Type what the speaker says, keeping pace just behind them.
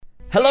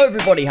Hello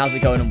everybody, how's it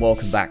going, and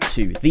welcome back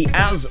to the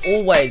As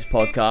Always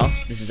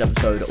podcast. This is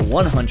episode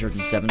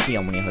 170.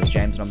 I'm one of your hosts,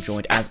 James, and I'm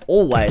joined as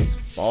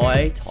always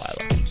by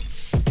Tyler.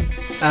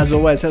 As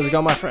always, how's it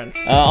going, my friend?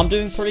 I'm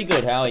doing pretty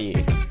good, how are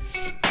you?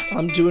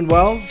 I'm doing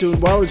well.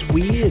 It's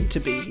weird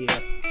to be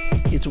here.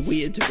 Is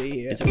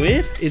it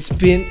weird?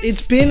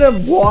 It's been a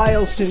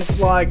while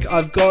since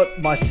I've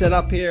got my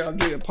setup here. I'm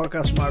doing a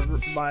podcast from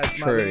my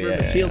room.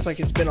 It feels like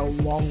it's been a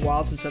long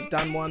while since I've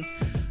done one.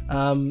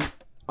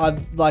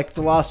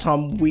 The last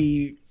time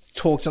we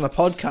talked on a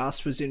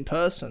podcast was in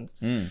person.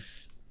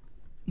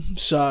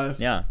 So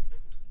yeah,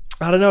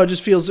 I don't know. It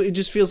just feels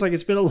like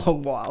it's been a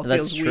long while.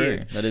 That's true.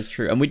 Weird. That is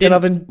true. And we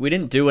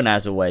didn't do an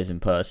As Always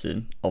in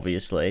person.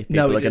 Obviously,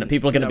 people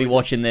are gonna be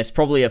watching this.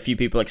 Probably a few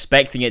people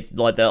expecting it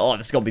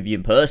this is gonna be the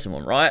in person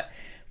one, right?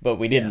 But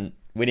we didn't.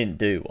 We didn't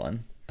do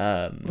one.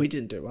 We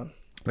didn't do one.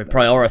 We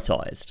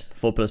prioritized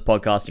 4 Pillars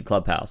Podcast and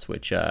Clubhouse,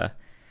 which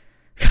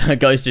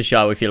goes to show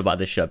how we feel about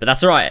this show. But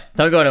that's all right.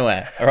 Don't go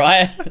anywhere. All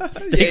right,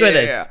 stick with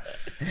us.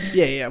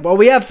 Yeah. Well,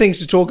 we have things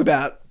to talk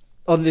about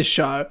on this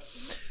show.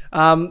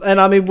 And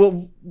I mean,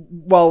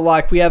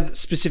 we have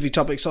specific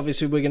topics.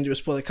 Obviously, we're going to do a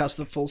spoiler cast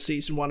of the full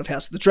season 1 of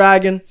House of the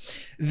Dragon.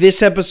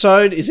 This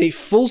episode is a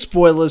full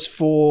spoilers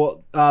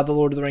for the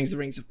Lord of the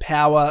Rings of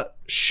Power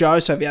show.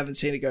 So if you haven't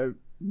seen it, go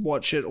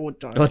watch it or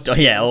don't. Or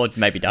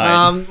maybe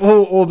don't.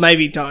 Or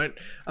maybe don't.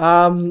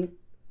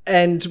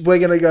 And we're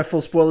going to go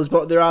full spoilers,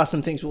 but there are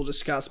some things we'll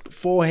discuss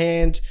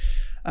beforehand.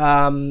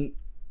 So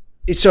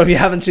if you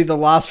haven't seen the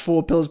last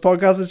 4 Pillars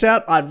podcast that's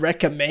out, I'd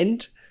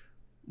recommend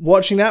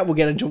watching that. We'll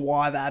get into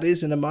why that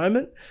is in a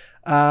moment.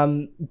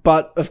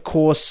 But of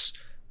course,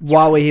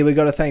 while we're here, we've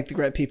got to thank the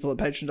great people at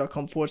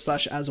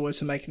patreon.com/as always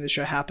for making this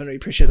show happen. We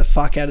appreciate the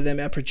fuck out of them.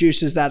 Our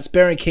producers, that's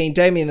Baron King,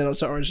 Damien, then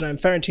also Orange Gnome,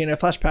 Farentino,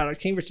 Flash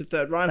Paradox, King Richard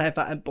III, Ryan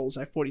Hafer, and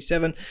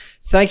Bullseye47.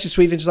 Thanks to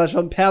Sweet Vintage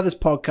for power this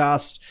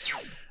podcast.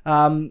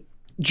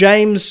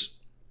 James,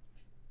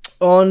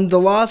 on the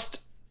last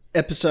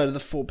episode of the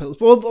 4 Pillars,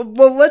 well,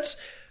 let's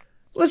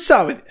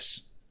start with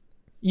this.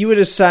 You were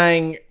just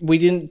saying we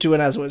didn't do an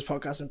As Always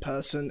podcast in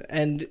person,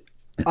 and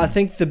I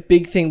think the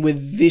big thing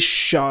with this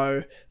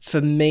show,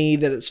 for me,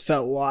 that it's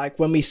felt like,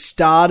 when we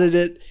started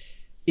it,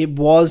 it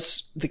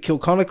was the Kill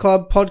Connor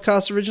Club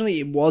podcast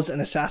originally. It was an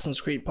Assassin's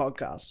Creed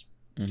podcast,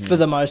 for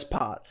the most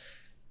part.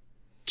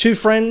 2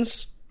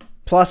 friends,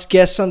 plus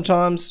guests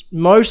sometimes,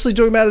 mostly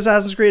talking about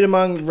Assassin's Creed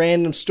among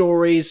random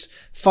stories,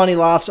 funny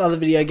laughs, other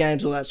video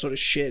games, all that sort of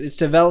shit. It's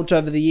developed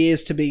over the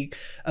years to be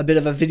a bit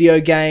of a video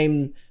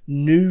game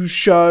news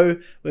show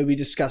where we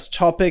discuss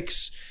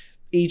topics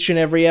each and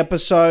every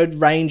episode,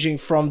 ranging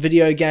from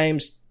video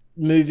games,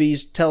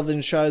 movies,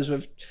 television shows.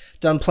 We've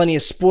done plenty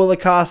of spoiler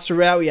casts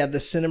throughout. We had the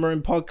Cinema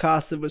and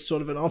podcast that was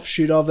sort of an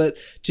offshoot of it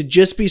to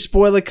just be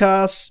spoiler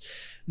casts.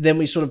 Then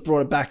we sort of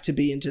brought it back to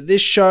be into this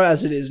show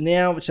as it is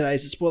now.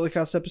 Today's a spoiler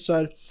cast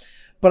episode.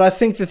 But I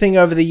think the thing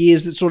over the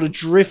years that sort of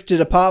drifted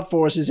apart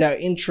for us is our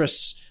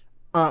interests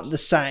aren't the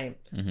same.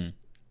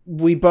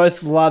 We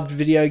both loved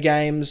video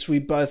games. We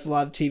both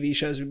loved TV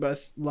shows. We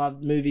both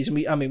loved movies.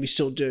 And we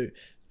still do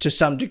to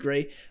some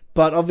degree.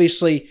 But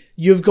obviously,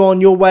 you've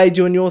gone your way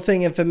doing your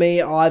thing. And for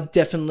me, I've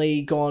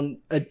definitely gone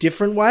a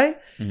different way.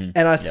 And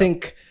I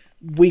think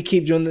we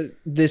keep doing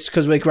this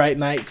because we're great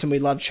mates and we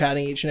love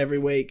chatting each and every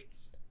week.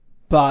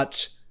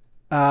 But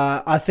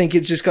I think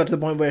it just got to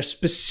the point where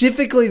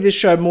specifically this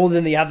show, more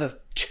than the other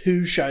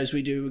 2 shows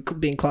we do,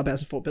 being Clubhouse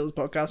and 4 Pillars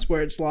podcast,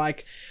 where it's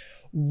like,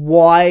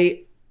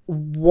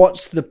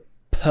 what's the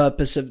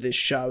purpose of this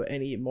show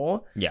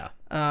anymore? Yeah.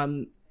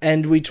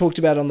 And we talked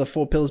about on the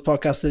 4 Pillars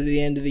podcast that at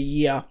the end of the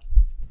year,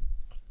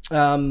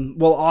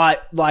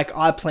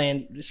 I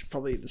planned, this is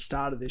probably at the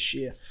start of this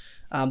year,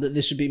 that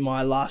this would be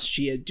my last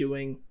year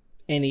doing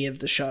any of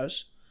the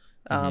shows.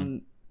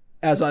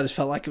 As I just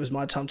felt like it was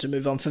my time to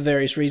move on for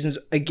various reasons.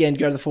 Again,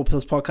 go to the 4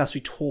 Pillars podcast.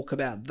 We talk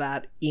about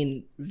that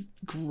in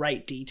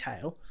great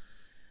detail.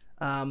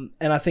 And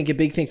I think a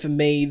big thing for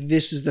me,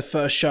 this is the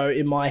first show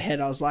in my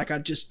head. I was like,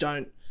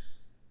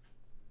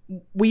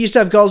 we used to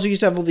have goals. We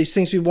used to have all these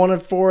things we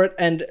wanted for it.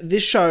 And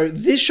this show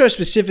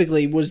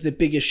specifically was the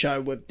biggest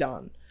show we've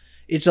done.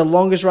 It's the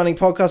longest running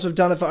podcast. We've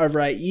done it for over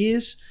 8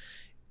 years.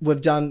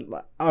 We've done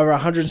over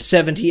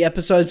 170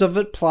 episodes of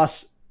it,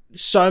 plus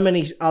so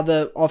many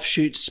other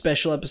offshoots,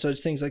 special episodes,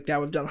 things like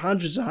that. We've done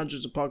hundreds and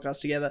hundreds of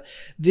podcasts together.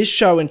 This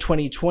show in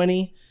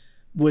 2020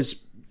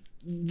 was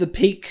the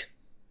peak.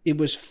 It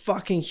was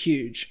fucking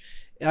huge.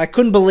 I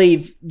couldn't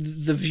believe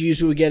the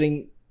views we were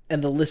getting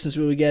and the listens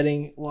we were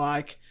getting.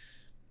 Like,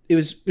 it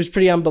was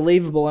pretty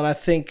unbelievable. And I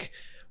think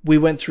we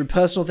went through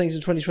personal things in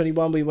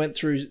 2021. We went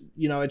through,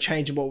 a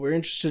change in what we're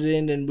interested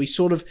in, and we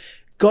sort of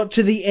got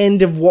to the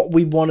end of what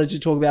we wanted to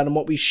talk about and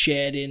what we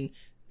shared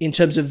in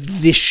terms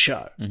of this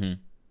show.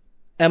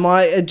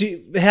 How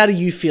do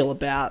you feel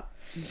about,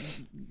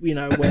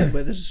 where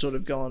this has sort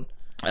of gone?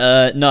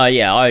 No,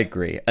 yeah, I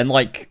agree. And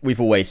like we've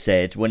always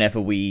said,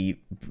 whenever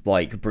we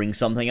bring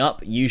something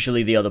up,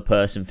 usually the other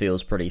person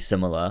feels pretty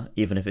similar,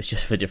 even if it's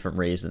just for different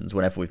reasons,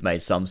 whenever we've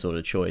made some sort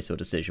of choice or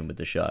decision with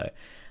the show.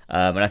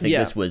 And I think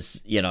this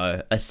was,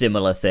 a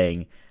similar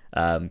thing.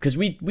 Because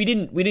we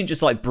didn't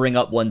just like bring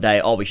up one day,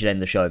 oh, we should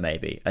end the show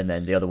maybe, and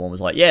then the other one was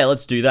like, yeah,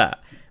 let's do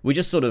that. We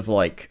just sort of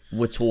like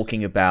were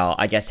talking about,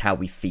 I guess, how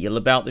we feel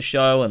about the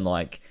show and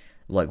like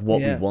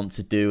what we want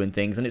to do and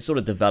things, and it sort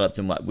of developed,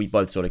 and we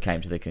both sort of came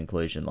to the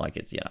conclusion like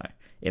it's,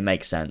 it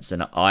makes sense.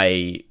 And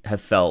I have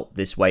felt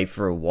this way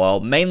for a while,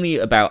 mainly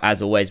about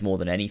As Always more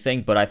than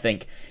anything. But I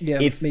think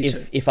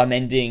if I'm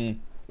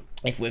ending,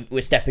 if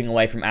we're stepping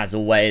away from As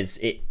Always,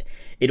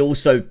 it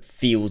also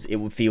feels, it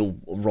would feel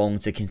wrong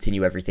to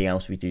continue everything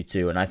else we do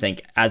too. And I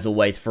think As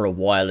Always for a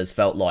while has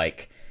felt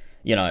like,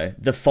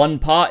 the fun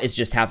part is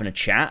just having a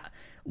chat.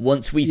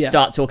 Once we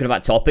start talking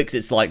about topics,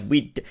 it's like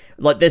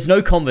there's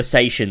no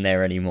conversation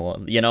there anymore.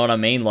 You know what I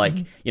mean? Like,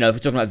 if we're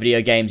talking about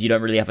video games, you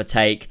don't really have a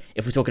take.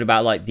 If we're talking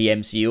about like the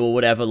MCU or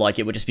whatever, like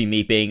it would just be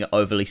me being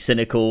overly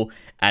cynical,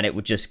 and it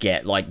would just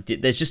get like,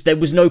 there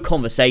was no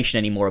conversation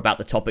anymore about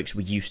the topics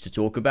we used to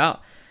talk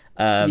about.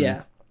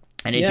 And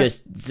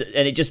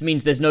it just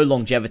means there's no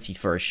longevity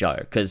for a show,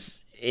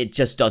 because it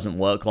just doesn't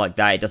work like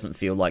that. It doesn't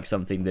feel like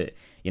something that,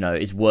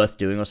 is worth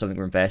doing or something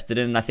we're invested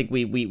in. And I think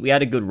we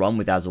had a good run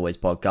with As Always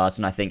podcast,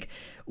 and I think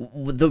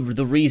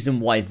the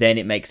reason why then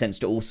it makes sense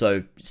to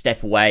also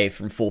step away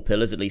from Four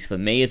Pillars, at least for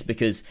me, is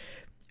because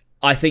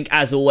I think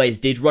As Always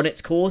did run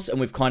its course, and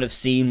we've kind of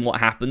seen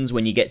what happens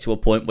when you get to a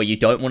point where you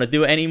don't want to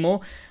do it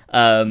anymore.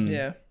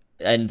 And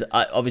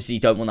I obviously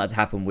don't want that to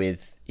happen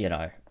with,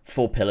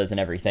 Four Pillars and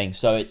everything.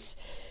 So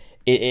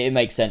it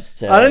makes sense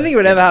to... I don't think it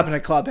would ever happen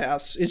at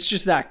Clubhouse. It's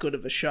just that good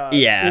of a show.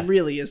 Yeah. It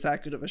really is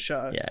that good of a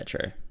show. Yeah,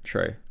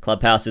 true.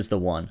 Clubhouse is the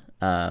one.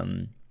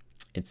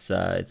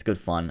 It's good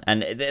fun.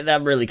 And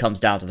that really comes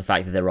down to the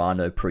fact that there are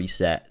no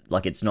preset...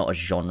 Like, it's not a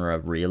genre,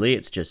 really.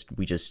 It's just...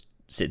 We just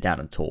sit down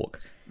and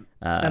talk.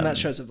 And that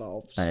show's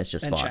evolved. And it's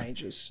just and fun.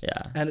 Changes.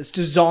 Yeah. And it's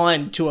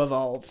designed to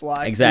evolve.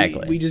 Like,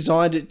 exactly. We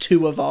designed it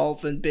to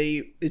evolve and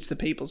be... It's the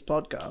people's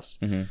podcast.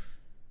 Mm-hmm.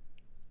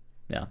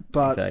 Yeah,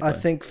 but exactly. I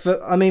think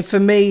for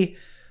me,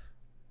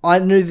 I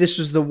knew this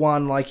was the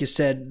one, like you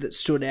said, that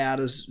stood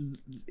out as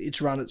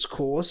it's run its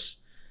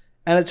course,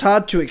 and it's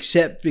hard to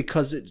accept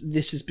because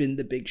this has been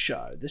the big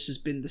show. This has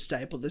been the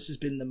staple. This has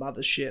been the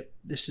mothership.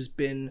 This has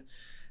been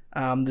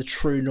the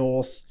true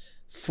north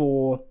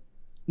for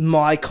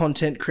my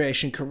content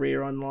creation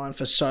career online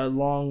for so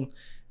long,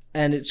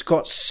 and it's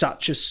got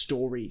such a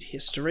storied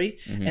history.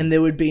 Mm-hmm. And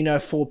there would be no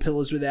Four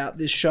Pillars without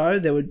this show.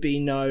 There would be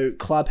no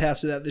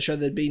Clubhouse without this show.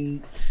 There'd be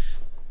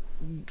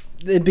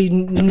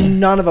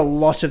none of a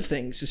lot of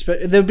things.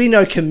 There'd be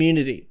no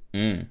community.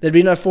 There'd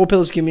be no Four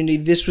Pillars community.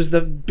 This was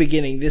the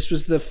beginning. This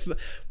was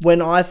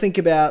when I think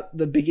about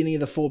the beginning of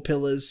the Four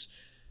Pillars,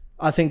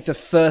 I think the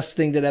first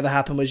thing that ever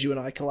happened was you and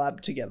I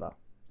collabed together.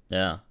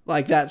 Yeah.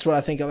 Like, that's what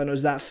I think of. And it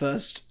was that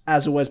first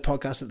As Always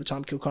podcast at the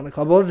time, Kill Connor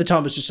Club. Well, at the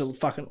time it was just a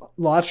fucking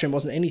live stream,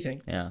 wasn't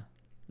anything. Yeah.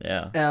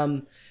 Yeah.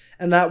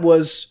 And that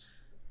was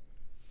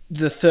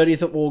the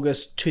 30th of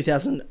August,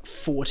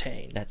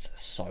 2014. That's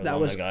so long ago. That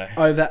was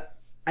over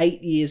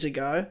 8 years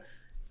ago.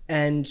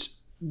 And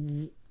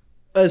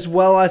as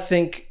well, I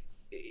think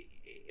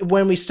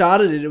when we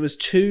started it, it was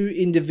two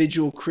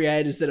individual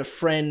creators that are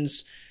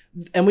friends,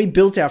 and we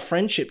built our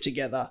friendship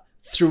together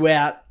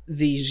throughout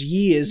these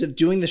years of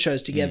doing the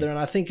shows together. And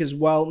I think as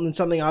well, and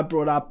something I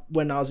brought up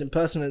when I was in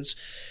person, is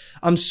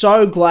I'm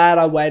so glad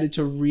I waited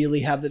to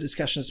really have the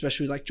discussion,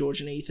 especially with like George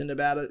and Ethan,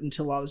 about it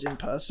until I was in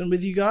person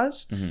with you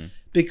guys. Mm-hmm.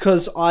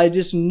 Because I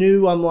just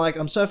knew,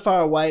 I'm so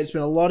far away. It's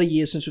been a lot of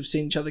years since we've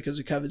seen each other because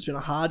of COVID. It's been a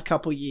hard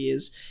couple of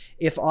years.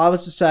 If I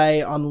was to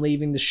say I'm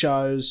leaving the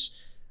shows,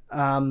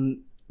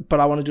 but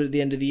I want to do it at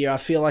the end of the year, I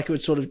feel like it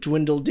would sort of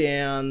dwindle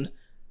down.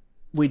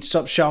 We'd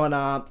stop showing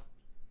up,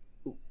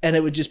 and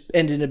it would just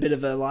end in a bit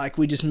of a, like,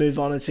 we just move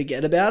on and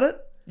forget about it.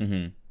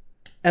 Mm-hmm.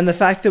 And the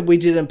fact that we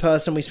did it in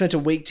person, we spent a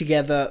week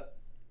together,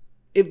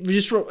 it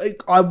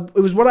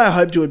was what I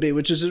hoped it would be,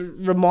 which is, it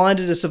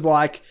reminded us of,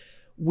 like,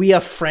 we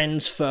are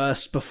friends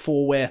first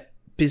before we're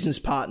business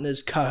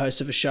partners,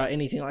 co-hosts of a show,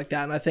 anything like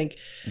that. And I think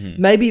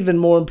maybe even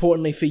more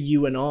importantly for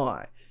you and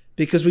I,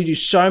 because we do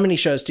so many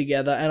shows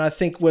together, and I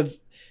think we've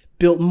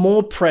built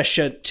more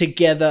pressure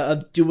together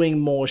of doing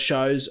more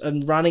shows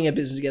and running a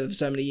business together for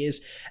so many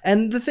years.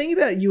 And the thing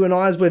about you and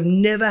I is we've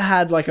never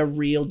had like a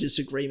real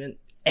disagreement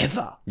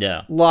ever.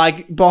 Yeah.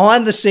 Like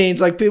behind the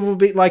scenes, like people will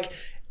be like,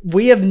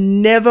 we have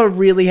never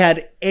really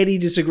had any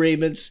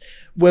disagreements.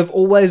 We've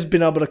always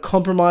been able to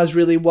compromise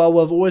really well.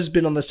 We've always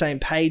been on the same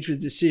page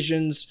with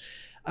decisions.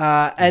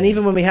 And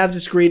even when we have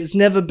disagreed, it's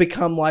never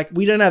become like,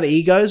 we don't have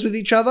egos with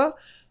each other.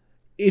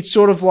 It's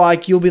sort of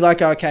like, you'll be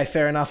like, okay,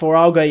 fair enough. Or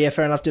I'll go, yeah,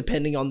 fair enough,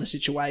 depending on the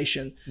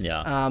situation.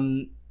 Yeah.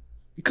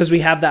 Because we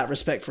have that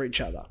respect for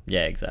each other.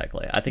 Yeah,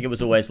 exactly. I think it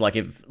was always like,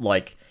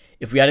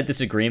 if we had a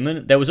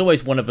disagreement, there was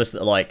always one of us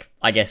that, like,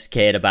 I guess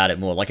cared about it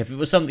more. Like, if it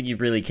was something you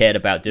really cared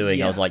about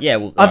doing, I was like, yeah,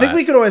 well, I think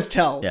we could always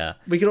tell. Yeah.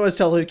 We could always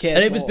tell who cared.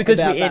 And it was because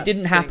it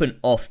didn't happen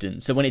often.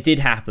 So when it did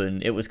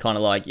happen, it was kind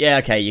of like, yeah,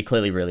 okay, you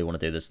clearly really want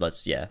to do this.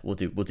 We'll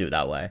do it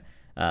that way.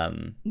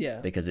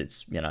 Because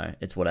it's,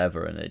 it's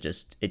whatever. And it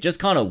just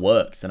kind of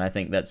works. And I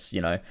think that's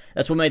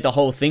what made the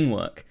whole thing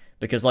work.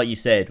 because like you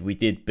said, we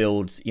did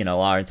build, you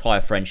know, our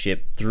entire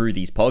friendship through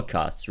these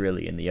podcasts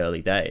really in the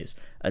early days.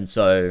 And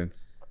so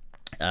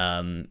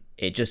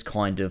it just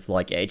kind of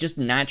like, it just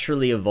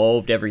naturally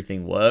evolved,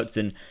 everything worked,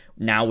 and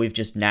now we've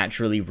just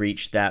naturally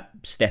reached that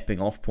stepping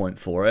off point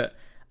for it.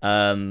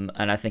 And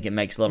I think it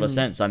makes a lot of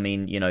sense. I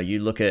mean, you know, you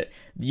look at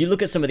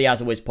some of the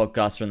As Always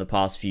podcasts from the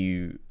past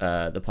few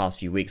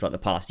weeks, like the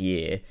past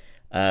year,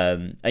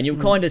 and you'll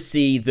kind of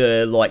see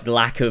the like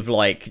lack of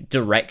like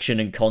direction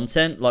and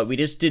content. Like we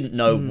just didn't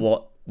know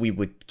what we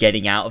were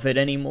getting out of it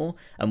anymore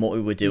and what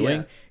we were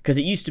doing, because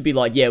it used to be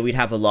like, yeah, we'd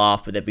have a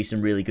laugh, but there'd be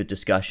some really good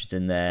discussions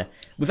in there.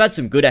 We've had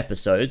some good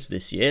episodes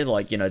this year,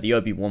 like, you know, the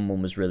Obi-Wan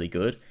one was really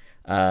good.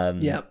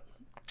 And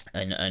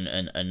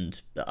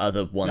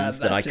other ones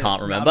that I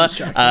can't remember.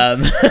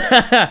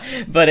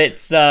 But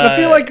it's I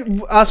feel like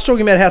us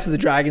talking about House of the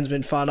Dragon's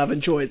been fun. I've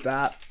enjoyed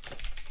that.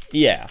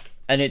 Yeah.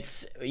 And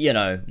it's, you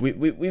know,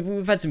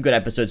 we've had some good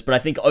episodes, but I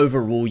think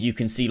overall you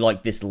can see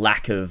like this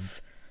lack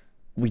of,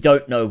 we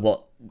don't know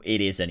what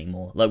it is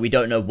anymore. Like we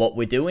don't know what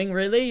we're doing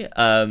really.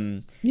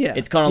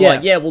 It's kind of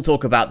like, we'll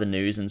talk about the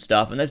news and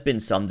stuff, and there's been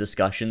some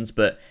discussions,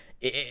 but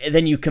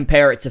then you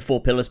compare it to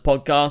Four Pillars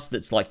podcast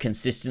that's like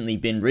consistently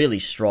been really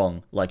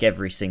strong, like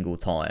every single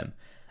time.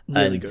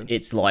 Really and good.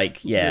 It's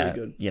like,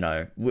 really, you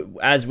know,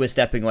 as we're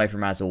stepping away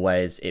from As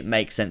Always, it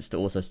makes sense to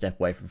also step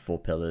away from Four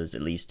Pillars,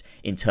 at least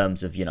in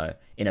terms of, you know,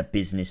 in a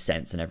business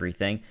sense and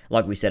everything.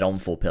 Like we said on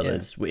Four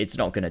Pillars, it's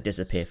not going to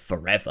disappear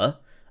forever,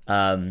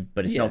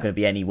 but it's not going to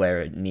be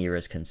anywhere near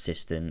as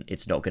consistent.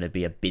 It's not going to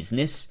be a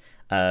business.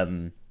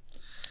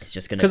 It's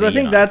just going to be... Because I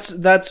think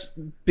that's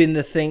been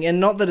the thing, and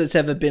not that it's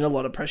ever been a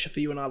lot of pressure for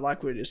you and I,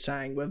 like we were just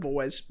saying, we've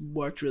always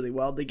worked really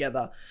well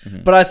together.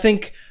 But I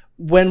think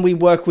when we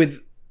work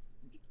with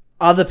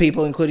other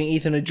people, including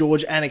Ethan and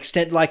George, and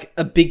extend like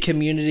a big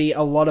community,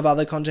 a lot of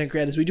other content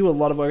creators, we do a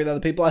lot of work with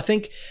other people. I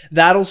think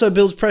that also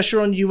builds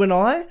pressure on you and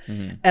I.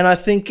 And I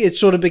think it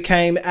sort of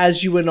became,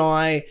 as you and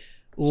I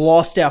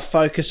lost our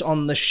focus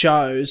on the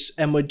shows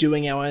and we're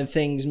doing our own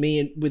things,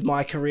 me with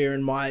my career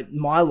and my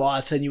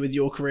life, and you with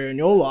your career and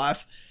your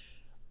life,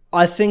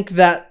 I think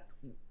that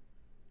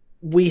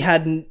we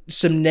had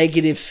some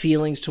negative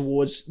feelings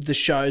towards the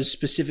shows,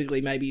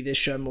 specifically maybe this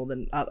show more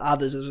than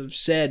others, as I've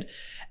said.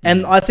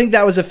 And I think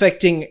that was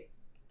affecting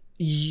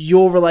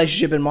your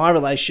relationship and my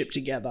relationship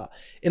together,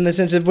 in the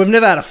sense of we've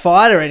never had a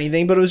fight or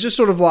anything, but it was just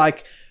sort of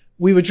like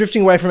we were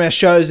drifting away from our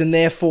shows, and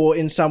therefore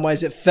in some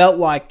ways it felt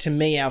like, to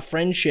me, our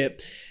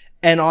friendship.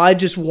 And I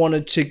just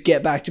wanted to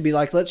get back to be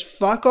like, let's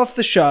fuck off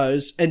the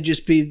shows and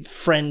just be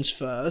friends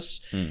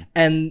first.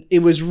 And it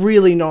was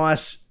really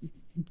nice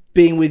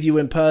being with you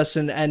in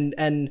person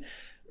and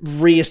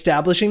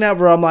re-establishing that,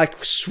 where I'm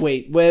like,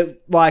 sweet, we're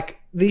like,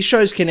 these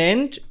shows can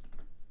end,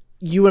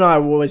 you and I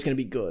are always going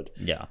to be good.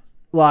 Yeah.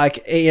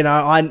 Like, you know,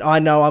 I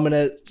know I'm going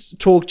to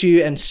talk to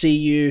you and see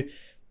you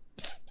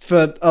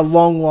for a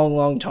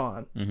long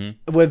time.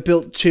 We've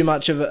built too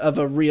much of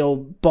a real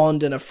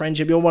bond and a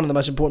friendship. You're one of the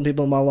most important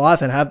people in my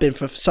life and have been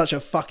for such a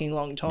fucking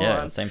long time.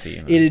 Yeah, same for you,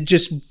 man. It'd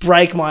just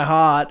break my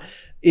heart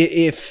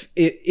if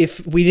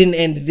we didn't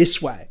end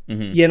this way.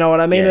 You know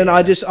what I mean?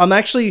 I'm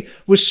actually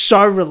was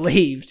so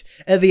relieved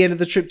at the end of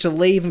the trip to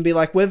leave and be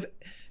like, we've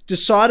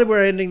decided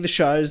we're ending the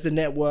shows, the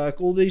network,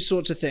 all these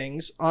sorts of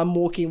things. I'm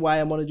walking away.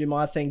 I want to do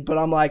my thing. But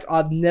I'm like,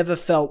 I've never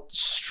felt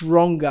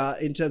stronger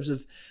in terms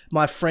of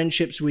my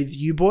friendships with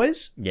you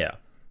boys. Yeah.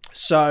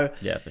 So...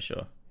 yeah, for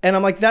sure. And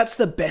I'm like, that's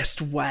the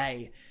best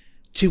way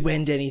to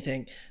end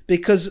anything.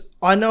 Because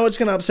I know it's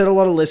going to upset a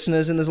lot of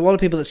listeners, and there's a lot of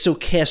people that still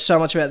care so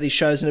much about these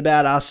shows and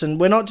about us, and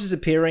we're not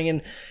disappearing,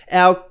 and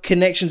our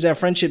connections, our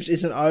friendships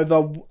isn't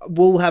over.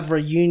 We'll have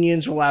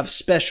reunions, we'll have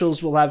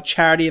specials, we'll have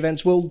charity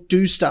events, we'll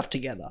do stuff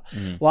together.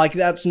 Like,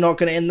 that's not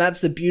going to end.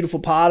 That's the beautiful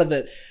part of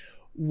it.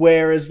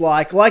 Whereas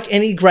like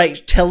any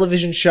great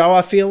television show,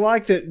 I feel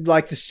like that,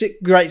 like the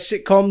great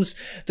sitcoms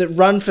that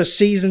run for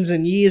seasons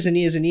and years and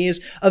years and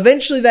years,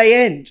 eventually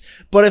they end.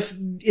 But if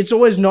it's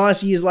always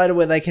nice years later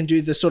where they can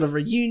do the sort of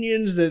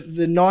reunions,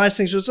 the nice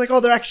things, so it's like, oh,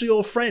 they're actually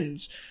all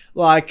friends,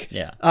 like,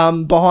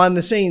 behind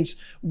the scenes.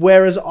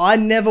 Whereas I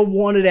never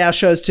wanted our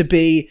shows to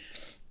be,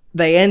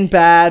 they end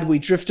bad, we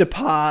drift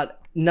apart,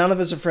 none of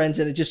us are friends,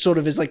 and it just sort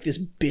of is like this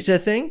bitter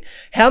thing.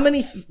 How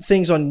many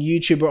things on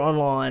YouTube or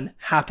online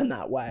happen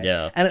that way?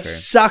 Yeah, and it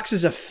sucks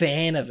as a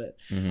fan of it.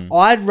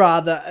 I'd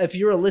rather, if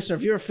you're a listener,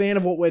 if you're a fan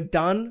of what we've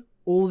done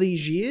all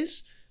these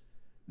years,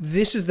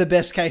 this is the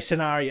best case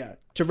scenario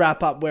to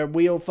wrap up, where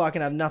we all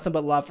fucking have nothing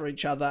but love for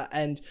each other,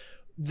 and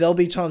there'll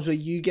be times where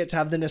you get to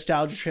have the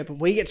nostalgia trip and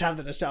we get to have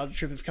the nostalgia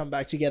trip of coming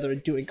back together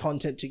and doing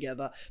content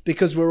together,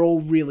 because we're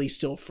all really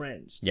still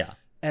friends. Yeah.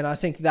 And I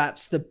think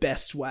that's the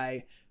best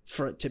way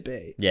for it to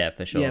be. Yeah,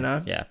 for sure. You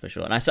know? Yeah, for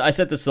sure. And I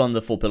said this on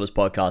the Four Pillars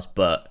podcast,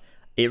 but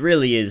it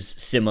really is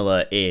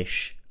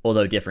similar-ish,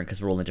 although different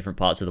because we're all in different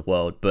parts of the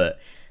world, but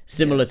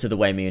similar to the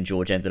way me and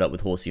George ended up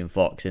with Horsey and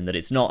Fox, in that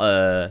it's not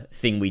a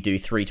thing we do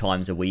 3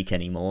 times a week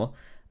anymore.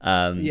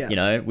 You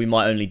know, we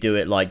might only do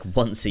it like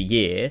once a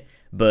year,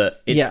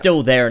 but it's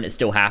still there and it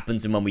still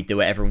happens. And when we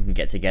do it, everyone can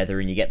get together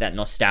and you get that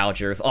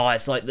nostalgia of,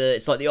 it's like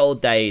the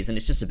old days, and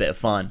it's just a bit of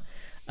fun.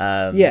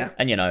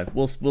 And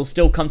we'll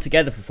still come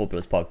together for Four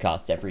Pillars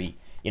podcasts every,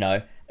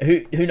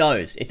 who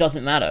knows? It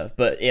doesn't matter,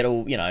 but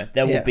it'll,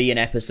 there will be an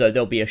episode,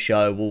 there'll be a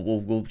show.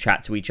 We'll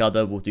chat to each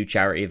other. We'll do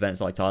charity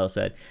events, like Tyler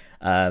said.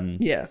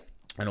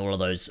 And all of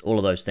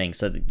those things.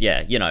 So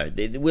there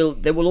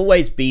will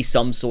always be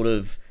some sort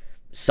of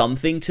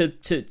something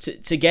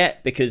to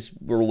get, because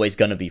we're always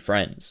going to be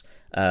friends.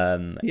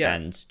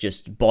 And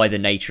just by the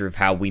nature of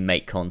how we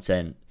make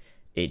content,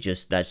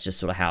 that's just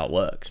sort of how it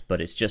works. But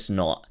it's just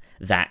not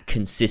that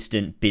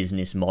consistent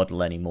business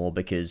model anymore,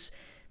 because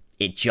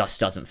it just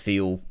doesn't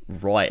feel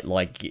right.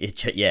 Like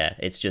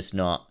it's just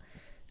not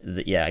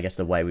I guess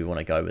the way we want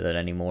to go with it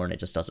anymore, and it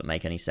just doesn't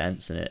make any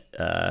sense, and it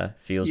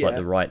feels like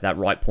that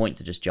right point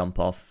to just jump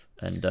off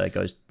and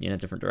goes in a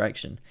different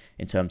direction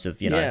in terms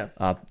of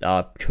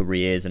our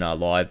careers and our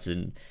lives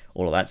and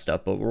all of that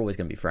stuff. But we're always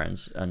going to be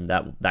friends, and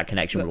that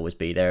connection will always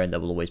be there, and there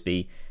will always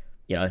be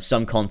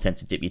some content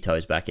to dip your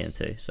toes back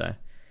into. So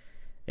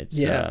it's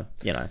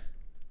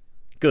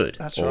good.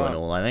 That's all right. in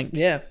all, I think.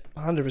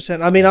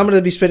 100%. I mean, I'm going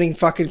to be spending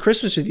fucking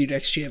Christmas with you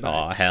next year, mate.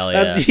 Oh, hell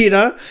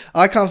yeah.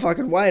 I can't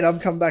fucking wait. I'm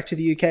coming back to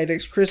the UK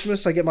next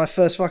Christmas. I get my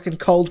first fucking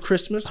cold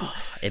Christmas.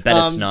 It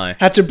better snow.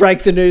 Had to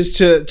break the news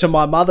to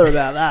my mother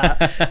about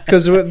that,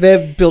 because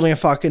they're building a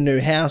fucking new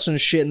house and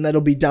shit, and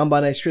that'll be done by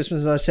next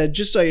Christmas. And I said,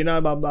 just so you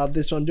know, Mum,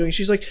 this is what I'm doing.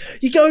 She's like,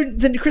 you go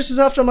the Christmas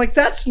after? I'm like,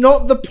 that's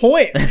not the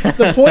point.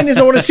 The point is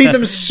I want to see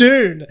them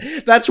soon.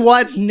 That's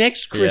why it's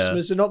next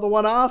Christmas and not the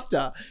one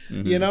after.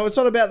 Mm-hmm. It's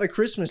not about the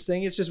Christmas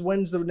thing. It's just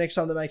when's the next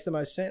time that makes the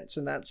most sense,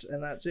 and that's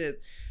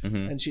it.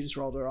 Mm-hmm. And she just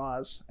rolled her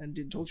eyes and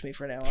didn't talk to me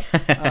for an hour.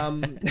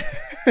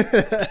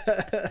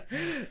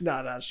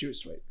 No, she was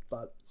sweet,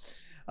 but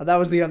that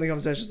was the only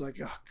conversation. She's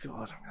like, oh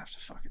god, I'm gonna have to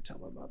fucking tell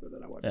my mother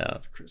that I won't be there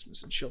for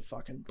Christmas, and she'll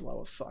fucking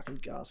blow a fucking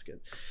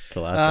gasket.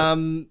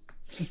 Classic.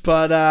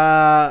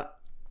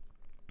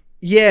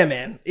 Yeah,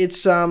 man,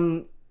 it's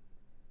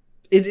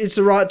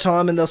the right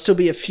time, and there'll still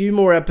be a few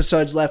more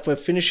episodes left. We'll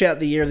finish out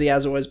the year of the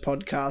As Always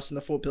podcast and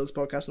the Four Pillars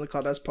podcast and the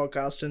Clubhouse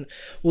podcast, and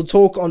we'll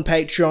talk on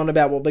Patreon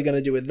about what we're going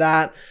to do with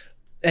that,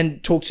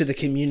 and talk to the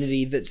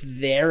community that's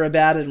there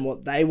about it and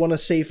what they want to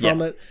see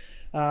from it.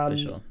 For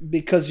sure.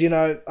 Because,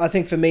 I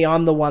think for me,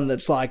 I'm the one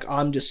that's like,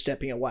 I'm just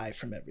stepping away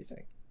from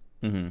everything.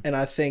 Mm-hmm. And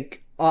I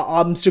think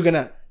I'm still going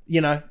to,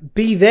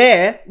 be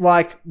there,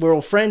 like we're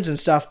all friends and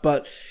stuff,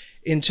 but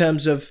in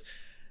terms of,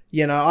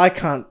 I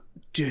can't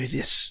do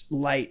this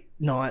late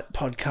night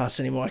podcast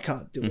anymore. I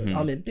can't do it.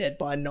 I'm in bed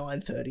by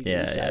 9:30 these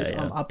days.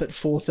 Yeah. I'm up at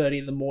 4:30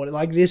 in the morning.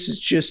 Like, this is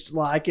just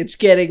like, it's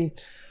getting,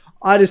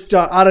 I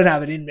don't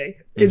have it in me.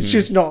 It's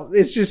just not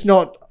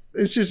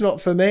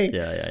for me.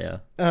 Yeah.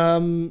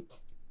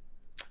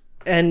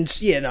 And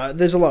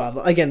there's a lot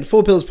of, again,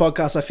 Four Pillars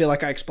podcast, I feel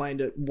like I explained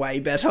it way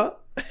better,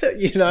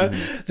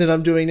 than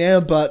I'm doing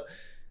now, but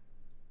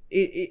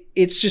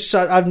it's just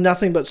I have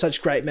nothing but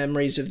such great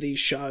memories of these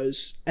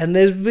shows, and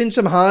there's been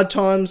some hard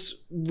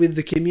times with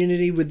the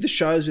community, with the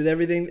shows, with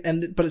everything,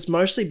 but it's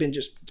mostly been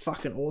just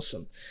fucking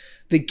awesome.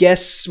 The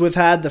guests we've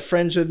had, the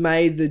friends we've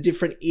made, the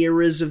different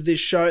eras of this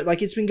show,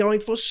 like, it's been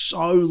going for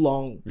so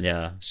long.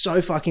 Yeah.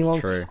 So fucking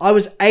long. True. I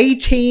was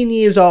 18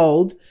 years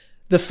old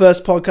the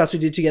first podcast we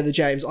did together,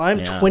 James.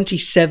 I'm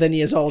 27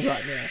 years old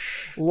right now.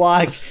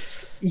 Like,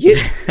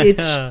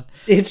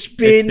 it's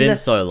been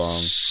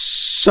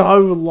so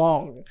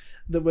long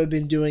that we've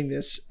been doing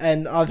this,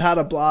 and I've had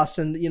a blast.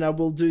 And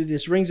we'll do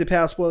this Rings of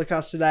Power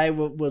spoilercast today.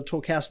 We'll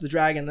talk House of the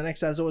Dragon. The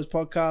next As Always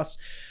podcast,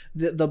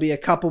 there'll be a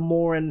couple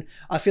more, and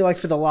I feel like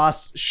for the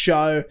last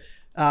show,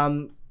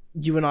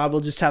 you and I will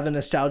just have a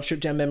nostalgia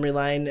trip down memory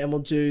lane, and we'll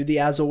do the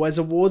As Always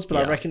awards. But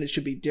I reckon it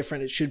should be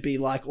different. It should be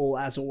like all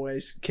As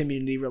Always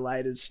community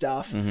related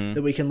stuff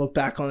that we can look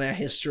back on our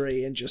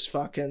history and just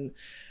fucking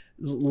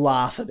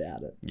laugh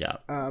about it. Yeah.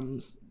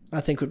 I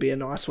think would be a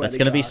nice way. It's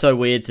going to be so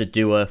weird to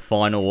do a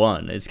final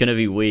one. It's going to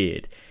be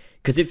weird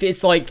because if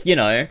it's like,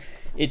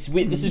 this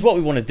is what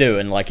we want to do,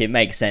 and like it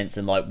makes sense,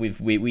 and like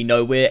we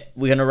know we're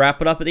going to wrap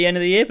it up at the end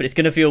of the year, but it's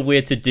going to feel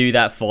weird to do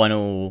that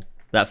final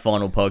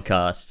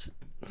podcast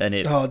and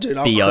it I'll be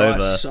cry over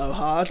so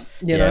hard.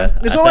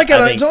 It's not like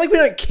it's not like we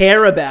don't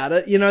care about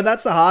it.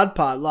 That's the hard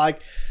part.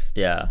 Like,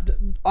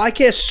 I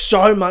care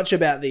so much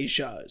about these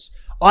shows.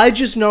 I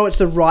just know it's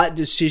the right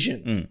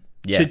decision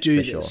to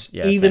do this,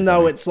 even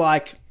though it's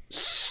like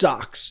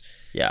sucks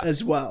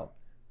as well.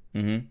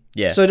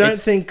 So don't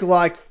think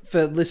like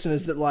for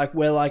listeners that like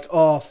we're like,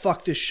 oh,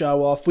 fuck this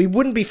show off. We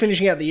wouldn't be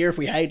finishing out the year if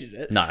we hated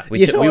it. No, we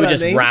would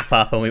just wrap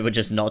up and we would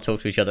just not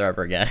talk to each other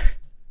ever again.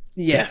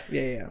 Yeah.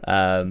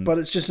 But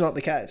it's just not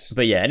the case.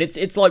 But yeah, and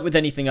it's like with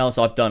anything else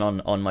I've done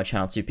on my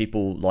channel too.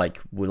 People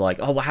like were like,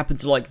 oh, what happened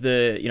to like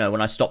the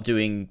when I stopped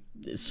doing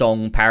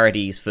song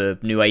parodies for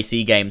new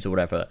AC games or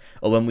whatever,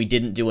 or when we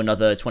didn't do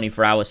another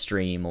 24-hour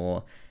stream,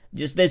 or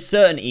just there's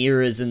certain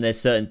eras and there's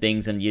certain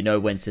things, and you know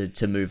when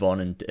to move on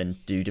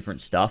and do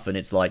different stuff. And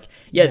it's like,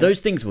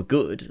 those things were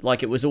good.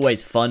 Like, it was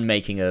always fun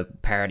making a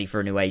parody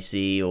for a new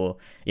AC or,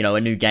 you know,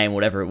 a new game,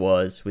 whatever it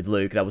was with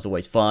Luke. That was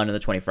always fun. And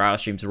the 24-hour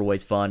streams were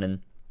always fun. And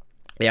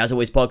As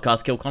Always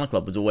podcast, Kill Connor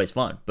Club was always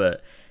fun.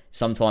 But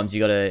sometimes you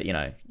gotta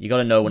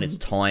know when it's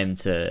time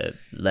to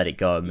let it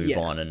go and move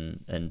on,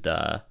 and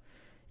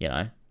you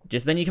know,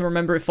 just then you can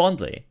remember it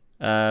fondly.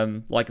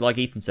 Like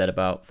Ethan said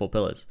about Four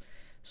Pillars.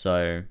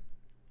 So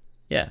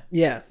yeah.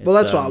 Well,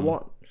 that's what I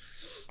want.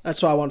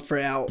 That's what I want for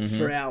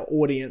our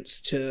audience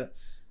to.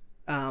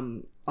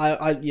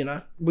 I you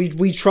know,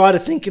 we try to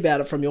think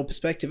about it from your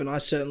perspective, and I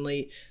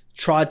certainly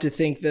tried to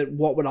think that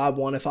what would I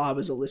want if I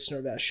was a listener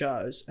of our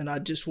shows, and I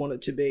just want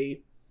it to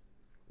be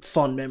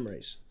fond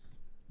memories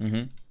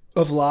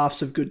of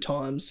laughs, of good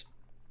times.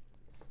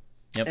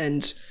 Yep.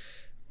 And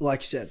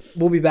like you said,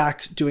 we'll be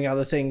back doing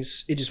other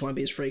things. It just won't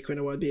be as frequent.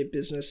 It won't be a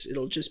business.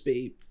 It'll just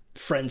be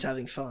friends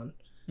having fun.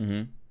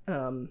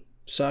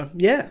 So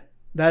yeah,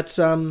 that's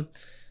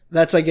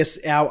I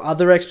guess our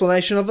other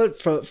explanation of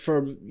it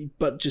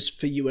but just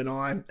for you and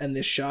I and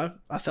this show,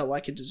 I felt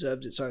like it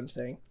deserved its own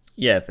thing.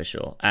 Yeah, for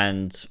sure.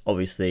 And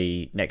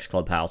obviously next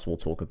Clubhouse we'll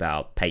talk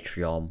about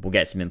Patreon. We'll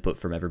get some input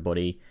from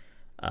everybody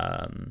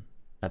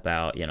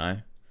about, you know,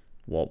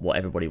 what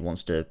everybody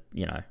wants to,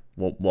 you know,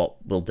 what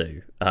we'll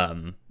do.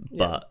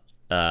 But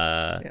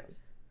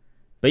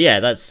yeah,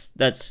 that's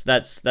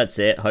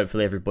it.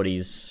 Hopefully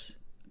everybody's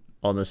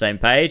on the same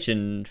page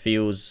and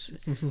feels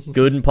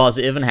good and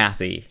positive and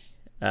happy.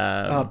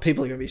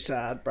 People are gonna be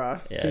sad, bro.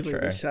 Yeah, people are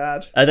gonna be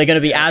sad. Are they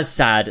gonna be as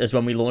sad as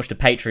when we launched a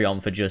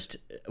Patreon for just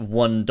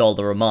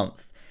 $1 a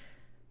month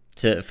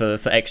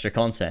for extra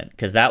content?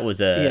 Because that was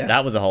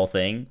a whole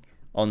thing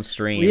on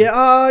stream. Yeah,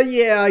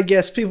 I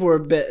guess people were a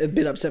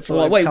bit upset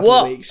for a couple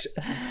of weeks.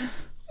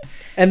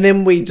 And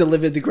then we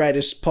delivered the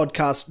greatest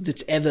podcast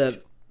that's ever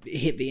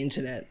hit the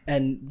internet,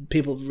 and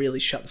people really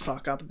shut the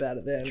fuck up about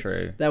it then.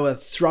 True. They were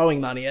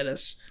throwing money at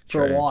us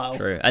for a while.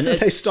 True. And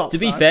they stopped. To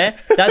be fair,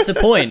 that's the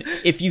point.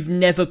 If you've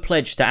never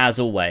pledged to As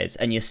Always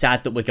and you're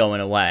sad that we're going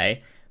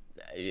away,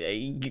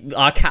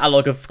 our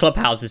catalogue of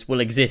clubhouses will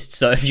exist.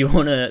 So if you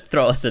want to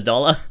throw us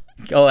 $1,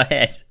 go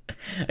ahead.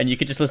 And you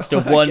could just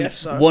listen to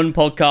one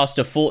podcast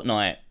a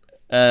fortnight.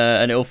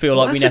 And it'll feel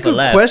like we never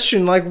left. That's a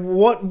good question. Like,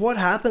 what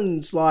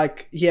happens?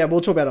 Like, yeah,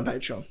 we'll talk about it on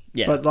Patreon.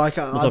 Yeah, but like,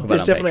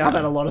 there's definitely I've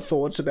had a lot of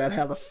thoughts about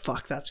how the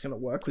fuck that's gonna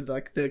work with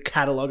like the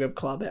catalog of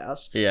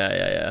Clubhouse.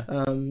 Yeah.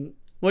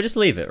 We'll just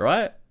leave it,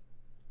 right?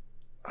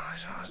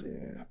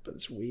 Yeah, but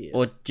it's weird.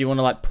 Or do you want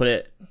to like put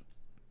it?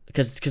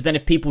 Because then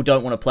if people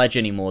don't want to pledge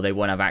anymore, they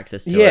won't have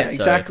access to it. Yeah,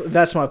 exactly.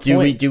 That's my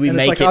point. Do we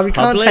make it public? We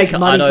can't take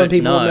money from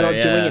people when we're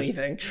not doing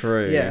anything.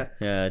 True.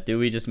 Yeah. Do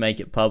we just make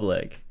it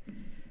public?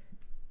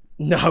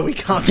 No, we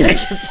can't make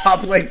it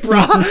public, bro.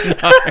 No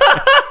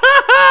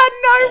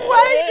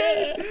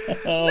way,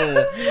 dude. No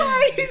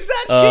way is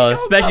that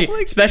shit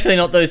public? Especially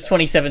not those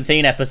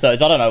 2017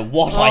 episodes. I don't know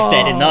what I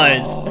said in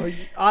those.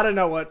 I don't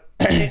know what.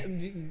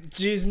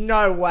 There's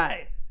no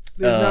way.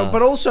 There's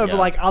but also for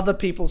like other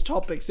people's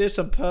topics, there's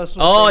some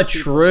personal. Oh,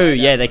 true.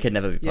 Yeah, they could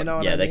never be. You know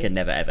what I mean? They could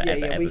never ever.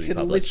 We could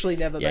literally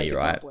never make it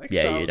public.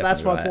 Yeah, so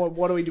that's my point.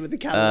 What do we do with the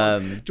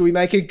catalog? Do we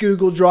make a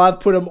Google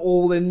Drive, put them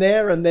all in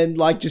there, and then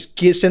like just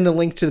send the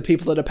link to the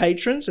people that are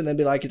patrons, and then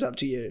be like, it's up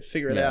to you,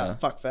 figure it out,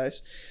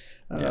 fuckface.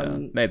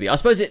 Maybe. I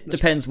suppose it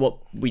depends what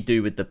we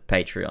do with the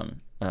Patreon.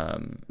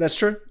 That's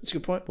true. That's a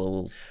good point. But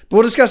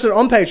we'll discuss it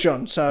on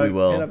Patreon. So we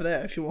will. Head over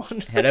there if you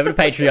want. Head over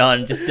to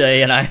Patreon. Just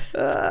you know.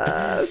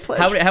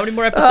 How many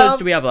more episodes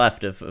do we have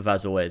left of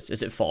As Always?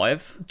 Is it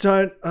 5?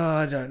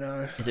 I don't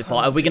know. Is it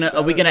 5? Are we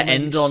gonna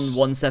end on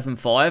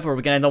 175 or are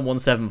we gonna end on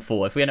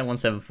 174? If we end on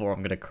 174,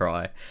 I'm gonna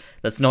cry.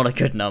 That's not a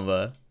good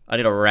number. I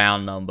need a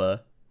round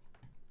number.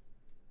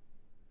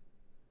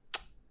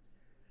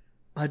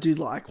 I do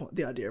like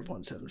the idea of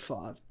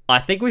 175. I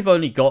think we've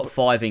only got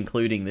 5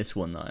 including this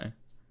one though.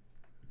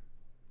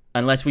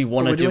 Unless we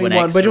want to do an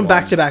extra we're doing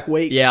back-to-back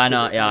weeks. Yeah, I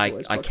know.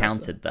 Yeah, I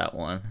counted that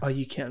one. Oh,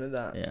 you counted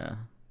that? Yeah.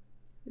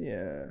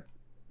 Yeah.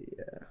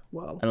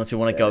 Well, unless we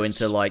want to go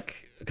into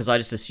like, because I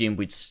just assumed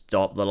we'd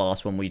stop. The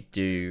last one we'd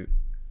do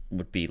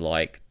would be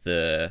like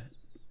the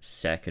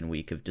second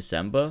week of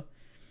December,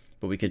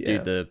 but we could do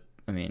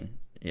I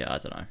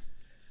don't know.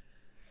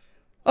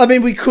 I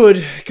mean, we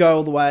could go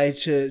all the way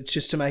to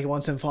make it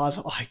 175,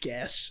 I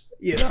guess.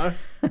 You know,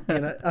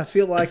 I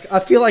feel like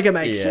it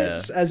makes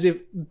sense.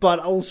 But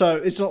also,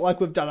 it's not like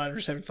we've done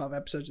 175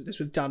 episodes of this.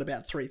 We've done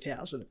about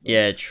 3,000.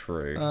 Yeah,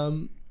 true.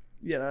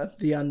 You know,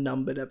 the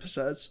unnumbered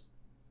episodes.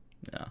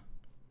 Yeah.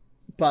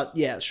 But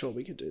yeah, sure,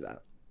 we could do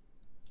that.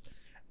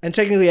 And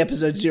technically,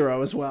 episode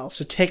 0 as well.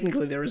 So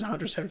technically, there is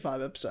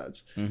 175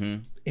 episodes.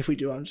 If we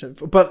do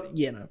 174, but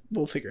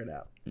we'll figure it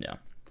out. Yeah.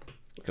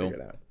 We'll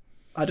figure it out.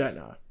 I don't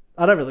know.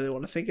 I don't really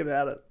want to think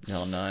about it.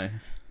 Oh no.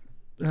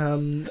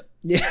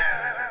 Yeah.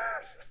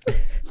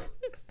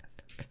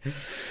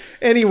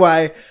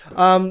 Anyway,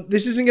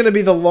 this isn't going to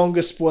be the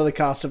longest spoiler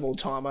cast of all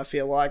time, I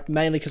feel like.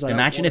 Mainly because I don't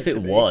Imagine want if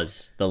it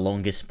was the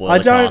longest spoiler I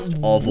don't cast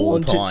of all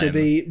want time. it to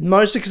be.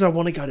 Mostly because I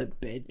want to go to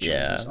bed,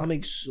 James. Yeah. I'm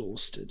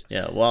exhausted.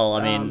 Yeah, well,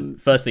 I mean,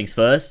 first things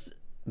first,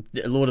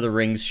 the Lord of the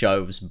Rings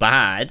show was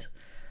bad.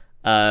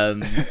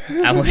 And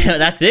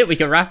that's it. We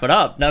can wrap it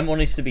up. No more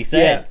needs to be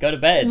said. Yeah. Go to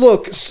bed.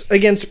 Look,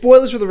 again,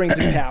 spoilers for the Rings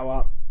of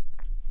Power.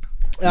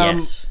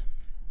 Yes.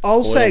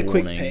 I'll say a Spoiler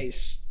quick warning.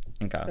 piece.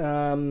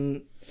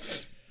 Okay.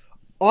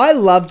 I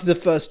loved the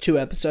first 2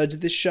 episodes of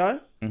this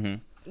show. Mm-hmm.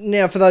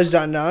 Now, for those who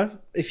don't know,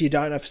 if you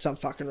don't know for some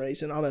fucking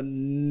reason, I'm a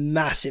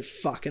massive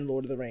fucking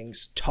Lord of the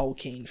Rings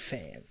Tolkien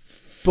fan.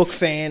 Book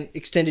fan,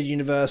 extended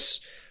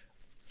universe,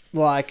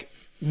 like,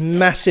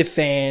 massive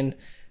fan.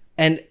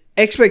 And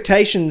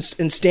expectations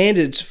and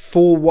standards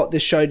for what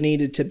this show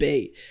needed to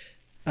be.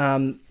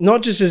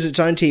 Not just as its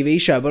own TV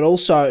show, but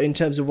also in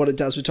terms of what it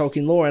does for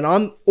Tolkien lore. And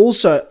I'm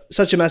also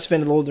such a massive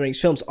fan of the Lord of the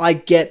Rings films. I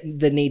get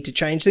the need to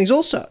change things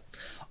also.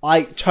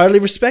 I totally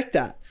respect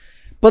that.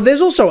 But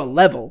there's also a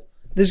level.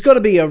 There's got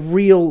to be a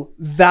real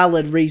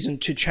valid reason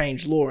to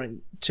change lore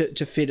and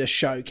to fit a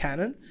show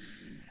canon.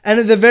 And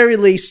at the very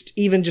least,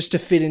 even just to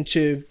fit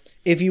into,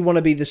 if you want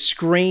to be the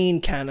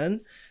screen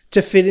canon,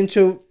 to fit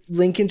into,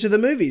 link into the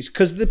movies.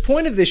 Because the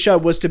point of this show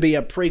was to be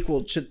a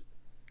prequel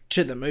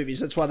to the movies.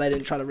 That's why they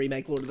didn't try to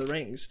remake Lord of the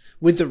Rings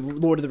with the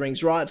Lord of the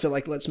Rings rights. So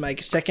like, let's make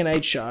a second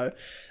age show,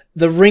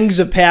 The Rings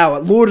of Power,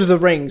 Lord of the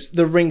Rings,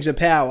 The Rings of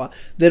Power,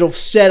 that'll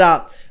set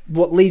up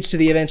what leads to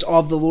the events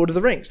of the Lord of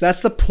the Rings.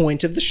 That's the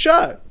point of the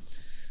show.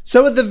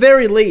 So at the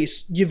very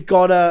least, you've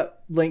got to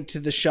link to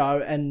the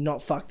show and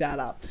not fuck that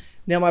up.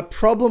 Now, my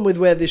problem with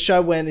where this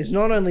show went is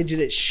not only did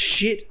it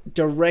shit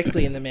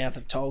directly in the mouth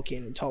of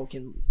Tolkien and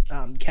Tolkien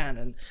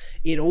canon,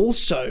 it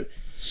also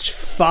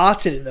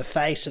farted in the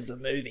face of the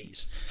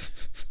movies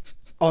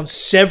on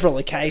several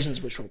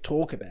occasions, which we'll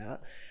talk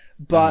about.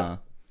 But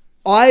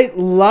I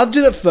loved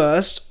it at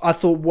first. I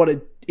thought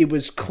it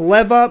was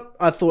clever.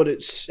 I thought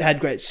it had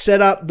great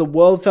setup. The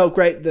world felt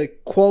great. The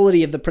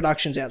quality of the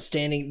production's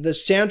outstanding. The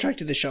soundtrack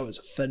to the show is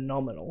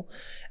phenomenal.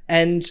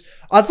 And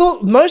I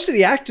thought most of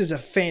the actors are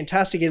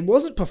fantastic. It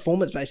wasn't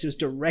performance-based. It was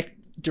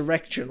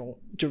directorial.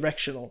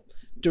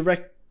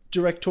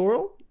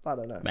 I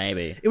don't know.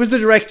 Maybe. It was the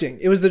directing.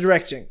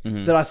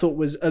 That I thought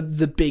was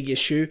the big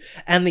issue,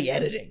 and the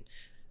editing.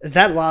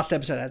 That last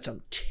episode had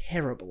some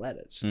terrible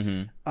edits.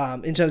 In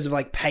terms of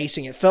like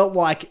pacing. It felt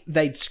like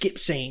they'd skip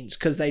scenes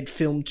because they'd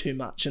filmed too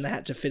much and they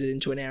had to fit it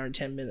into an hour and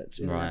 10 minutes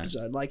in an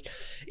episode. Like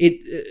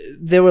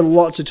there were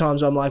lots of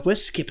times I'm like, we're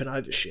skipping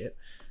over shit.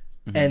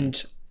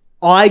 And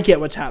I get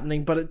what's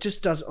happening, but it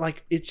just doesn't,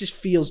 like, it just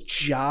feels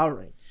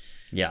jarring.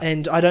 Yeah.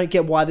 And I don't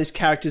get why this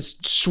character's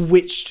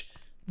switched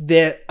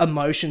their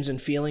emotions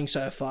and feelings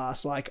so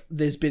fast. Like,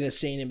 there's been a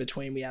scene in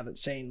between we haven't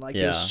seen. Like,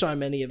 there's so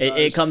many of those.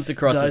 It comes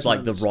across as like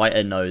moments. the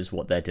writer knows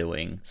what they're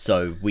doing,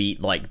 so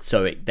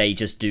they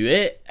just do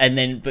it, and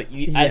then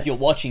as you're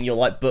watching, you're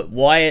like, but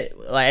why?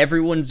 Like,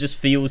 everyone just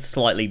feels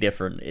slightly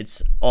different.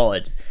 It's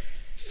odd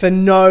for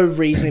no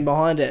reasoning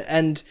behind it,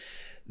 and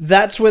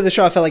that's where the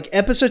show, I felt like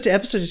episode to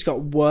episode just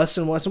got worse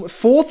and worse.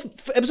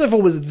 Episode 4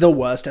 was the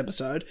worst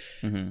episode.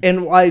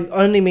 And I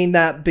only mean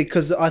that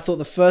because I thought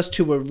the first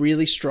 2 were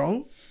really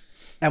strong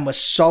and were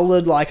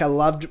solid. Like, I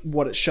loved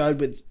what it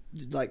showed with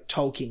like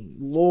Tolkien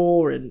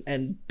lore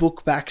and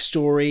book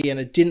backstory, and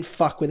it didn't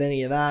fuck with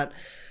any of that.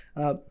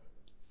 Well,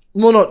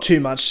 not too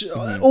much.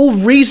 All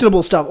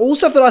reasonable stuff. All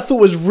stuff that I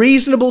thought was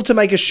reasonable to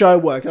make a show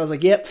work. I was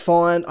like, yep,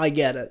 fine, I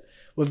get it.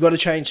 We've got to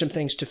change some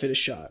things to fit a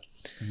show.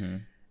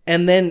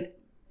 And then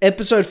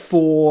episode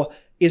 4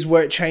 is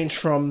where it changed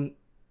from,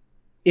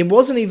 it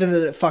wasn't even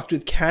that it fucked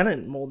with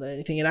canon more than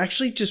anything. It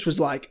actually just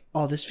was like,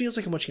 oh, this feels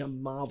like I'm watching a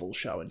Marvel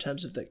show in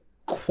terms of the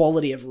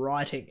quality of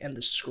writing and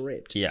the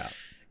script. Yeah.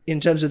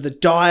 In terms of the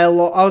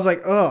dialogue, I was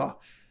like, oh,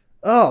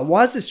 why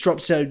has this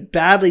dropped so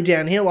badly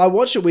downhill? I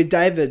watched it with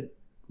David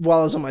while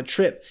I was on my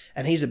trip,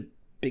 and he's a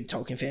big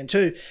Tolkien fan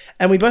too.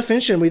 And we both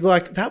finished it and we were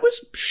like, that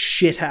was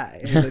shit,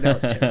 hey? And he was like,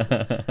 that was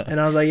terrible. And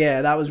I was like,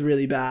 yeah, that was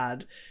really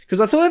bad. Because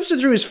I thought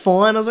episode 3 was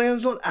fine. I was like,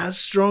 it's not as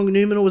strong.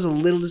 Numenor was a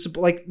little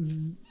like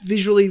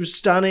visually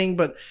stunning,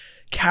 but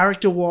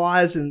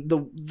character-wise and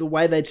the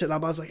way they'd set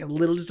up, I was like a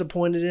little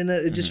disappointed in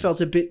it. It just felt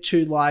a bit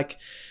too like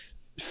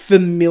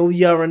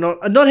familiar and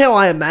not how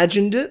I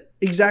imagined it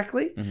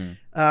exactly.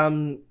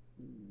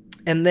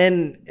 And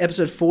then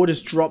episode 4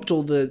 just dropped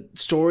all the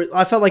story.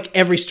 I felt like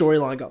every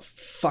storyline got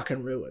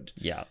fucking ruined.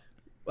 Yeah.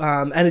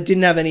 And it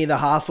didn't have any of the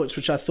half-wits,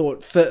 which I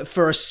thought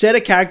for a set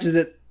of characters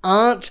that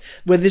aren't,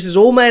 where this is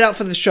all made up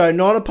for the show,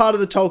 not a part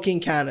of the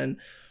Tolkien canon,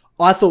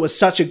 I thought was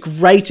such a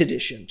great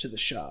addition to the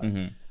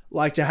show.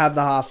 Like, to have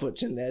the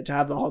half-wits in there, to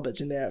have the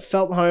hobbits in there. It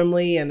felt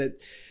homely, and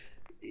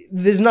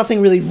there's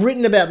nothing really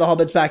written about the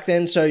hobbits back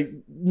then, so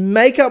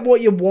make up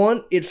what you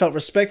want. It felt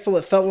respectful.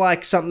 It felt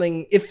like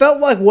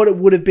what it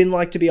would have been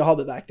like to be a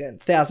hobbit back then,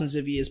 thousands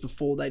of years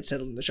before they'd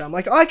settled in the show. I'm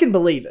like, I can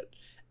believe it.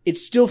 It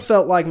still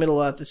felt like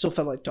Middle-earth. It still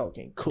felt like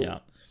Tolkien. Cool. Yeah.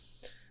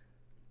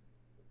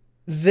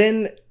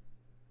 Then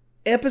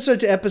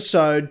episode to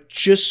episode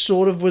just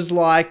sort of was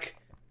like,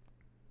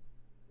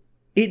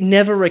 it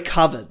never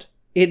recovered.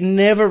 It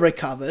never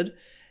recovered.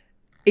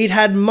 It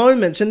had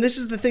moments, and this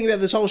is the thing about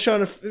this whole show,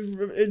 and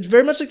it's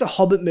very much like the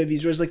Hobbit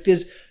movies, where it's like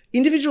there's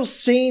individual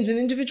scenes and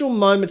individual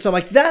moments. I'm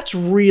like, that's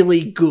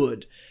really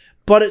good,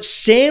 but it's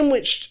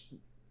sandwiched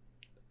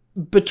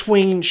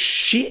between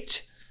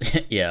shit,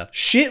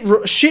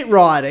 shit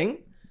writing,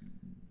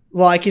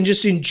 like, and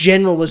just in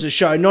general as a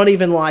show, not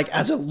even like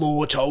as a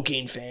lore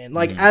Tolkien fan,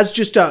 like as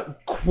just a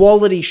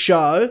quality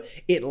show,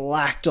 it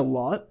lacked a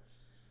lot.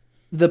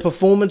 The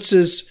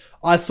performances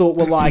I thought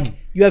were like,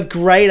 you have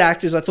great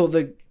actors. I thought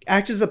the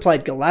actors that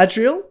played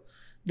Galadriel,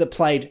 that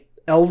played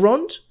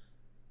Elrond,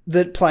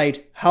 that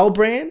played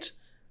Halbrand,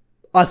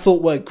 I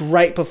thought were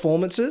great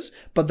performances,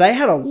 but they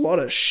had a lot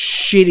of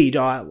shitty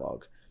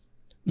dialogue.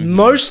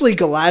 Mostly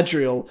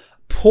Galadriel.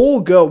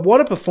 Poor girl,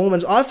 what a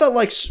performance. I felt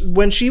like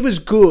when she was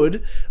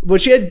good, when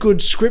she had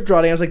good script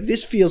writing, I was like,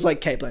 this feels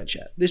like Cate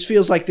Blanchett. This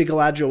feels like the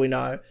Galadriel we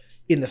know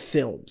in the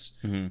films.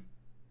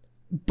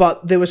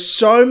 But there were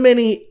so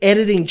many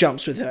editing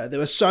jumps with her. There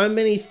were so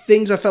many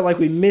things I felt like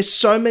we missed,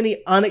 so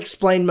many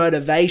unexplained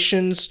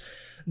motivations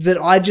that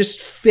I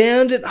just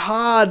found it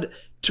hard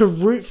to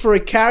root for a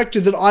character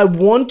that I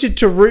wanted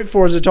to root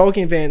for as a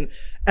Tolkien fan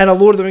and a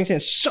Lord of the Rings fan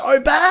so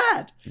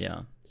bad.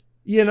 Yeah.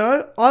 You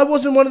know, I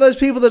wasn't one of those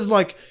people that is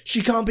like,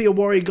 she can't be a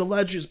warrior,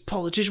 Galadriel's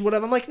politician,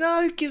 whatever. I'm like,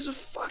 no, who gives a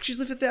fuck? She's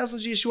lived for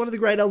thousands of years. She's one of the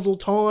great elves of all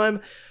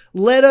time.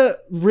 Let her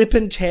rip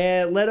and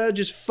tear. Let her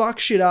just fuck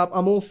shit up.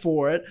 I'm all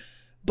for it.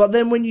 But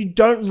then when you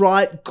don't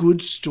write good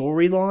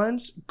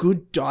storylines,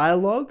 good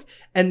dialogue,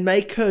 and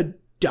make her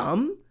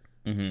dumb,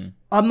 I'm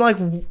like,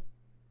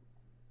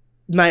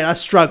 mate, I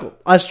struggle.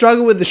 I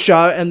struggle with the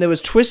show, and there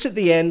was twists at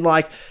the end.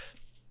 Like,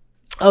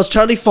 I was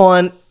totally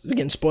fine,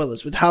 again,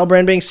 spoilers, with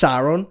Halbrand being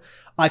Sauron.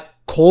 I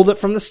called it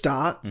from the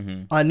start.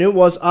 I knew it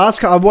was. I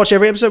watched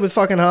every episode with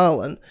fucking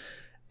Harlan.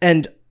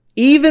 And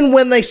even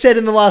when they said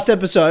in the last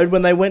episode,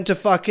 when they went to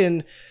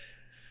fucking,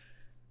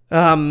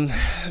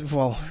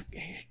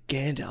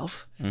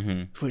 Gandalf,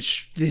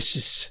 which this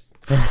is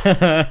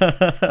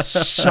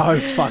so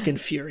fucking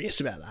furious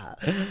about that.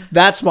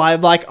 That's my,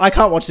 like, I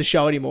can't watch the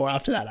show anymore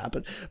after that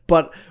happened.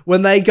 But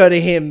when they go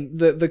to him,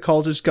 the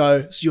cultists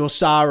go, you're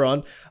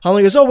Sauron.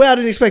 Harlan goes, oh, wow, I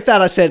didn't expect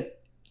that. I said,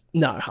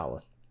 no,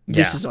 Harlan.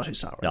 This is not who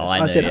Sauron is.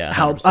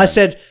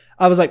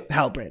 I was like,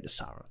 Halbrand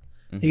is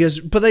Sauron. He goes,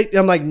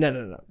 I'm like,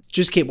 no.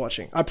 Just keep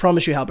watching. I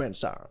promise you Halbrand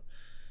is Sauron.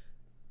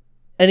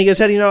 And he goes,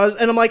 how do you know?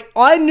 And I'm like,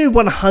 I knew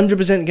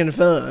 100%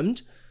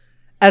 confirmed.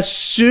 As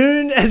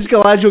soon as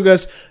Galadriel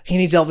goes, he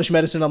needs elvish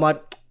medicine, I'm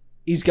like,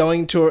 he's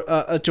going to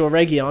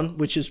Eregion,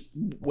 which is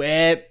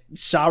where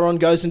Sauron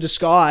goes in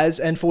disguise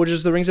and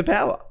forges the Rings of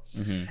Power.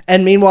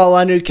 And meanwhile,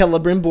 I knew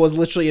Celebrimbor was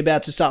literally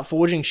about to start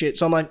forging shit.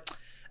 So I'm like,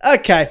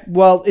 okay,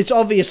 well, it's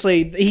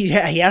obviously, he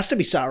has to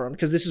be Sauron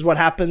because this is what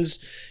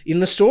happens in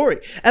the story.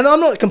 And I'm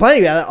not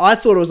complaining about it. I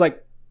thought it was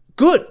like,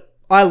 good.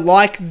 I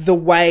like the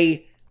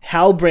way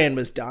Halbrand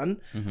was done.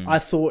 I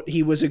thought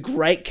he was a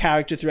great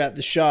character throughout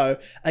the show.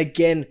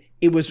 Again,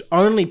 it was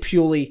only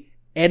purely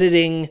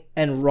editing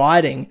and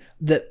writing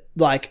that,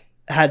 like,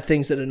 had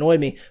things that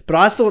annoyed me. But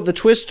I thought the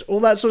twist, all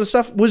that sort of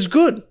stuff, was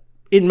good.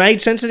 It made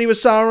sense that he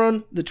was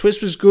Sauron. The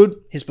twist was good.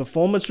 His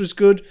performance was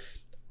good.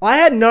 I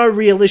had no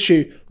real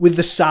issue with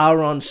the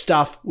Sauron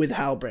stuff with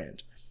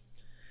Halbrand.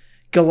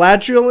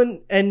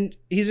 Galadriel and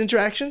his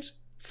interactions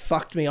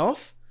fucked me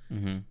off.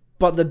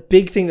 But the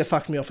big thing that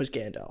fucked me off was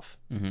Gandalf.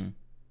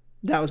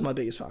 That was my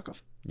biggest fuck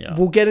off. Yeah.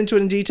 We'll get into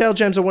it in detail.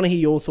 James, I want to hear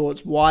your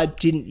thoughts. Why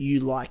didn't you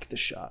like the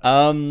show?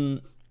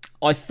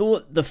 I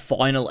thought the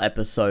final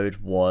episode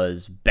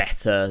was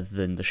better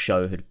than the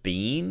show had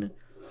been.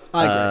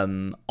 I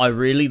agree. I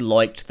really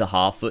liked the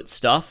Harfoot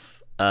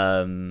stuff.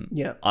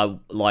 Yeah.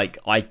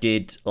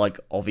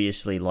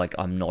 Obviously, like,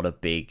 I'm not a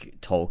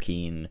big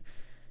Tolkien,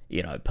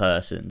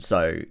 person.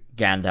 So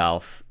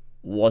Gandalf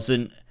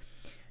wasn't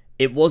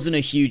a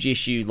huge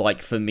issue,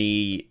 like, for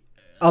me.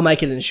 I'll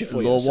make it an issue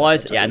for you.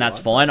 Lore-wise, yeah, and that's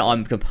fine.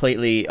 I'm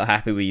completely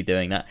happy with you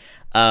doing that.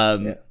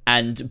 But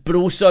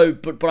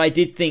I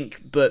did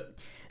think, but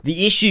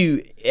the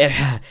issue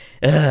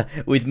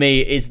with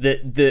me is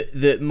that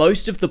the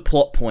most of the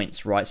plot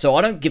points, right? So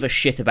I don't give a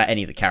shit about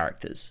any of the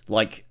characters.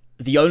 Like,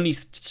 the only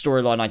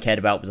storyline I cared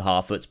about was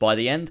Harfoots by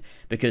the end,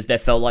 because there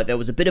felt like there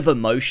was a bit of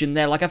emotion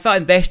there. Like, I felt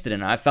invested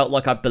in it. I felt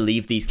like I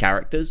believed these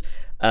characters,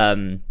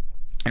 and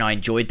I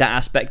enjoyed that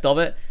aspect of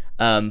it.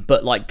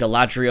 But like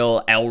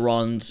Galadriel,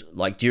 Elrond,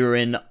 like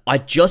Durin, I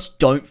just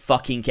don't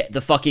fucking care. The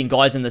fucking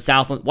guys in the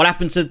Southland, what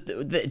happened to,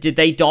 did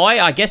they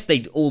die? I guess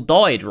they all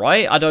died,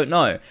 right? I don't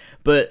know.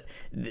 But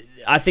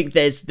I think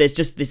there's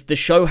just this, the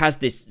show has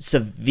this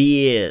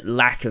severe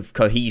lack of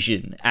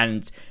cohesion,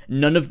 and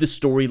none of the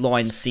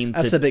storylines seem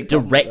to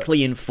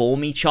directly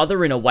inform each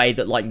other in a way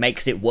that, like,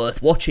 makes it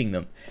worth watching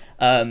them.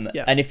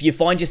 And if you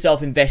find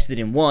yourself invested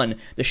in one,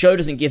 the show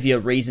doesn't give you a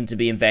reason to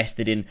be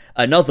invested in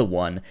another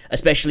one,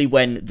 especially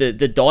when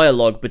the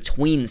dialogue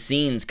between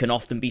scenes can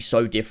often be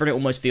so different. It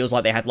almost feels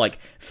like they had, like,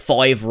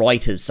 5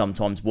 writers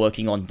sometimes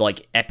working on,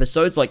 like,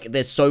 episodes. Like,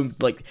 there's so,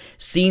 like,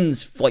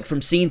 scenes, like,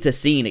 from scene to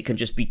scene, it can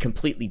just be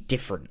completely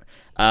different.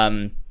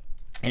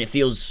 and it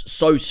feels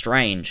so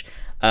strange.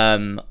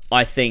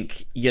 I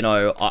think, you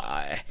know,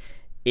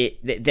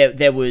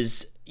 there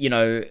was, you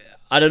know,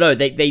 I don't know,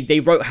 they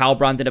wrote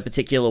Halbrand in a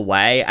particular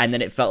way, and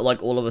then it felt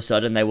like all of a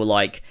sudden they were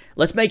like,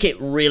 let's make it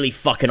really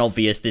fucking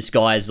obvious this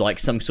guy is like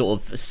some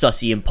sort of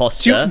sussy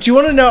imposter. Do you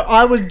want to know?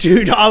 I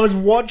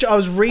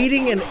was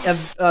reading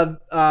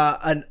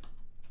an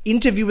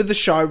interview with the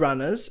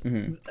showrunners,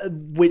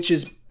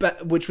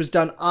 which was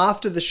done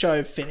after the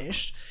show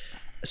finished.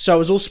 So it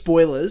was all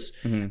spoilers.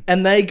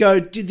 And they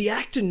go, did the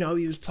actor know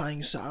he was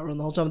playing Sauron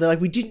the whole time? They're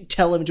like, we didn't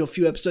tell him until a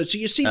few episodes. So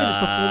you see that his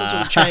performance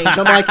will change.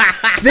 I'm like,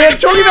 they're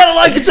talking about it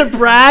like it's a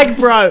brag,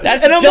 bro.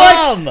 That's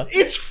dumb. Like,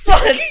 it's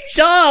fucking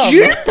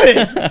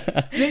stupid.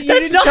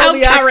 That's not how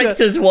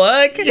characters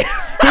work. He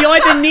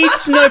either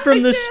needs to know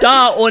from the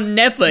start or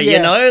never, you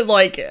know?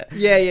 Like,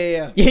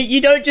 yeah. You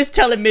don't just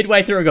tell him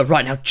midway through and go,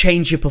 right, now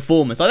change your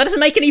performance. Like, that doesn't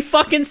make any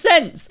fucking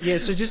sense. Yeah,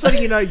 so just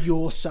letting you know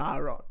you're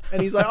Sauron.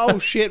 And he's like, oh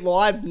shit, well,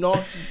 I've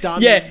not done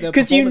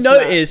because you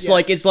notice,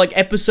 like, it's like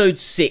episode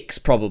 6,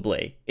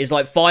 probably. It's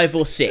like 5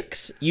 or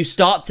 6. You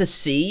start to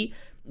see,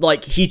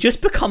 like, he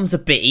just becomes a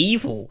bit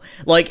evil.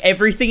 Like,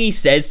 everything he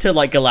says to,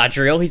 like,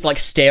 Galadriel, he's, like,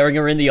 staring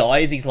her in the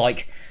eyes. He's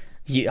like,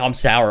 I'm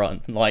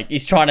Sauron. Like,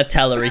 he's trying to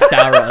tell her he's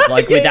Sauron,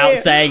 like, without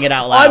saying it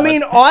out loud. I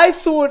mean, I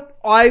thought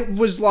I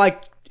was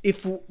like,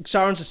 if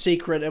Sauron's a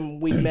secret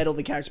and we met all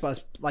the characters by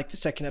like the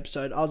second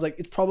episode, I was like,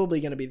 it's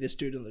probably going to be this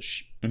dude on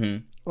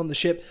the on the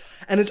ship,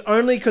 and it's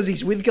only because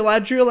he's with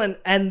Galadriel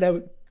and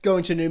they're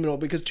going to Numenor,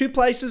 because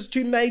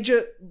two major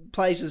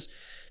places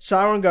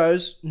Sauron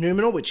goes,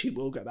 Numenor, which he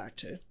will go back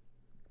to,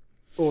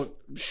 or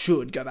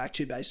should go back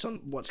to based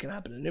on what's going to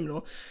happen in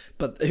Numenor,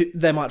 but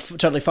they might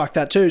totally fuck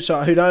that too.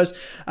 So who knows?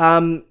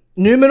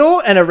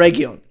 Numenor and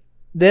Eregion,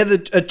 they're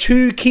the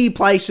two key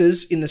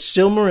places in the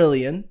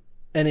Silmarillion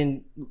and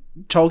in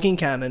Tolkien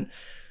canon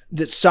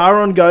that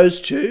Sauron goes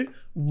to.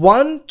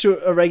 One, to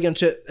Eregion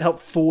to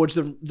help forge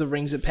the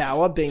Rings of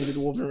Power, being the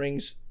Dwarven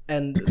Rings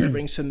and the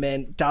Rings for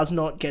Men, does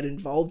not get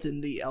involved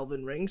in the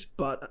Elven Rings,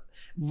 but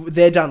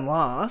they're done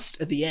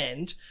last at the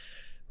end,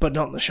 but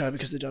not in the show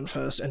because they're done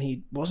first, and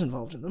he was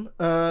involved in them.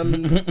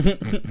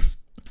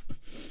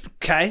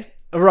 Okay,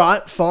 all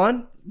right,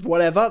 fine,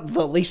 whatever.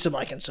 The least of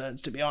my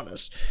concerns, to be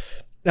honest.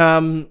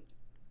 But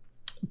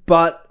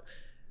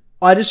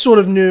I just sort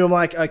of knew, I'm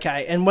like,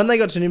 okay. And when they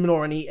got to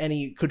Numenor and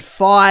he could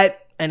fight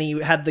and he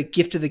had the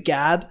gift of the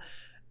gab,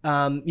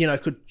 you know,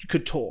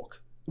 could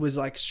talk, was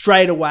like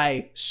straight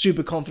away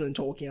super confident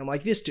talking. I'm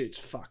like, this dude's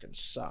fucking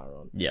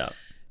Sauron. Yeah.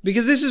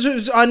 Because this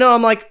is, I know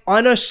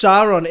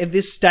Sauron at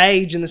this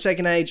stage in the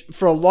Second Age,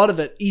 for a lot of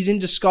it, he's in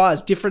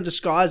disguise, different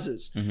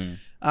disguises.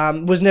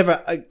 Was never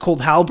called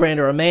Halbrand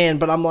or a man,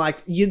 but I'm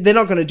like, they're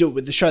not going to do it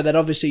with the show. They'd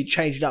obviously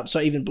change it up, so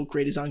even book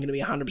readers aren't going to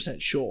be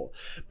 100% sure.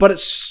 But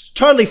it's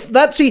totally,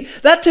 that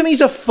to me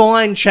is a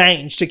fine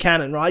change to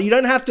canon, right? You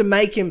don't have to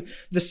make him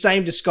the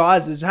same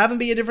disguises. Have him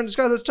be a different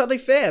disguise. That's totally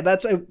fair.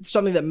 That's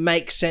something that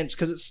makes sense,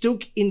 because it's still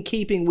in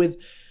keeping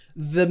with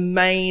the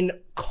main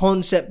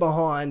concept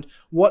behind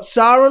what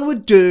Sauron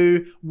would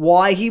do,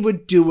 why he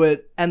would do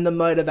it, and the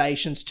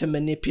motivations to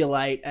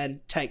manipulate and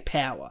take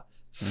power.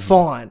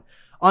 Fine.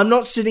 I'm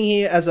not sitting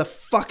here as a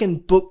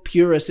fucking book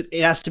purist.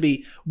 It has to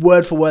be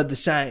word for word the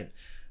same.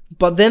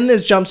 But then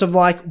there's jumps of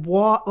like,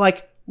 what?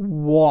 Like,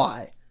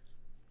 why?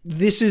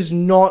 This is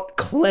not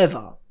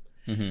clever.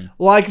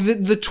 Like,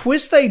 the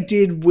twist they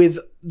did with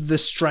the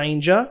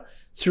stranger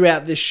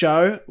throughout this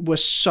show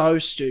was so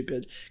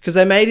stupid, because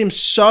they made him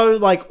so,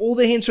 like, all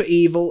the hints were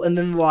evil, and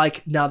then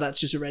like, no, that's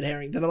just a red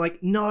herring. Then I'm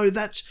like, no,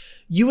 that's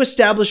you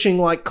establishing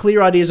like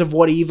clear ideas of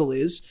what evil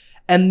is,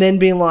 and then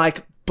being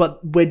like, but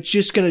we're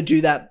just going to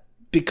do that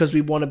because we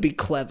want to be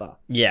clever.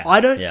 Yeah.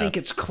 I don't think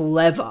it's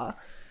clever,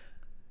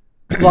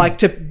 like,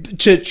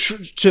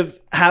 to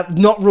have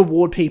not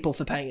reward people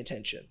for paying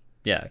attention.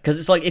 Yeah, because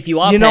it's like, if you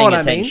are paying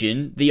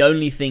attention, the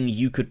only thing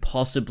you could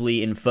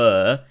possibly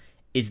infer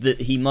is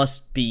that he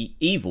must be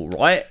evil,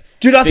 right?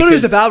 Dude, I thought he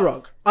was a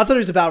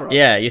Balrog.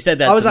 Yeah, you said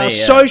that I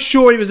was so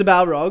sure he was a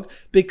Balrog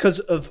because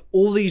of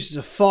all the uses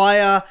of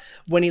fire.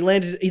 When he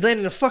landed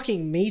in a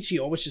fucking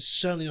meteor, which is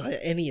certainly not how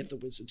any of the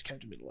wizards came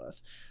to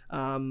Middle-earth.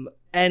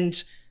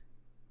 And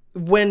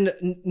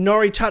when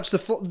Nori touched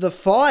the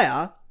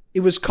fire,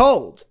 it was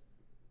cold.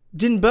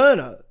 Didn't burn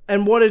her.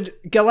 And what did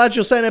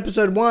Galadriel say in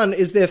episode 1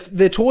 is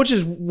their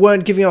torches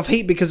weren't giving off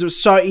heat because it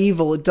was so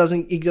evil, it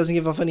doesn't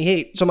give off any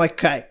heat. So I'm like,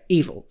 okay,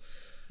 evil.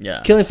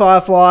 Yeah. Killing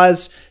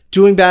fireflies,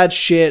 doing bad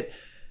shit.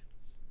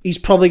 He's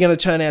probably going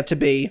to turn out to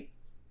be...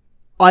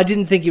 I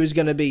didn't think he was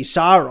going to be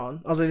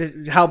Sauron. I was like,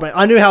 Halbrand.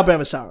 I knew Halbrand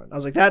was Sauron. I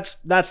was like,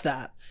 that's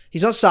that.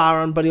 He's not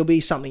Sauron, but he'll be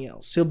something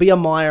else. He'll be a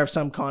Mire of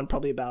some kind,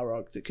 probably a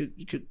Balrog that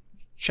could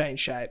change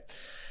shape.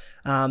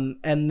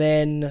 And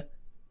then...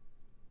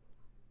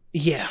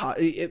 Yeah,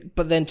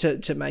 but then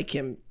to make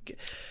him...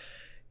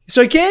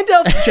 So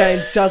Gandalf,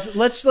 James, does...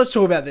 Let's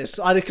talk about this,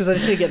 because I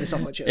just need to get this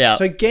off my chest. Yeah.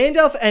 So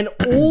Gandalf and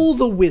all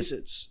the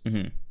wizards,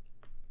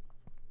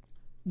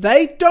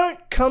 they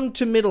don't come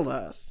to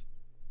Middle-earth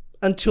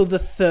until the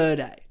Third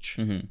Age.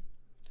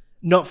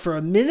 Not for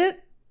a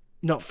minute,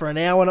 not for an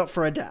hour, not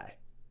for a day.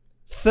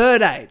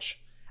 Third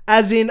Age.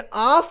 As in,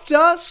 after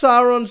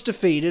Sauron's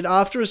defeated,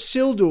 after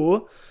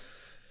Isildur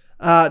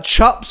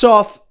chops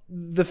off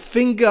the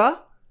finger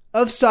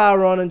of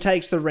Sauron and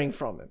takes the ring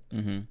from him.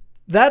 Mm-hmm.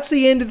 That's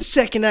the end of the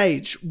Second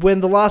Age, when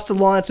the last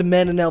alliance of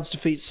men and elves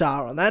defeat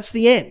Sauron. That's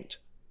the end.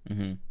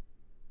 Mm-hmm.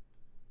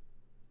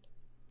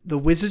 The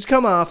wizards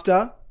come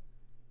after,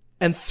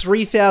 and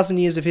 3,000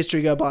 years of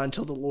history go by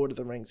until the Lord of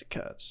the Rings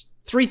occurs.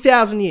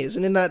 3,000 years,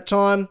 and in that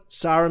time,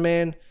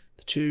 Saruman,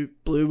 the two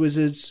blue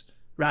wizards,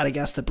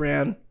 Radagast the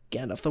brown,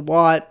 Gandalf the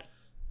white,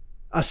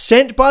 are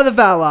sent by the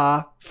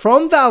Valar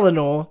from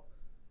Valinor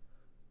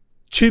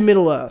to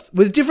Middle-earth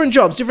with different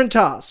jobs, different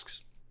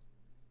tasks.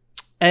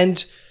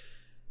 And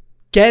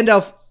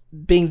Gandalf,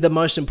 being the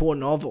most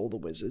important of all the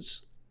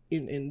wizards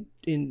in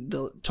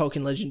the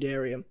Tolkien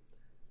Legendarium,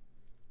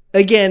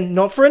 again,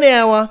 not for an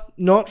hour,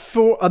 not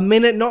for a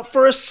minute, not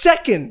for a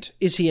second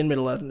is he in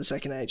Middle-earth in the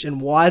Second Age.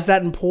 And why is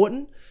that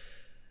important?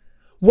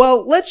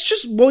 Well,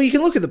 you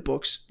can look at the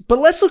books, but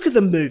let's look at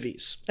the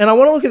movies. And I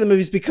want to look at the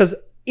movies because,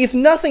 if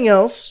nothing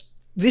else,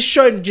 this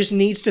show just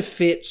needs to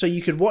fit so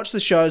you could watch the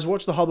shows,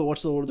 watch The Hobbit,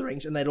 watch The Lord of the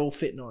Rings, and they'd all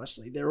fit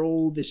nicely. They're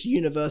all this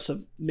universe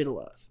of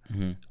Middle-earth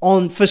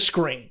on for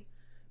screen.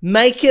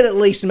 Make it at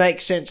least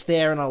make sense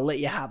there, and I'll let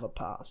you have a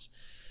pass.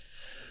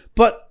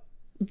 But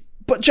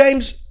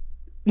James,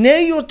 now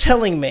you're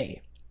telling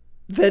me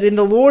that in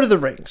The Lord of the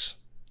Rings,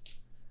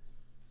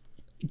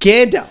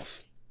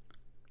 Gandalf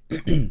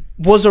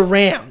was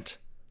around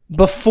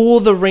before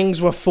the rings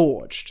were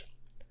forged.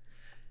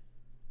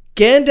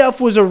 Gandalf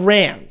was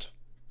around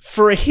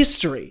for a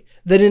history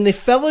that in the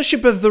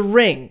Fellowship of the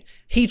Ring,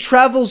 he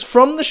travels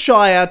from the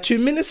Shire to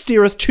Minas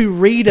Tirith to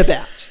read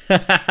about.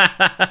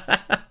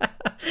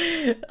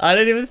 I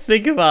didn't even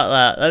think about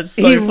that. That's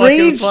so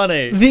fucking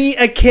funny. He reads the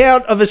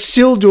account of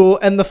Isildur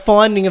and the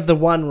finding of the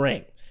One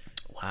Ring.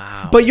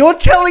 Wow. But you're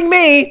telling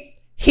me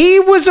he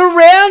was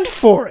around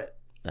for it.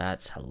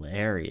 That's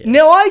hilarious.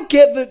 Now, I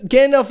get that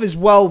Gandalf is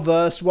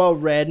well-versed,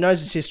 well-read,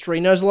 knows his history,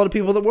 knows a lot of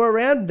people that were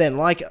around then,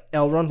 like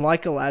Elrond,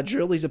 like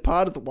Galadriel. He's a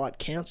part of the White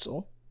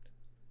Council.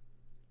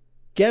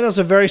 Gandalf's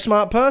a very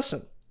smart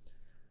person.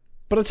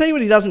 But I'll tell you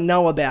what he doesn't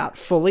know about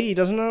fully. He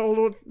doesn't know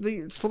all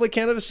the full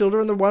account of Isildur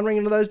and the One Ring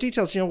and all those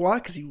details. You know why?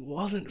 Because he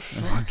wasn't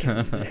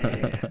fucking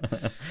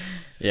there.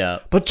 Yeah.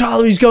 But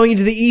Tyler, he's going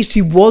into the East.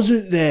 He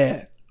wasn't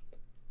there.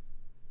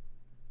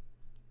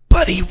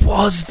 But he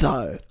was,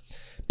 though.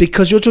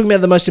 Because you're talking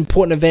about the most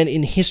important event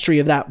in history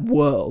of that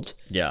world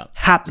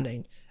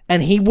happening.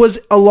 And he was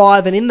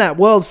alive and in that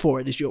world for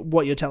it, is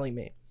what you're telling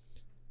me.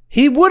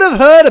 He would have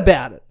heard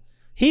about it.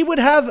 He would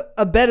have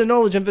a better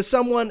knowledge, and for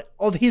someone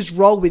of his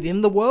role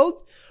within the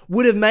world,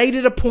 would have made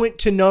it a point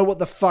to know what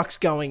the fuck's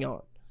going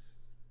on.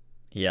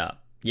 Yeah,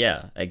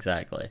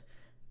 exactly.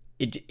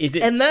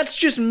 And that's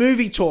just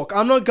movie talk.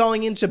 I'm not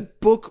going into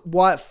book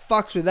white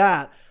fucks with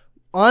that.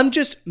 I'm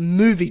just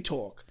movie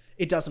talk.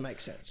 It doesn't make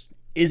sense.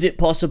 Is it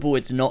possible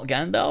it's not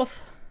Gandalf?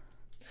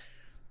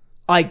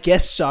 I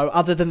guess so,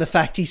 other than the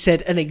fact he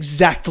said an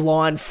exact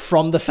line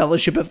from the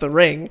Fellowship of the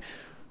Ring.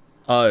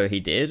 Oh, he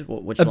did?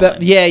 Which line?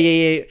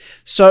 Yeah.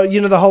 So, you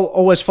know the whole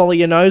always follow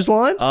your nose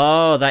line?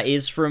 Oh, that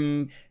is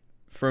from...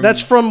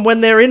 That's from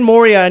when they're in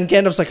Moria and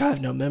Gandalf's like, I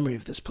have no memory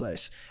of this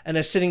place. And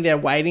they're sitting there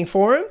waiting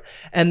for him.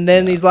 And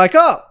then he's like,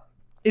 oh,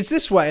 it's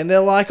this way. And they're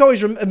like, oh,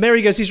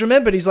 Merry goes, he's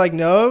remembered. He's like,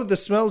 no, the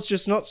smell's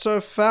just not so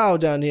foul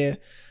down here.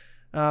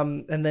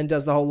 And then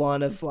does the whole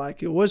line of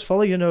like, always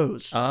follow your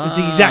nose. It's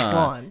the exact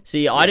line.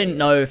 See, I didn't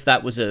know if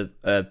that was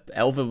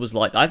Elva was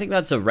like, I think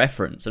that's a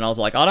reference. And I was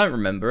like, I don't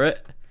remember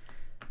it.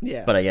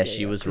 Yeah. But I guess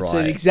she was right. It's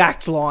an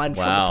exact line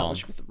from the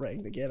Fellowship of the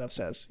Ring that Gandalf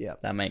says. Yeah.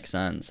 That makes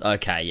sense.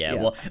 Okay, yeah.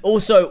 Well,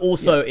 also,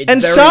 it's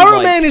and very,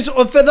 Saruman is,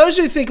 for those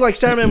who think like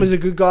Saruman was a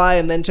good guy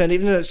and then turned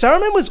evil, no,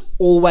 Saruman was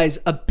always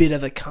a bit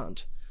of a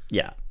cunt.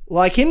 Yeah.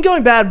 Like, him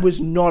going bad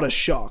was not a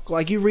shock.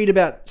 Like, you read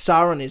about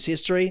Sauron, his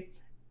history,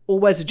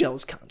 always a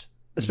jealous cunt.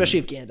 Especially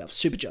of Gandalf.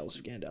 Super jealous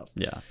of Gandalf.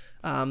 Yeah.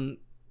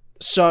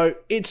 So,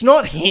 it's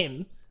not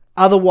him.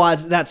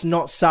 Otherwise, that's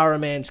not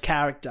Saruman's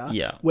character.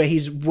 Yeah. Where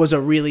he was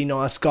a really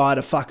nice guy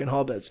to fucking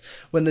hobbits.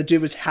 When the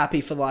dude was happy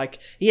for like...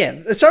 Yeah,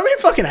 Saruman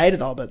fucking hated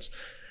the hobbits.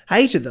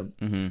 Hated them.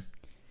 Mm-hmm.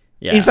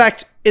 Yeah. In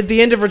fact, at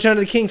the end of Return of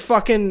the King,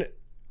 fucking...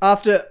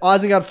 After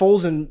Isengard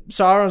falls and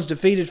Sauron's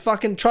defeated,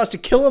 fucking tries to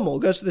kill them all.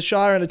 Goes to the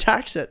Shire and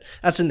attacks it.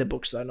 That's in the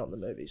books, though, not in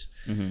the movies.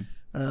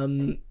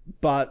 Mm-hmm.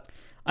 But...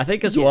 I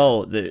think as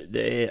well,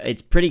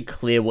 it's pretty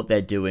clear what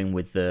they're doing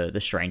with the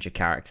stranger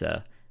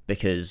character.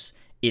 Because...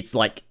 it's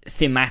like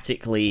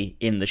thematically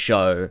in the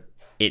show,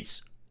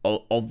 it's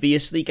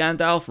obviously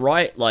Gandalf,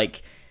 right?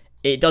 Like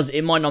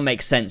it might not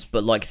make sense,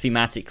 but like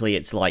thematically,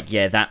 it's like,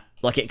 yeah, that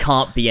like it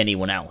can't be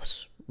anyone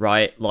else,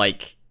 right?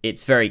 Like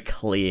it's very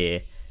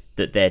clear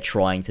that they're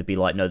trying to be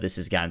like, no, this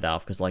is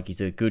Gandalf because like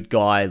he's a good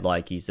guy,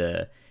 like he's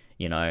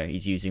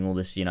he's using all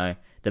this,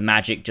 the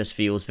magic just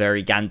feels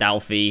very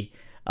Gandalf-y.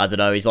 I don't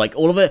know, he's like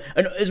all of it.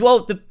 And as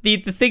well, the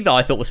thing that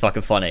I thought was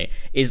fucking funny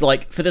is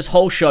like for this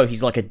whole show,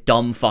 he's like a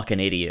dumb fucking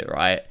idiot,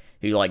 right?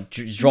 Who like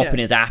is dropping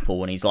his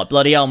apple and he's like,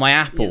 bloody hell, my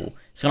apple.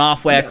 It's gone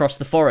halfway across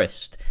the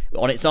forest.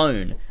 on its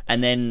own,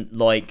 and then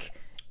like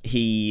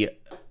he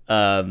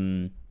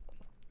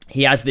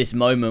has this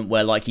moment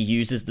where like he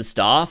uses the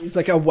staff. He's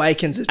like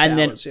awakens his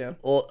powers,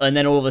 and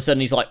then all of a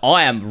sudden he's like,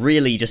 I am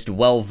really just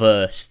well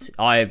versed.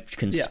 I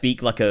can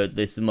speak like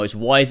the most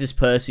wisest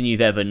person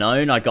you've ever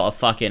known. I got a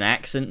fucking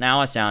accent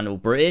now. I sound all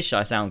British.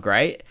 I sound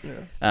great.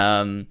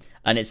 Yeah.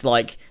 And it's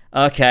like,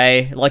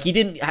 okay, like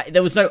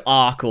there was no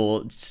arc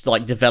or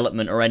like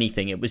development or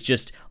anything. It was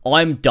just,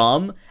 I'm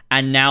dumb,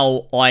 and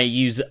now I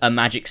use a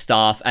magic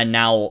staff, and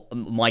now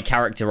my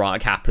character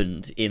arc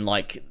happened in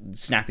like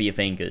snap of your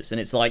fingers.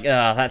 And it's like,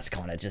 that's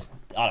kind of just,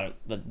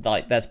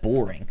 that's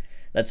boring.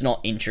 That's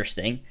not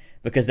interesting,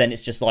 because then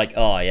it's just like,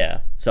 oh yeah,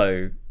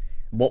 so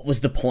what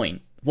was the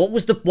point? What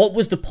was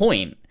the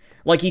point?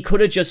 Like, he could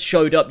have just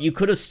showed up. You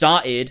could have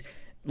started,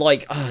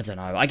 like, I don't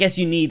know. I guess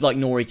you need like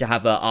Nori to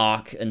have her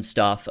arc and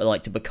stuff,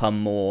 like to become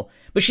more.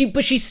 But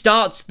she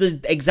starts the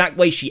exact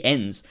way she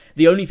ends.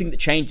 The only thing that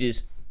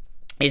changes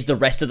is the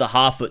rest of the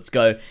Harfoots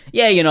go,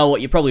 yeah, you know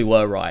what? You probably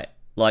were right.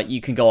 Like, you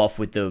can go off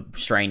with the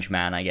strange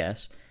man, I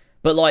guess.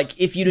 But like,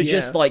 if you'd have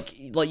just like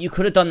you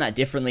could have done that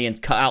differently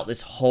and cut out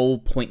this whole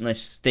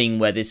pointless thing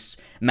where this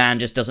man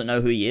just doesn't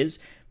know who he is.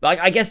 But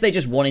I guess they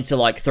just wanted to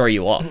like throw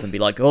you off and be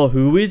like, oh,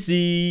 who is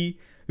he?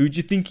 Who do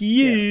you think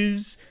he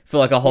is? For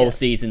like a whole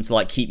season to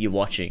like keep you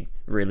watching,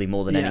 really,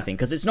 more than anything.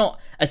 Because it's not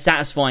a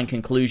satisfying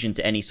conclusion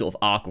to any sort of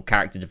arc or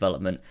character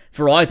development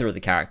for either of the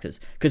characters.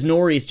 Because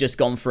Nori's just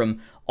gone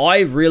from,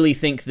 I really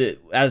think that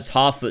as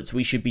Harfoots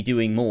we should be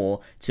doing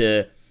more,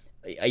 to,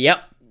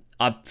 yep,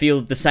 I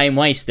feel the same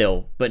way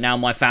still, but now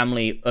my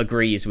family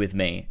agrees with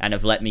me and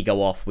have let me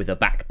go off with a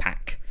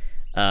backpack.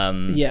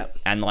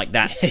 And like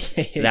that's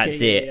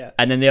it. Yeah.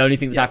 And then the only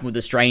thing that's happened with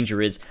the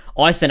stranger is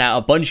I sent out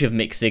a bunch of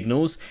mixed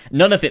signals.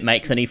 None of it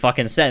makes any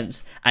fucking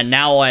sense. And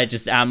now I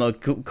just am a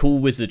cool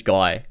wizard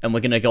guy, and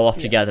we're gonna go off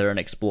together and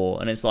explore.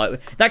 And it's like,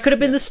 that could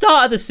have been the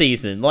start of the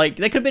season. Like,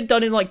 they could have been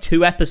done in like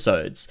 2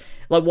 episodes.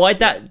 Like, why'd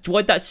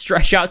that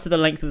stretch out to the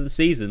length of the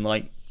season?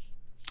 Like,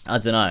 I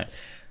don't know.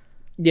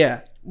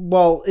 Yeah.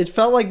 Well, it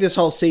felt like this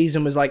whole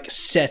season was like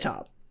set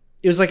up.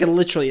 It was like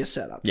literally a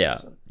setup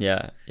season.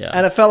 Yeah.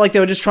 And it felt like they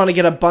were just trying to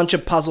get a bunch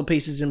of puzzle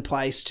pieces in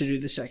place to do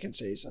the second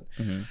season.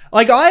 Mm-hmm.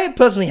 Like, I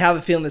personally have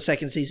a feeling the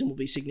second season will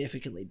be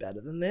significantly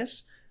better than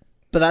this,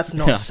 but that's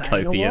not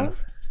saying a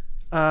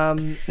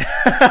lot.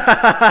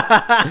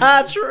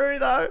 True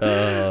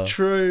though.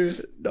 True.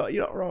 No,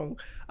 you're not wrong.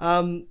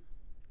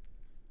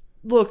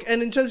 Look,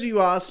 and in terms of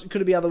you asked,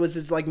 could it be other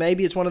wizards? Like,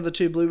 maybe it's one of the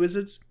 2 blue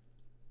wizards.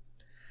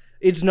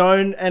 It's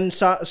known, and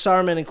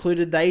Saruman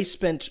included, they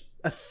spent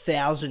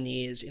 1,000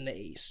 years in the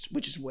East,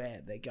 which is where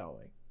they're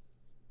going.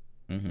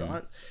 Mm-hmm.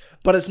 Right?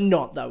 But it's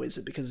not, though, is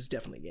it? Because it's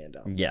definitely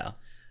Gandalf.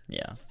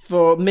 Yeah.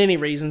 For many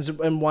reasons,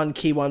 and one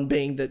key one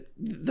being that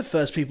the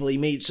first people he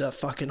meets are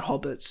fucking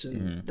hobbits,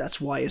 and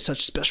that's why he has such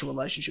a special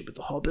relationship with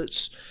the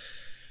hobbits.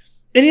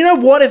 And you know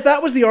what? If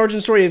that was the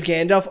origin story of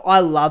Gandalf, I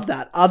love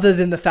that, other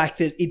than the fact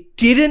that it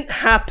didn't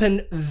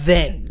happen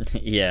then.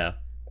 Yeah.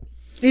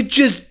 It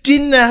just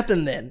didn't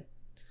happen then.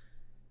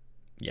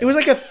 Yeah. It was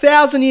like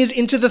 1,000 years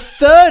into the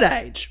Third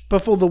Age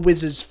before the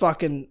wizards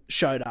fucking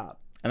showed up.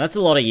 And that's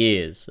a lot of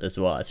years as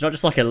well. It's not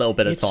just like a little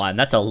bit of time.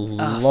 That's a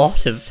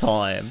lot of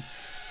time.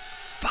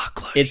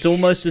 Fuckload. It's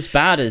almost as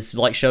bad as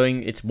like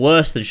showing. It's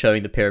worse than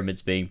showing the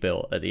pyramids being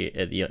built in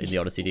the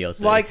Odyssey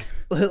DLC. Like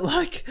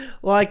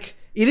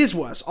it is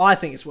worse. I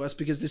think it's worse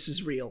because this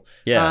is real.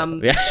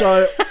 Yeah.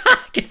 So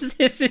because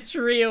this is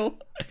real.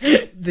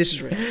 This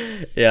is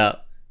real. Yeah.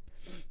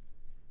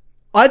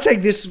 I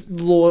take this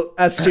lore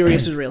as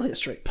serious as real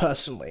history,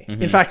 personally.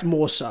 Mm-hmm. In fact,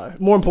 more so.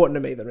 More important to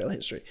me than real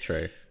history.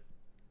 True.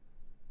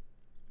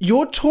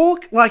 Your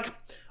talk, like,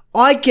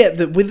 I get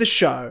that with the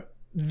show,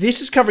 this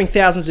is covering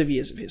thousands of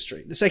years of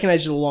history. The Second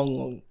Age is a long,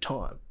 long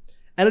time.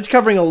 And it's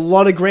covering a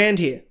lot of ground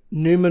here.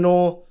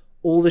 Numenor,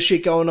 all the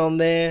shit going on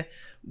there.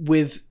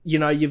 With, you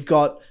know, you've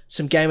got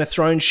some Game of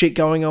Thrones shit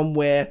going on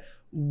where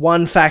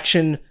one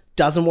faction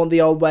doesn't want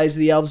the old ways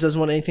of the elves, doesn't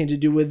want anything to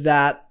do with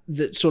that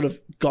sort of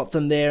got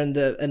them there, and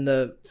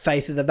the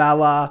faith of the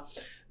Valar,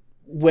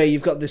 where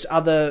you've got this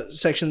other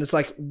section that's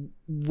like,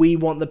 we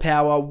want the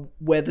power,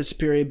 we're the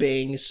superior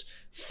beings,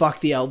 fuck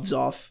the elves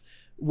off,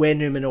 we're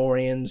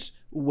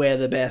Numenorians, we're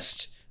the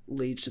best,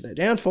 leads to their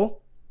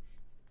downfall.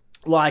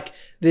 Like,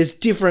 there's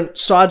different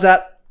sides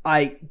that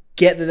I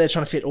get that they're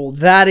trying to fit all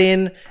that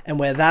in and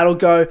where that'll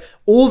go.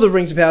 All the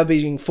rings of power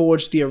being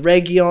forged, the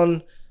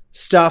Eregion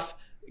stuff,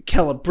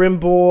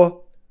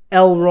 Celebrimbor,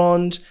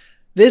 Elrond.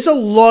 There's a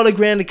lot of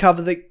ground to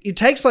cover that it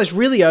takes place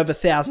really over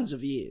thousands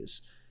of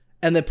years,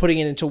 and they're putting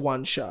it into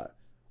one show.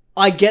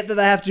 I get that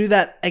they have to do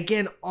that.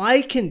 Again,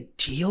 I can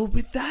deal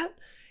with that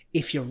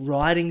if your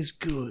writing's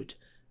good,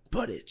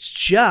 but it's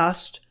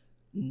just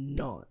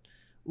not.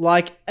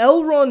 Like,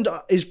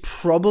 Elrond is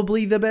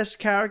probably the best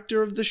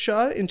character of the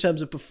show in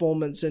terms of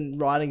performance,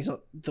 and writing's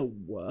not the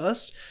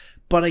worst.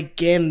 But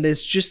again,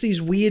 there's just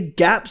these weird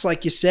gaps,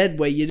 like you said,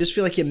 where you just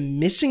feel like you're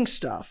missing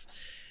stuff.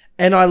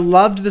 And I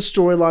loved the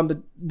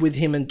storyline with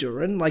him and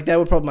Durin. Like, they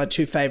were probably my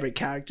two favorite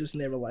characters,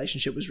 and their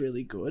relationship was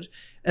really good.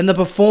 And the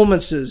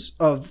performances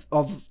of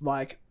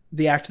like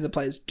the actor that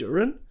plays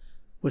Durin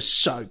was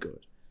so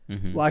good.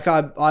 Mm-hmm. Like,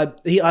 I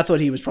thought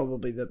he was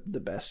probably the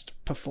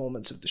best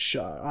performance of the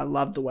show. I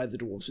loved the way the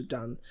dwarves were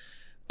done.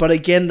 But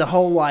again, the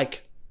whole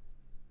like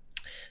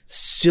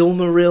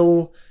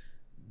Silmaril,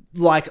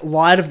 like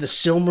Light of the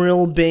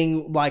Silmaril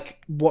being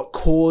like what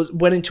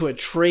went into a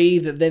tree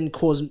that then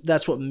caused,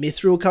 that's what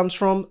Mithril comes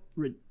from,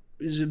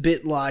 is a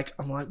bit like,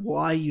 I'm like,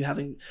 why are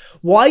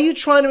you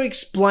trying to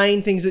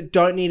explain things that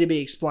don't need to be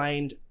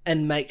explained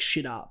and make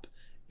shit up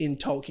in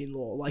Tolkien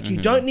lore? Like, you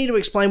don't need to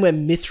explain where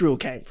Mithril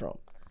came from.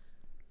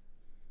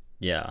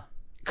 Yeah.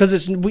 Because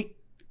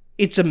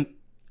it's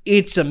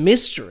a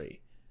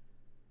mystery.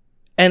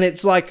 And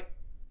it's like,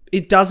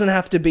 it doesn't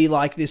have to be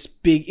like this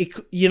big,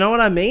 you know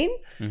what I mean?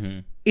 Mm-hmm.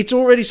 It's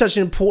already such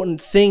an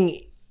important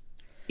thing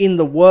in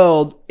the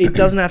world. It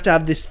doesn't have to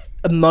have this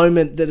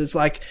moment that is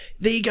like,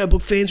 there you go,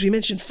 book fans, we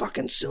mentioned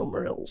fucking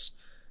Silmarils.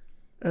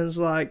 And it's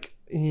like,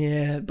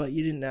 yeah, but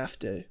you didn't have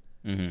to.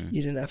 Mm-hmm.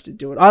 You didn't have to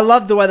do it. I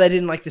love the way they did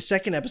in like the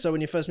second episode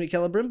when you first meet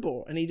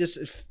Celebrimbor, and he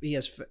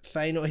has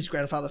Fëanor, his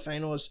grandfather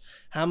Fëanor's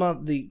hammer,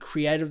 the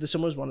creator of the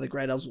Silmarils, one of the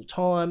great elves of all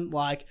time.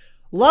 Like,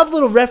 love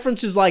little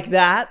references like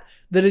that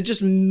it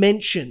just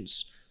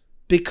mentions,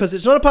 because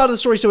it's not a part of the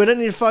story, so we don't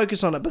need to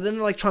focus on it. But then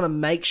they're like trying to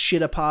make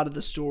shit a part of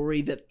the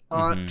story that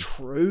aren't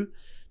true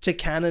to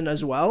canon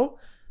as well,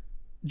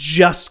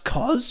 just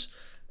cause.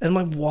 And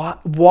I'm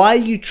like, why are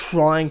you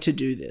trying to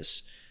do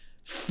this?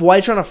 Why are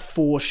you trying to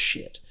force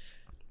shit?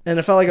 And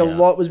I felt like a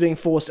lot was being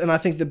forced, and I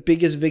think the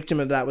biggest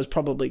victim of that was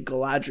probably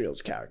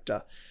Galadriel's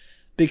character,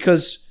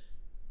 because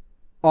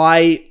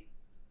I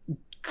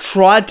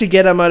tried to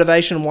get her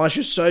motivation why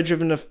she was so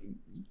driven to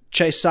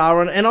chase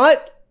Sauron, and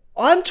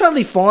I'm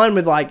totally fine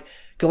with like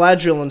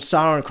Galadriel and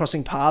Sauron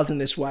crossing paths in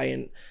this way,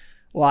 and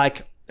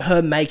like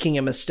her making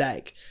a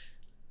mistake.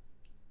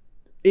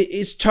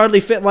 It's totally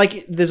fit.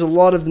 Like, there's a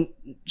lot of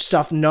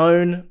stuff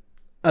known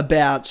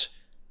about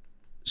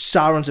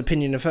Sauron's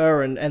opinion of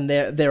her and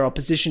their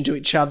opposition to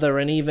each other,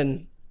 and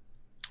even,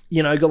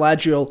 you know,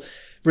 Galadriel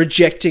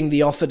rejecting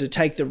the offer to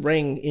take the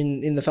ring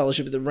in the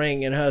Fellowship of the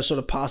Ring, and her sort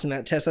of passing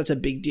that test. That's a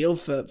big deal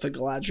for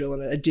Galadriel,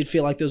 and it did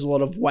feel like there's a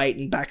lot of weight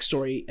and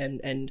backstory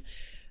and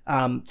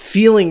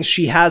feelings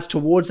she has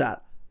towards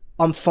that.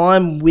 I'm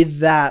fine with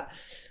that,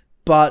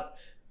 but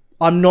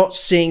I'm not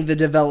seeing the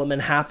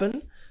development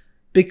happen,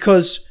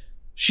 because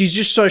she's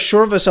just so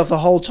sure of herself the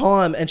whole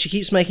time, and she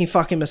keeps making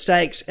fucking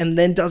mistakes, and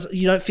then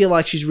you don't feel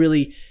like she's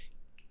really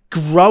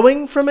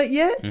growing from it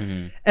yet.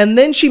 Mm-hmm. And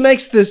then she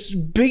makes this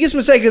biggest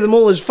mistake of them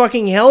all, is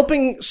fucking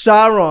helping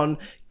Sauron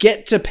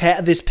get to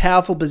this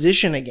powerful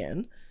position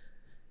again.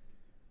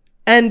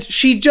 And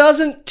she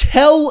doesn't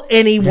tell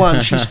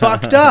anyone she's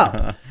fucked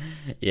up.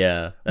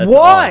 Yeah.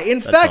 Why?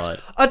 In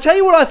fact, I'll tell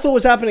you what I thought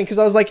was happening, because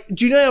I was like,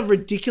 do you know how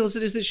ridiculous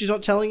it is that she's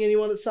not telling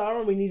anyone at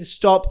Sauron? We need to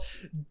stop.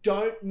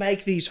 Don't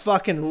make these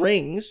fucking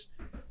rings.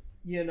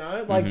 You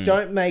know? Like,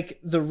 don't make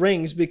the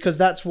rings, because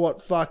that's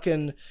what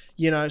fucking,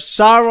 you know,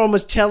 Sauron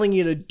was telling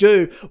you to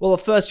do. Well,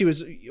 at first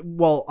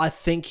I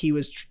think he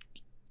was...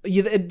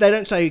 They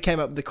don't say who came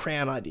up with the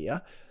crown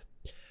idea.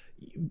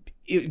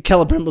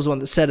 Celebrimbor's the one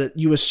that said it.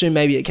 You assume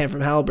maybe it came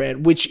from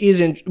Halbrand, which is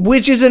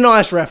a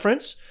nice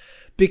reference,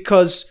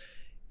 because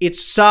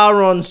it's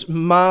Sauron's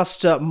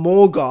master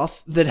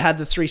Morgoth that had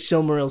the 3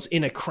 Silmarils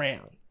in a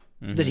crown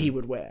that he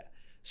would wear.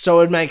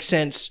 So it makes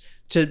sense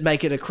to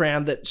make it a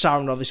crown that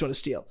Sauron would obviously want to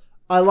steal.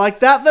 I like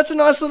that. That's a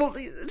nice little...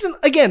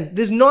 Again,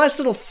 there's nice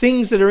little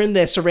things that are in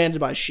there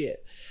surrounded by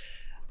shit.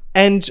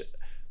 And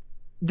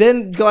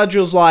then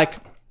Galadriel's like,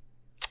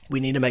 we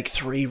need to make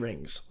 3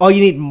 rings. Oh,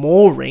 you need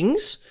more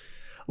rings?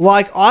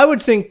 Like, I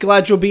would think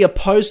Galadriel would be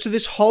opposed to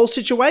this whole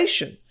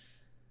situation.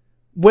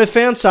 We've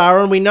found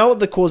Sauron. We know what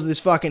the cause of this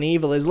fucking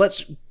evil is.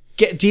 Let's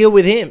deal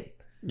with him.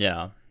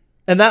 Yeah.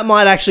 And that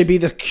might actually be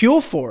the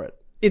cure for it.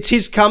 It's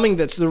his coming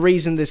that's the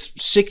reason this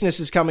sickness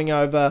is coming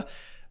over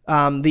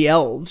the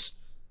elves.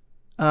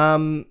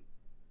 But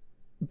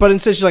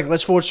instead she's like,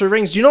 let's forge 3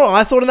 rings. Do you know what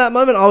I thought in that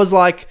moment? I was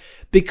like,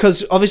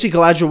 because obviously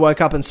Galadriel woke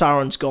up and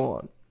Sauron's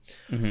gone.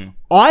 Mm-hmm.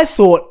 I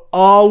thought,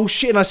 oh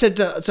shit. And I said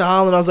to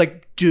Harlan, I was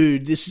like,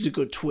 dude, this is a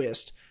good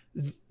twist.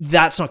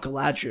 That's not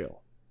Galadriel.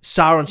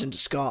 Sauron's in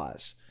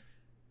disguise.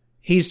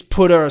 He's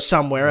put her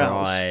somewhere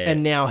else,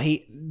 and now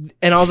and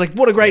I was like,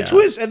 what a great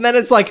twist. And then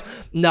it's like,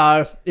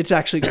 no, it's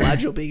actually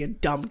Galadriel being a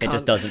dumb cunt. It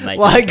just doesn't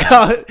make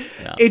sense.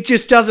 It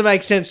just doesn't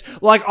make sense.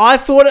 Like, I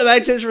thought it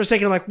made sense for a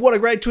second. I'm like, what a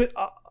great twist.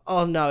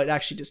 Oh no, it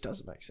actually just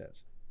doesn't make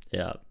sense.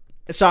 Yeah.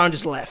 Sauron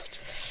just left.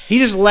 He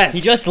just left.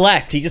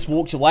 He just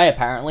walked away,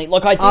 apparently.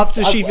 Like,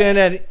 after she found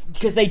out.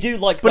 Because they do,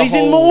 like, but he's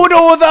in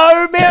Mordor,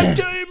 though. Mount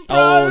Doom, bro.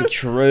 Oh,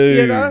 true.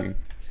 You know?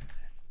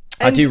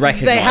 I do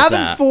recognize that. They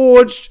haven't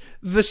forged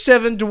the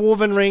 7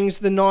 dwarven rings,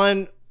 the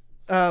 9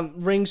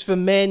 rings for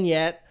men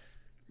yet,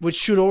 which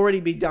should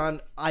already be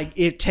done.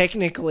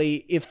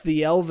 Technically, if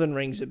the elven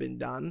rings have been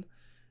done,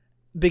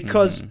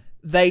 because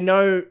they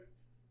know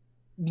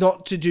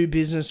not to do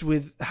business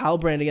with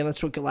Halbrand again.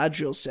 That's what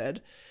Galadriel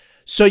said.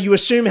 So you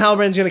assume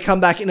Halbrand's going to come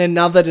back in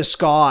another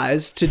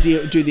disguise to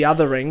do the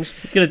other rings.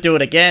 He's going to do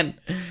it again.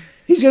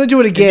 He's going to do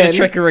it again. He's going to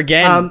trick her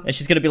again. And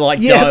she's going to be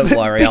like, don't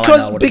worry.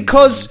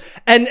 Because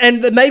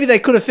maybe they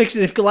could have fixed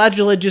it if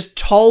Galadriel had just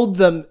told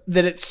them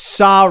that it's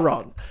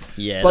Sauron.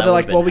 Yeah, but they're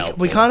like, well,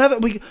 we can't have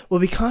it.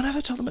 We can't have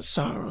it tell them it's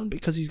Sauron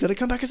because he's got to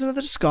come back as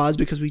another disguise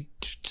because we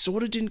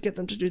sort of didn't get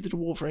them to do the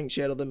dwarf rings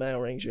yet or the male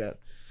rings yet.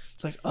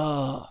 It's like,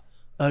 oh,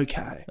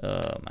 okay,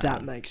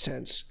 that makes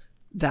sense.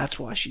 That's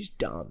why she's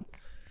done.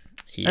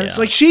 Yeah. And it's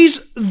like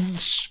she's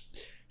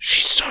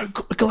so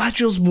good.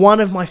 Galadriel's one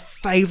of my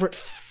favorite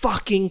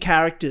fucking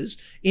characters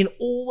in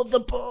all of the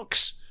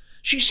books.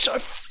 She's so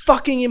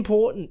fucking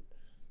important.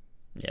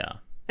 Yeah.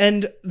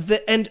 And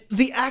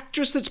the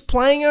actress that's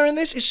playing her in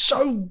this is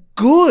so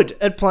good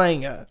at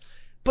playing her.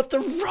 But the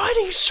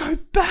writing's so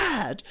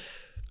bad.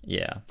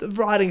 Yeah. The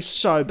writing's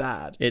so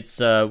bad. It's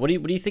what do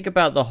you think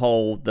about the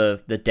whole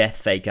the death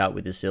fake out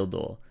with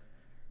Isildur?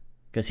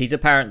 Because he's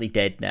apparently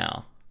dead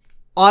now.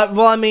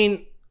 I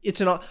mean,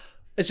 it's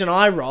an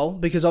eye roll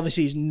because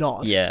obviously he's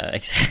not. Yeah,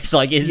 it's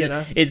like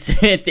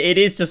it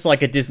is just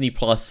like a Disney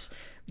Plus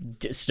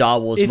Star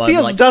Wars moment. It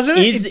feels, like, doesn't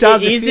it? Is It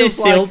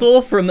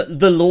Isildur from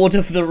The Lord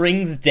of the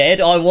Rings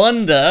dead? I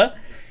wonder.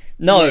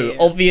 No,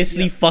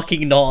 obviously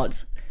fucking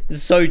not.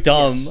 It's so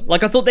dumb. Yes.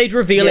 Like I thought they'd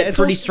reveal it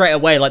pretty straight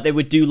away. Like they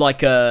would do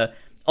like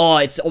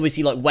it's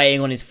obviously like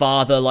weighing on his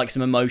father, like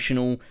some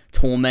emotional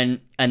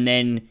torment, and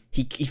then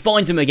he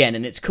finds him again,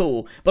 and it's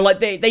cool. But like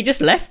they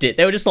just left it.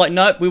 They were just like,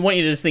 nope, we want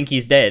you to just think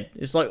he's dead.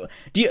 It's like,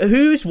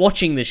 who's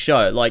watching this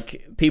show?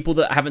 Like people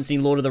that haven't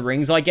seen Lord of the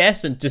Rings, I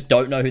guess, and just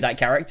don't know who that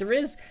character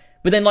is.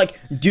 But then like,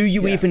 do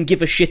you even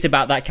give a shit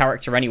about that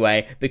character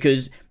anyway?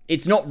 Because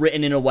it's not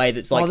written in a way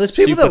that's like there's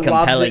people super that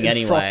compelling love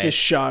anyway. This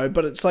show,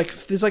 but it's like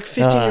there's like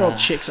 15-year-old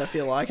chicks. I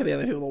feel like are the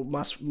other people that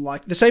must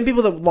like the same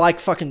people that like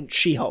fucking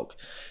She-Hulk.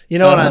 You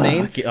know what I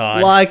mean?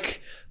 God.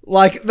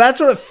 Like that's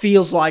what it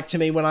feels like to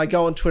me when I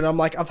go on Twitter. I'm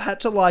like, I've had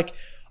to like.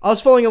 I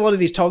was following a lot of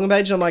these talking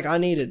pages. I'm like, I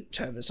need to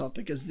turn this off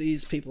because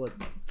these people are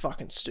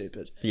fucking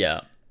stupid.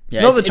 Yeah.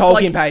 Not the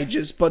talking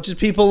pages, but just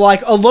people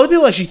like a lot of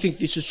people actually think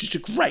this is just a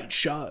great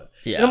show.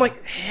 Yeah. And I'm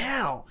like,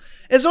 how?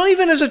 It's not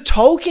even as a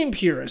Tolkien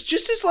purist,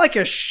 just as like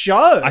a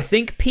show. I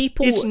think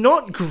people... It's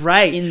not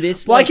great. In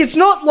this... Like it's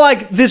not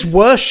like there's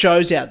worse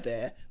shows out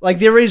there. Like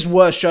there is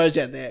worse shows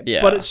out there.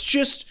 Yeah. But it's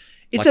just...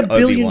 It's like a $1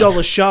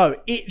 billion show.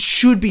 It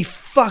should be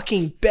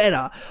fucking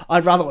better.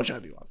 I'd rather watch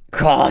Obi-Wan.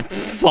 God,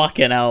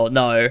 fucking hell.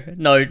 No way.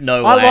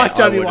 I liked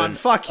Obi-Wan.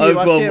 Fuck you.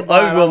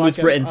 Obi-Wan was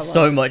written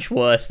so much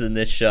worse than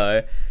this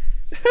show.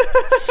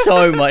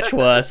 So much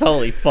worse.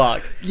 Holy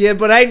fuck. Yeah,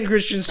 but Hayden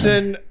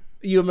Christensen...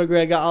 Ewan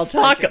McGregor, I'll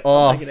take it.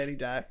 I'll take it any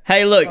day.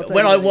 Hey, look,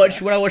 when I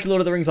watch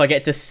Lord of the Rings, I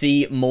get to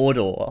see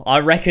Mordor. I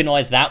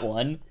recognize that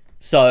one.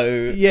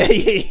 So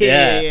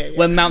yeah.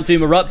 When Mount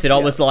Doom erupted, I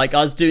was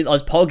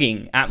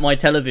pogging at my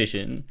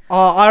television.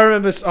 Oh, I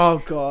remember.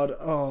 Oh god.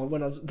 Oh,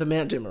 when the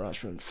Mount Doom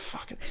eruption,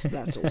 fucking,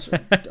 that's also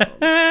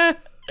dumb.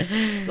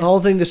 The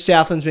whole thing, the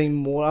Southlands being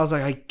more. I was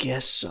like, I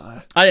guess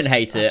so. I didn't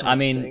hate it. I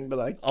mean,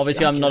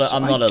 obviously, I'm not a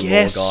lore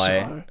guy,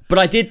 so. But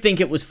I did think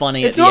it was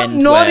funny. It's at the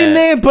end not in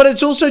there, but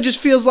it's also just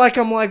feels like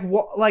I'm like,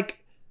 what? Like,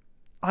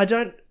 I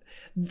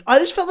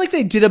just felt like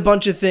they did a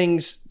bunch of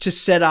things to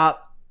set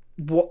up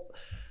what.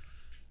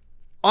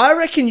 I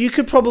reckon you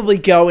could probably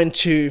go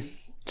into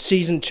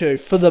season 2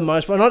 for the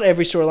most part, not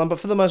every storyline, but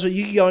for the most part,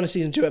 you could go into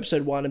season 2,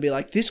 episode 1, and be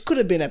like, this could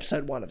have been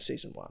episode 1 of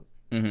season 1.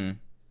 Mm-hmm.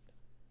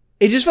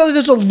 It just felt like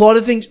there's a lot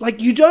of things, like,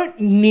 you don't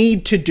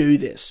need to do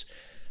this.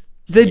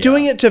 They're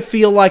doing it to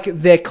feel like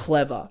they're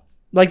clever.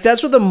 Like,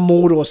 that's what the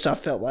Mordor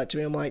stuff felt like to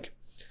me. I'm like,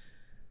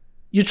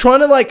 you're trying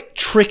to, like,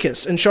 trick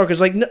us and shock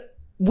us. Like, no,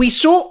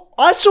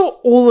 I saw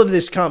all of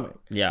this coming.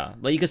 Yeah,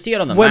 like you could see it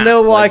on the map. When they're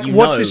like,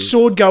 what's know. this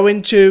sword go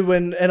into?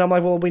 And I'm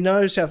like, well, we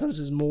know Southlands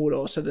is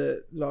Mordor, so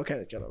the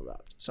volcano's going to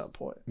erupt at some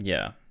point.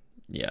 Yeah.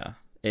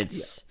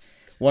 It's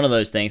one of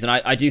those things. And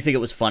I do think it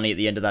was funny at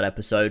the end of that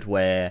episode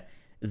where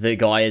the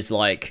guy is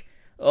like,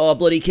 oh,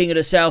 bloody King of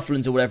the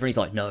Southlands or whatever. And he's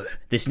like, no,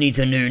 this needs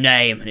a new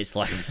name. And it's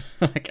like,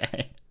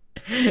 okay.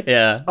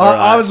 Yeah.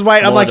 I was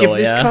waiting. I'm like, if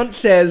this cunt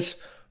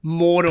says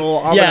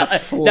Mordor, I'm going to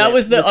flip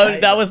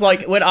that was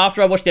like, when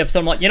after I watched the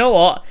episode, I'm like, you know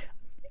what?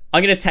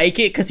 I'm going to take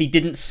it because he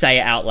didn't say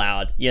it out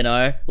loud, you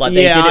know? Like,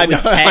 they did it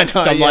with text.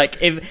 I'm like,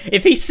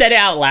 if he said it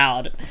out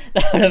loud,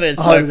 that would have been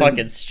so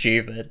fucking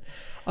stupid.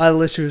 I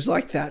literally was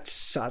like, that's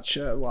such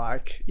a,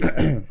 like...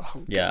 Yeah.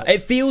 Yeah.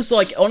 It feels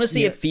like,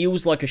 honestly, it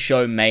feels like a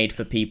show made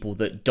for people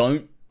that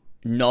don't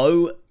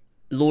know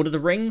Lord of the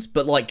Rings,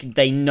 but, like,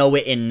 they know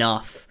it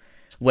enough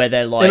where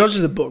they're like... They're not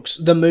just the books,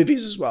 the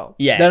movies as well.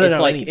 Yeah,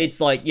 it's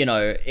like, you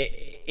know...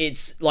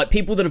 It's like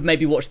people that have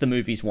maybe watched the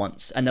movies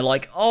once and they're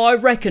like, oh, I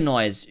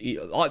recognize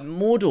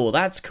Mordor,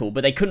 that's cool,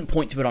 but they couldn't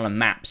point to it on a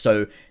map,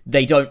 so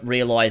they don't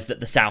realize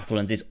that the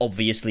Southlands is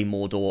obviously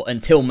Mordor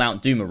until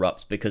Mount Doom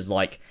erupts, because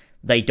like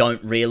they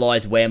don't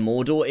realize where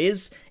Mordor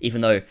is,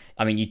 even though,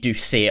 I mean, you do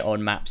see it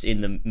on maps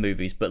in the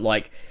movies, but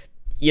like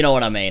You know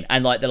what I mean?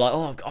 And like they're like,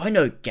 oh, I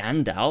know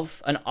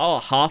Gandalf and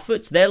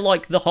Harfoots. They're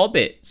like the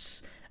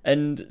hobbits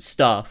and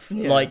stuff.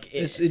 Yeah, like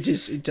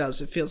it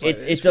does. It feels like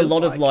it's a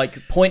lot of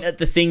like point at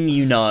the thing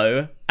you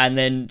know, and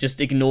then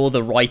just ignore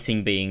the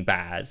writing being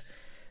bad,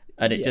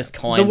 and it just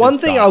kind of. The one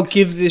thing sucks. I'll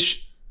give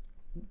this.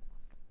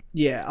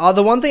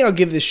 The one thing I'll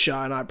give this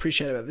show, and I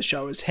appreciate about the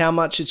show, is how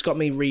much it's got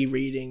me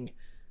rereading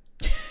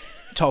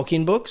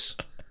Tolkien books.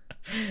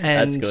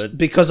 And That's good.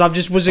 Because I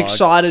just was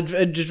excited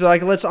and just be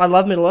like, I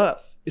love Middle Earth.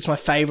 It's my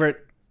favorite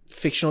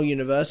fictional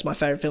universe, my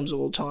favorite films of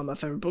all time, my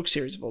favorite book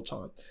series of all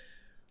time.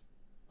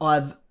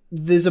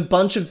 There's a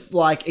bunch of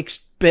like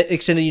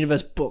extended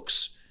universe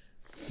books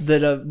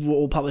that were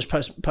all published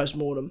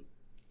post-mortem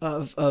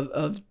of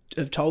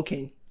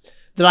Tolkien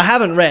that I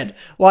haven't read.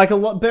 Like a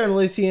lot, Beren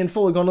Luthien,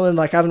 Fall of Gondolin,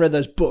 like I haven't read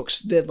those books.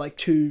 They're like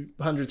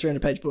 200,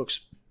 300 page books.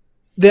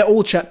 They're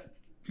all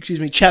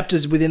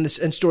chapters within this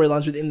and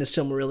storylines within the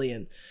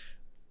Silmarillion.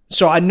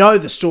 So I know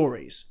the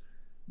stories,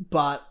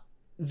 but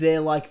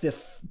they're like the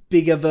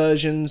bigger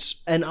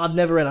versions, and I've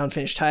never read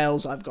Unfinished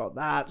Tales. I've got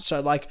that. So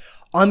like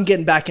I'm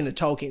getting back into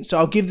Tolkien. So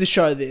I'll give the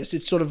show this.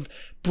 It's sort of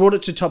brought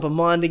it to top of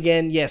mind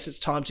again. Yes, it's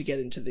time to get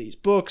into these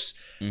books,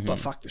 but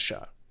fuck the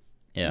show.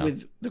 Yeah.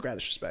 With the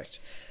greatest respect.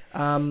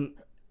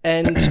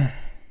 And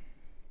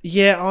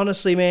yeah,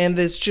 honestly, man,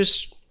 there's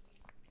just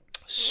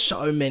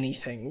so many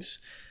things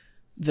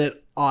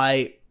that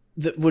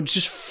were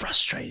just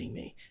frustrating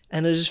me.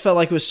 And it just felt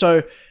like it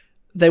was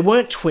they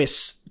weren't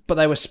twists, but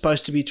they were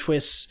supposed to be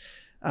twists.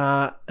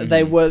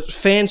 They were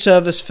fan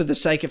service for the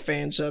sake of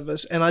fan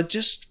service, and I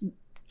just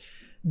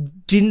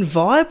didn't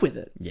vibe with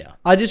it. Yeah.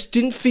 I just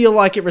didn't feel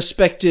like it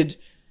respected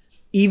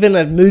even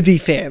a movie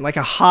fan, like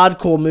a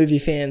hardcore movie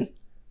fan,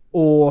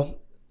 or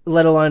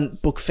let alone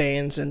book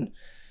fans. And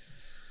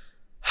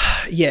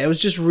yeah, it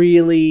was just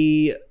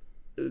really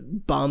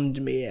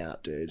bummed me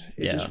out, dude.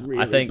 It just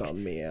really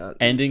bummed me out.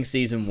 Ending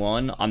season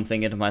 1, I'm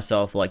thinking to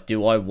myself, like,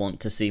 do I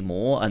want to see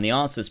more? And the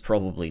answer is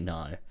probably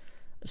no.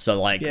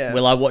 So, like,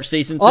 will I watch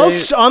season 2?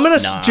 I'm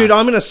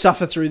gonna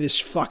suffer through this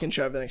fucking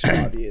show for the next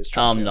 5 years.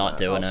 I'm not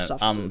doing it.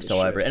 I'm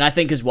so over it. And I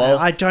think as well,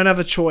 I don't have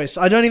a choice.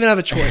 I don't even have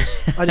a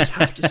choice. I just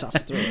have to suffer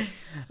through it.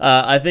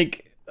 I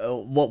think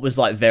what was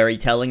like very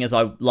telling is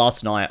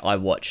last night I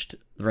watched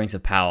The Rings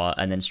of Power,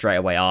 and then straight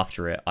away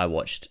after it I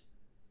watched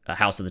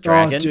House of the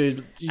Dragon. Oh,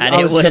 dude. And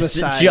it was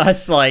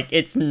just like,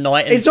 it's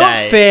night and day. It's not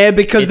fair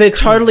because they're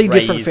totally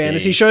different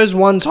fantasy shows.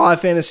 One's high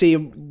fantasy,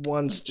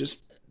 one's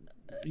just,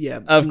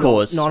 of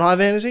course. Not high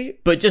fantasy.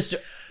 But just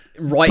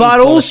writing but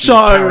also,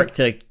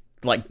 character,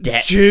 like,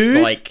 depth.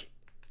 Dude, like,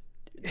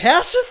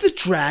 House of the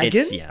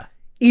Dragon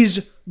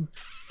is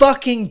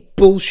fucking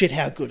bullshit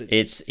how good it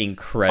is. It's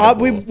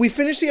incredible. We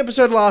finished the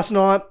episode last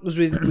night. It was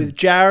with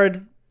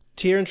Jared,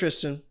 Tyr, and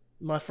Tristan,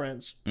 my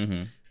friends.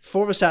 Mm-hmm.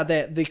 4 of us out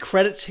there. The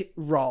credits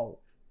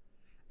roll.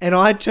 And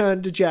I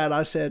turned to Jared.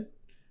 I said,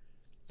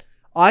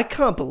 I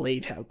can't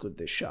believe how good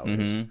this show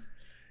is.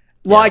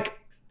 Like,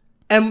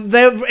 and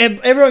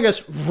everyone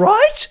goes,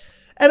 right?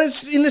 And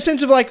it's in the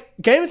sense of like,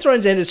 Game of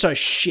Thrones ended so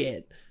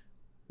shit.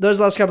 Those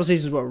last couple of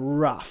seasons were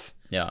rough.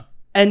 Yeah.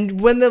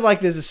 And when they're like,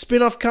 there's a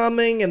spin-off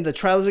coming and the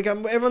trailers are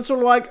coming, everyone's sort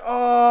of like,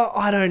 oh,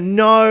 I don't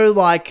know.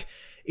 Like,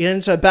 it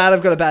ain't so bad.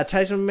 I've got a bad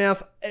taste in my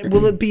mouth.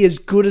 Will it be as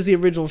good as the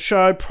original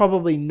show?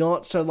 Probably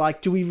not. So,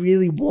 like, do we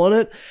really want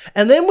it?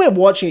 And then we're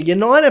watching it. You're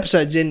 9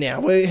 episodes in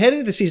now. We're heading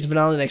to the season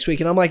finale next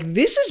week. And I'm like,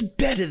 this is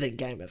better than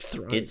Game of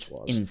Thrones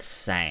was. It's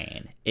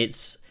insane.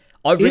 It's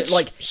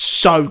like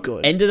so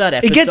good. End of that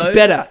episode. It gets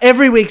better.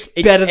 Every week's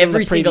better than the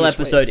previous single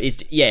episode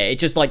week. It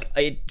just like,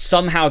 it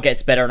somehow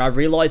gets better. And I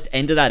realized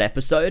end of that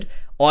episode,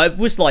 I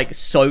was like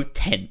so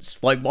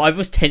tense. Like I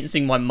was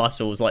tensing my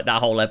muscles like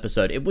that whole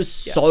episode. It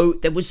was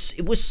it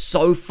was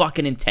so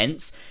fucking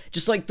intense.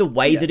 Just like the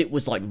way that it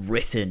was like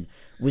written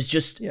was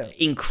just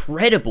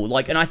incredible.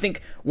 Like, and I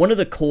think one of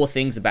the core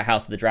things about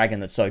House of the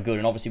Dragon that's so good,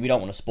 and obviously we don't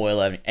want to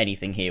spoil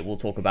anything here. We'll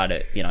talk about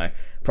it,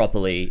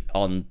 properly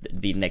on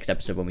the next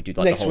episode when we do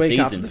like next the whole week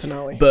season. After the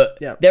finale. But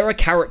there are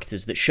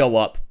characters that show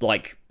up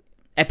like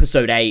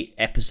episode 8,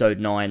 episode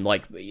 9,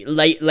 like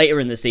later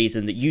in the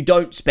season that you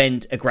don't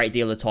spend a great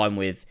deal of time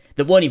with,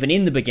 that weren't even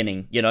in the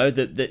beginning,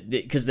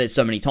 because there's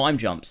so many time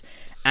jumps,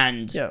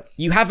 and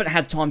you haven't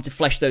had time to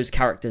flesh those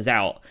characters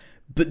out.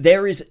 But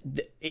there is,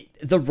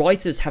 the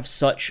writers have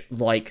such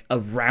like a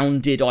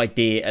rounded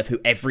idea of who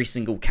every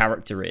single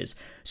character is,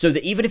 so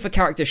that even if a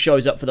character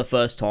shows up for the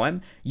first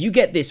time, you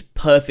get this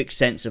perfect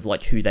sense of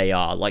like who they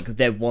are, like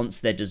their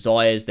wants, their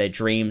desires, their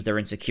dreams, their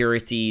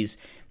insecurities,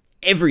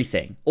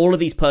 everything, all of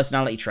these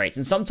personality traits.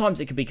 And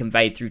sometimes it can be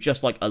conveyed through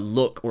just like a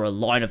look or a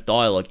line of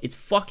dialogue. It's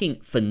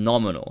fucking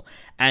phenomenal.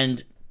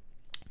 And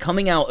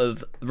coming out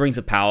of Rings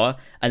of Power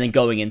and then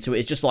going into it,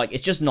 it's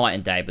just night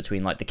and day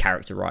between like the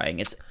character writing.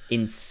 It's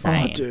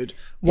insane. Oh, dude.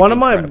 One of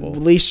my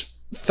least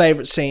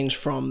favorite scenes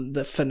from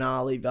the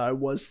finale though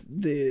was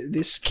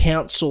this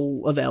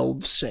Council of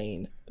Elves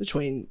scene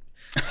between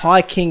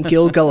High King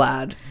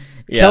Gil-galad,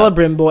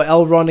 Celebrimbor,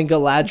 Elrond, and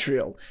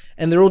Galadriel.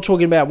 And they're all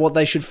talking about what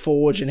they should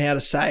forge and how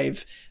to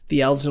save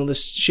the elves and all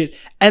this shit.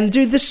 And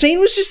dude, the scene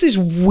was just this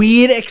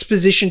weird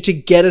exposition to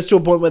get us to a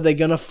point where they're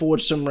gonna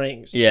forge some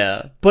rings.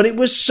 Yeah. But it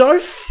was so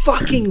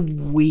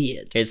fucking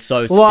weird. It's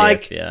so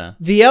stiff, yeah.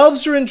 The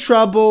elves are in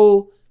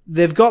trouble.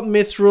 They've got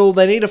mithril.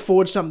 They need to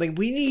forge something.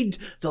 We need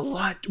the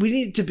light. We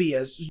need it to be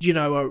a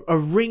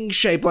ring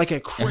shape, like a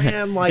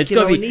crown. Like it's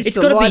got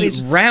to be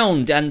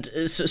round and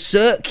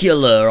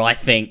circular. I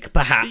think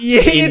perhaps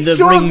in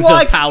the Rings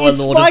of Power,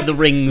 Lord of the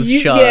Rings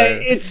show.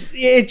 Yeah,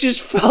 it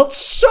just felt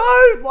so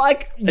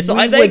like. It's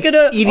like, are they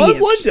gonna? Idiots. I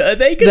wonder. Are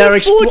they gonna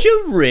forge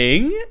a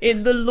ring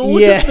in the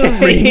Lord of the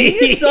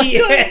Rings? I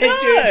don't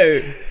know.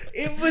 Dude.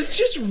 It was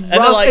just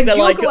rough. And they're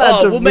like,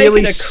 oh, we'll make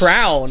it a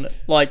crown.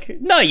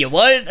 Like, no, you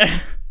won't.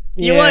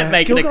 You won't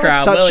make it a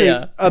crown, will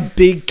you? A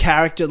big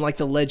character in like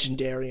the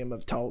legendarium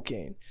of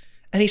Tolkien.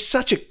 And he's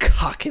such a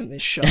cuck in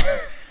this show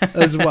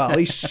as well.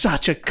 He's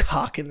such a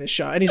cuck in this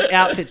show. And his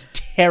outfit's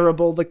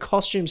terrible. The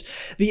costumes.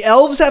 The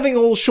elves having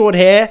all short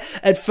hair.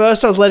 At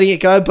first I was letting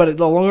it go, but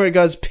the longer it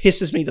goes,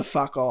 pisses me the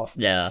fuck off.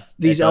 Yeah.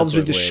 These elves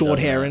with the short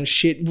hair and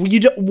shit.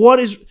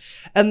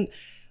 And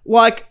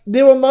like,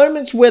 there were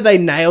moments where they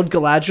nailed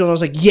Galadriel and I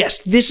was like, yes,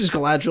 this is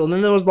Galadriel. And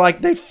then there was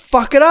like, they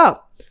fuck it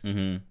up.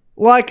 Mm-hmm.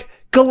 Like,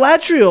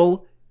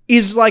 Galadriel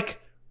is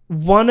like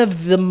one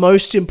of the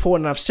most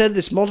important, I've said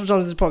this multiple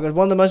times in this podcast,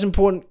 one of the most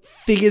important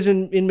figures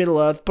in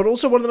Middle-earth, but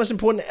also one of the most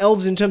important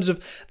elves in terms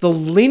of the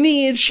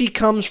lineage she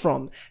comes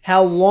from,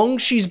 how long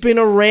she's been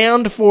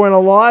around for and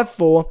alive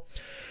for,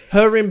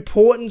 her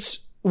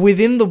importance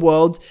within the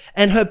world,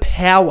 and her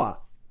power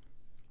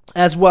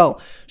as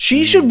well.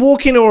 She should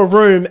walk into a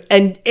room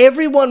and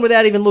everyone,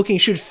 without even looking,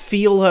 should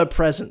feel her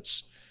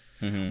presence.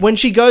 Mm-hmm. When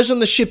she goes on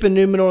the ship in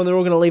Numenor and they're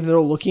all going to leave and they're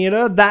all looking at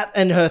her, that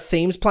and her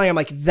themes playing, I'm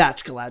like,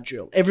 that's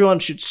Galadriel. Everyone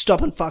should stop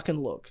and fucking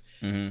look.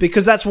 Mm-hmm.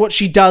 Because that's what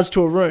she does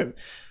to a room.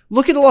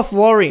 Look at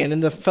Lothlorien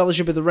in the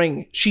Fellowship of the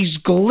Ring.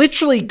 She's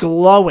literally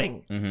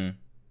glowing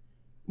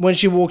when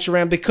she walks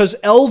around because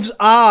elves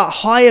are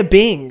higher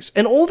beings.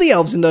 And all the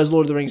elves in those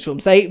Lord of the Rings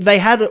films, they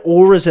had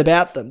auras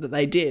about them that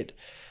they did.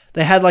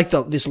 They had like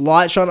this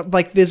light shine up.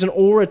 Like there's an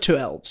aura to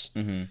elves.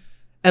 Mm-hmm.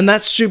 And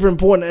that's super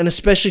important, and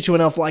especially to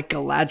an elf like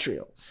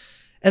Galadriel.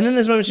 And then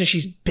there's moments when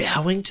she's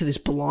bowing to this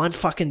blind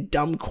fucking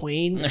dumb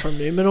queen from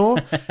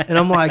Numenor. And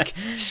I'm like,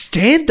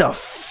 stand the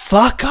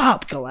fuck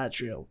up,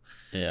 Galadriel.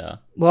 Yeah.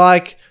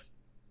 Like,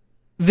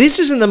 this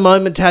isn't the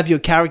moment to have your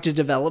character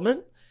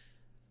development.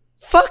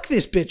 Fuck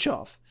this bitch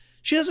off.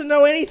 She doesn't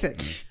know anything.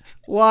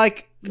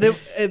 Like,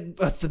 remember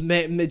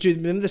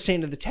the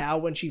scene of the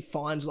tower when she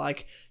finds,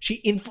 like,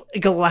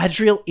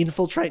 Galadriel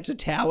infiltrates a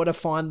tower to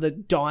find the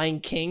dying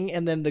king,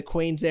 and then the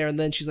queen's there, and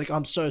then she's like,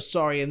 I'm so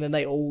sorry, and then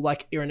they all,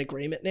 like, are in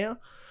agreement now.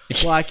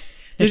 Like,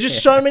 there's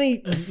just so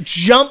many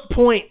jump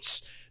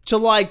points to,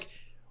 like,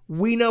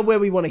 we know where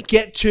we want to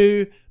get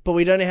to, but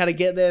we don't know how to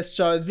get there,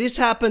 so this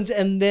happens,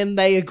 and then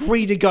they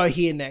agree to go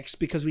here next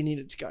because we need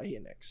it to go here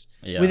next.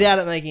 Yeah. Without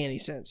it making any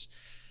sense.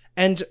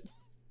 And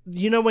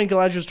you know when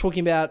Galadriel was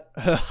talking about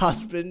her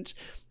husband,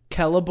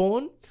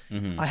 Celeborn?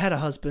 Mm-hmm. I had a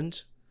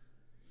husband.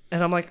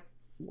 And I'm like,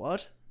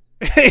 what?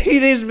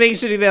 There's me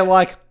sitting there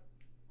like,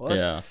 what?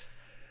 Yeah.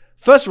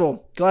 First of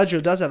all,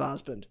 Galadriel does have a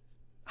husband.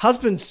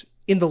 Husband's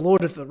in the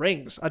Lord of the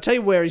Rings. I tell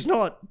you where he's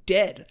not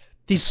dead.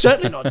 He's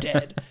certainly not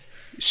dead.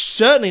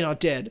 Certainly not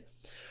dead.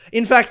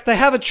 In fact, they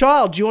have a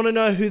child. Do you want to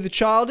know who the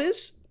child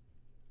is?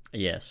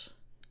 Yes.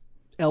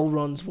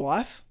 Elrond's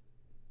wife.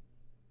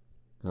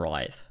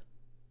 Right.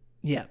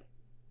 Yeah.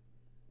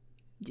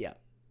 Yeah.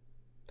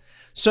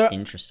 So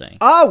interesting.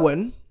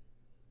 Arwen,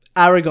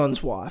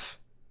 Aragorn's wife,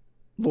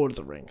 Lord of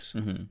the Rings.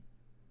 Mm-hmm.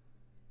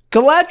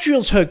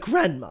 Galadriel's her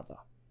grandmother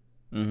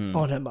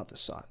on her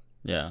mother's side.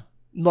 Yeah.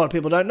 A lot of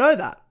people don't know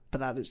that, but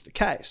that is the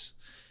case.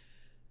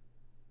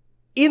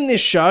 In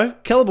this show,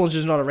 Celeborn's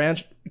just not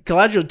around.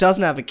 Galadriel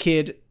doesn't have a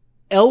kid.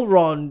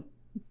 Elrond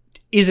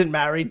isn't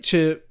married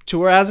to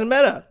her, hasn't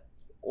met her.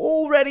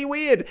 Already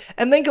weird.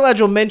 And then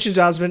Galadriel mentions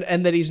her husband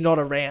and that he's not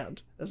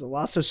around. That's the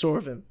last I saw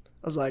of him.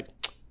 I was like,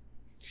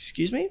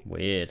 excuse me?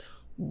 Weird.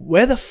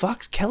 Where the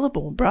fuck's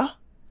Celeborn, bruh?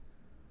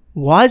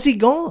 Why is he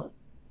gone?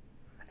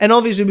 And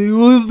obviously,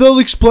 they'll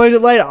explain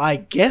it later. I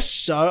guess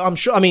so. I'm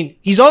sure. I mean,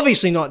 he's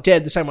obviously not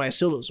dead the same way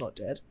Isildur's not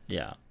dead.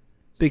 Yeah.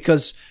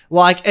 Because,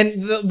 like,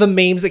 and the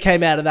memes that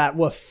came out of that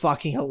were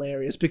fucking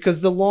hilarious.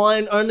 Because the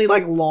only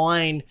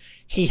line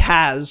he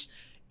has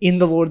in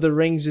The Lord of the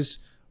Rings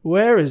is,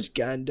 "Where is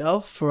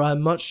Gandalf? For I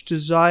much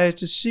desire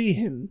to see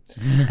him."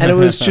 And it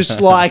was just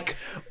like,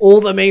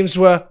 all the memes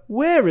were,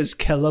 "Where is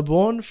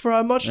Celeborn? For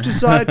I much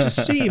desire to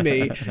see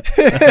me."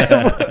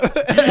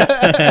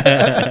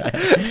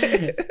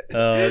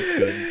 Oh, that's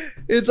good.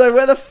 It's like,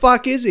 where the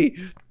fuck is he?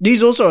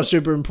 He's also a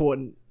super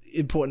important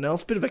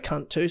elf. Bit of a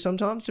cunt too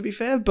sometimes, to be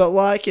fair. But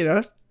like, you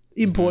know,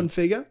 important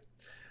figure.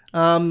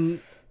 I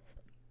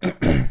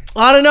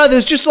don't know.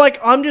 There's just like,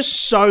 I'm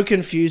just so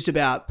confused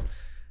about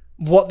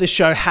what this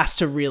show has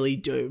to really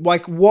do.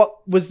 Like, what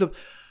was the...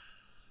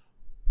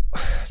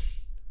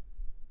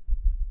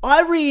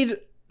 I read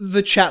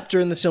the chapter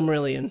in the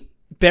Silmarillion,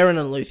 Beren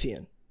and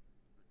Luthien.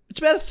 It's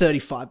about a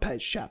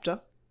 35-page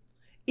chapter.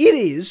 It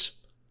is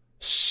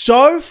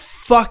so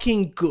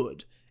fucking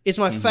good. It's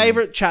my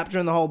favorite chapter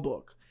in the whole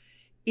book.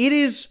 It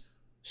is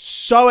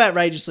so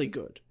outrageously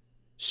good.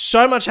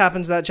 So much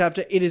happens in that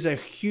chapter. It is a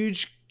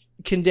huge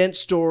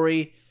condensed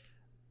story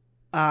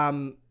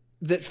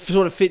that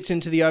sort of fits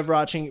into the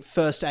overarching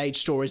first age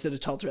stories that are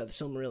told throughout the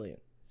Silmarillion.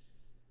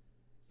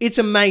 It's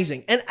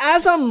amazing. And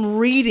as I'm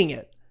reading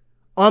it,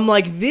 I'm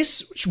like,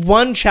 this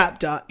one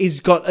chapter is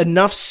got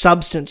enough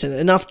substance in it,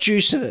 enough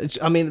juice in it.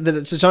 That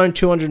it's its own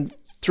 200,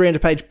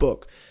 300 page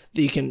book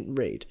that you can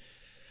read.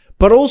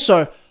 But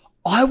also,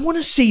 I want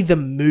to see the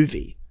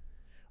movie.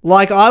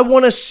 Like, I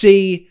want to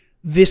see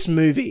this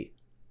movie.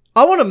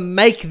 I want to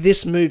make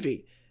this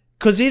movie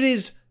because it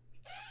is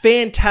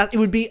fantastic. It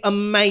would be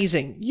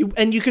amazing.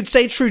 You could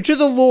stay true to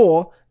the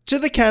lore, to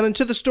the canon,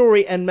 to the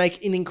story, and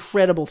make an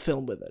incredible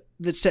film with it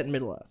that's set in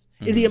Middle Earth.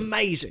 It'd be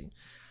amazing.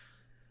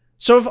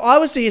 So if I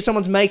was to hear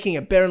someone's making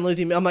a Beren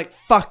Luthien, I'm like,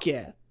 fuck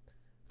yeah.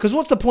 Because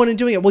what's the point in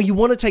doing it? Well, you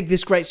want to take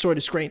this great story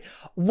to screen.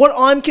 What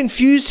I'm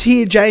confused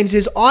here, James,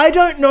 is I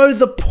don't know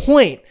the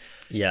point.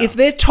 Yeah. If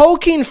they're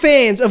Tolkien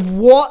fans of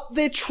what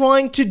they're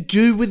trying to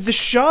do with the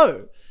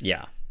show.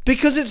 Yeah.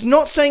 Because it's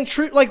not saying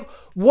true. Like,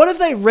 what have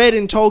they read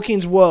in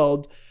Tolkien's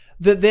world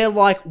that they're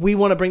like, we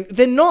want to bring...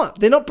 They're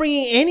not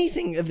bringing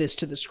anything of this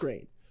to the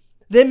screen.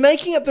 They're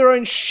making up their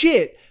own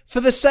shit for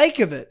the sake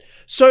of it.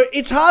 So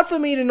it's hard for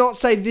me to not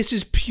say this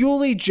is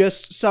purely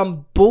just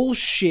some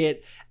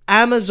bullshit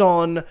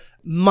Amazon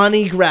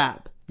money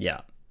grab.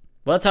 Yeah.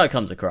 Well, that's how it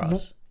comes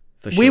across.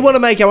 For sure. We want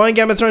to make our own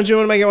Game of Thrones. We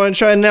want to make our own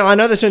show. And now I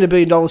know they spent $1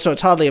 billion, so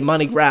it's hardly a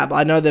money grab.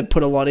 I know they've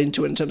put a lot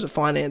into it in terms of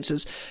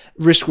finances,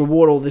 risk,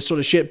 reward, all this sort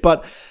of shit.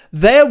 But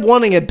they're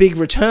wanting a big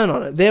return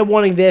on it. They're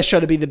wanting their show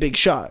to be the big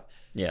show.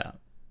 Yeah.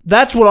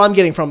 That's what I'm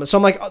getting from it. So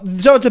I'm like,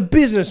 so it's a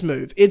business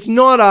move. It's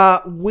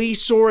not we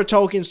saw a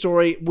Tolkien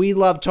story, we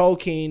love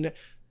Tolkien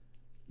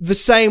the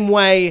same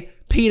way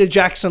Peter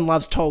Jackson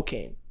loves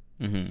Tolkien.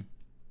 Mm-hmm.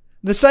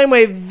 The same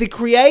way the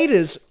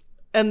creators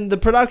and the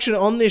production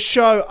on this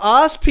show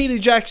asked Peter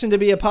Jackson to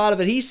be a part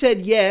of it. He said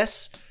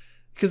yes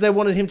because they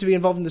wanted him to be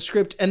involved in the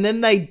script, and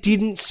then they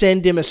didn't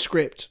send him a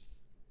script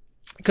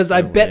because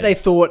I bet they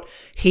thought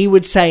he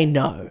would say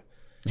no.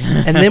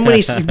 And then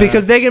when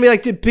because they're going to be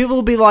like, people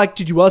will be like,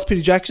 did you ask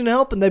Peter Jackson to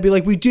help? And they'd be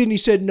like, we did, and he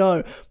said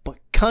no. But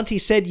cunt, he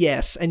said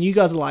yes. And you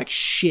guys are like,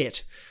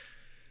 shit.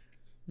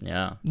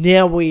 Yeah.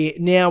 Now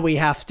we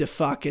have to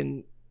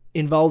fucking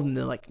involve him.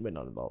 They're like, we're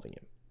not involving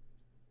him.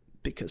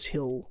 Because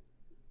he'll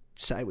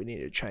say we need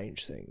to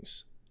change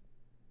things.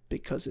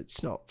 Because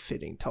it's not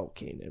fitting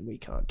Tolkien and we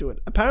can't do it.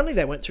 Apparently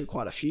they went through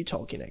quite a few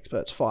Tolkien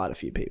experts, fired a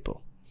few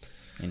people.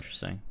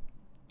 Interesting.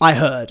 I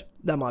heard.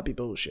 That might be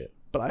bullshit.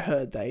 But I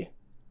heard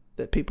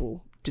that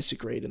people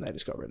disagreed and they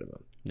just got rid of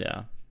him.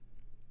 Yeah.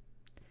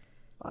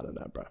 I don't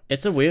know, bro.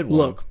 It's a weird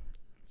one.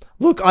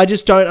 Look, I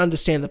just don't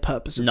understand the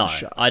purpose of the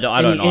show. I don't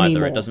either.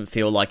 Anymore. It doesn't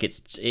feel like it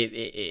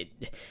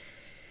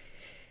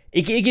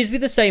gives me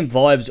the same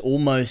vibes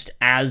almost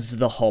as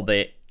The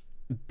Hobbit,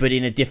 but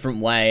in a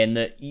different way. And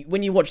that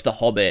when you watch The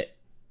Hobbit,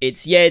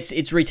 it's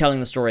retelling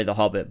the story of The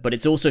Hobbit, but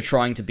it's also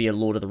trying to be a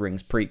Lord of the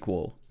Rings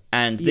prequel.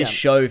 And this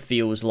show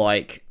feels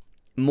like,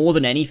 more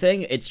than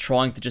anything, it's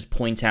trying to just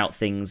point out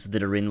things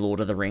that are in Lord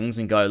of the Rings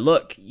and go,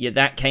 look,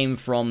 that came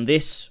from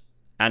this,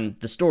 and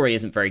the story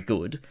isn't very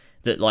good,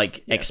 that,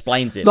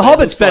 explains it. The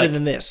Hobbit's better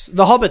than this.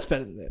 The Hobbit's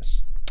better than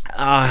this.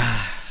 The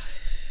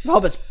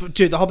Hobbit's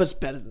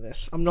better than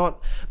this.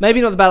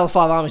 Maybe not the Battle of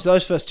Five Armies.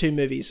 Those first two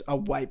movies are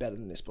way better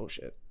than this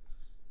bullshit.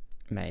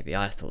 Maybe.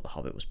 I thought The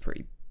Hobbit was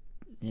pretty...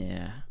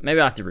 Yeah. Maybe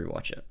I have to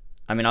rewatch it.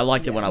 I mean, I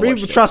liked it when I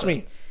watched it. Trust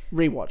me.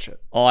 Rewatch it.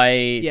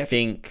 I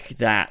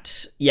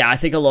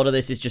think a lot of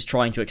this is just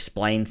trying to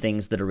explain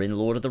things that are in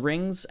Lord of the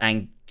Rings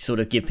and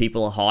sort of give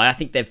people a high. I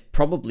think they've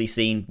probably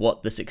seen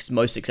what the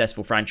most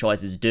successful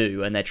franchises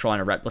do, and they're trying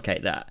to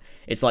replicate that.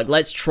 It's like,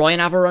 let's try and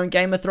have our own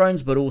Game of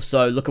Thrones, but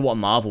also look at what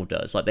Marvel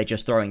does. Like, they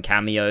just throw in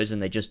cameos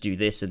and they just do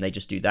this and they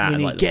just do that. We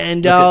need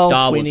and Gandalf, look at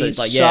Star Wars. we So need it's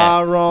like,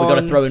 Sauron. we got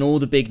to throw in all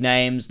the big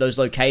names, those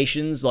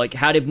locations. Like,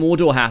 how did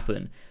Mordor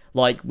happen?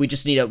 Like, we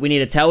need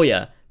to tell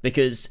you.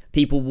 Because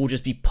people will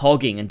just be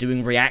pogging and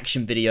doing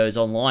reaction videos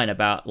online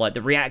about,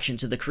 the reaction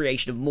to the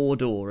creation of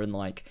Mordor and,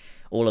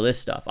 all of this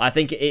stuff. I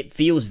think it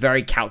feels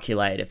very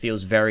calculated. It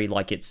feels very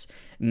like it's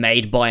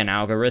made by an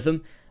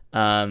algorithm.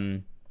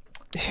 And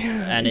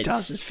it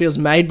does. It feels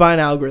made by an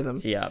algorithm.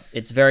 Yeah,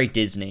 it's very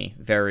Disney.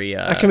 Very.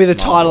 That can be the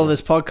title of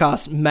this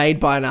podcast, Made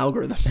by an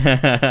Algorithm.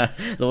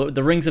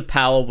 The Rings of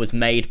Power was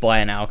made by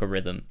an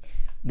algorithm.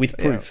 With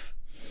proof.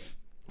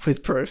 Yeah.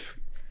 With proof.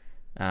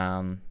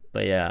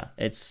 But yeah,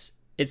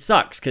 it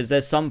sucks because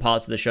there's some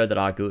parts of the show that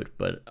are good,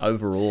 but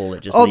overall it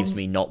just leaves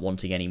me not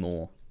wanting any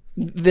more.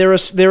 There are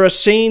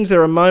scenes,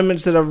 there are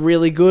moments that are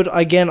really good.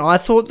 Again, I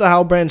thought the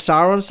Halbrand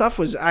Sauron stuff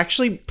was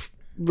actually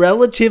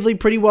relatively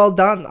pretty well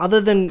done. Other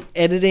than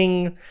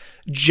editing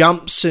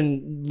jumps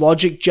and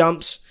logic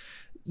jumps,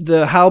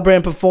 the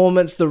Halbrand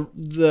performance,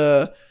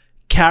 the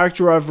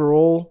character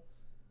overall,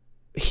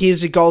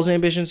 his goals and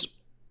ambitions.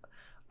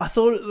 I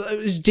thought it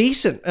was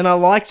decent, and I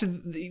liked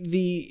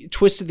the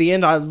twist at the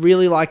end. I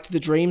really liked the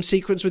dream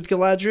sequence with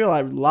Galadriel.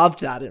 I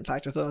loved that. In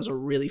fact, I thought it was a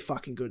really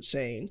fucking good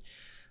scene.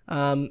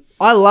 I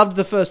loved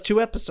the first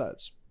 2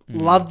 episodes.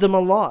 Loved them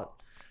a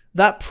lot.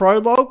 That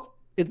prologue,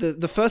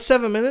 the first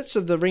 7 minutes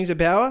of the Rings of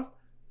Power,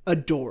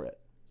 adore it.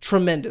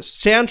 Tremendous.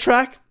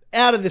 Soundtrack,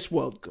 out of this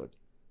world good.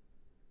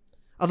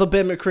 I thought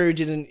Ben McCreary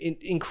did an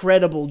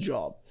incredible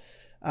job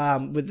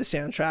with the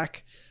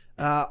soundtrack.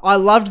 I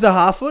loved the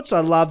Harfoots.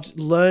 I loved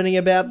learning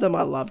about them.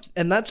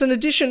 And that's an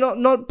addition,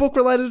 not book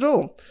related at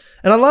all.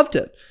 And I loved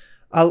it.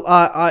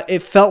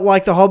 It felt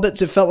like the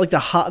Hobbits. It felt like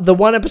the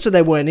one episode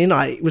they weren't in.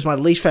 It was my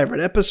least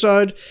favorite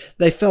episode.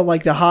 They felt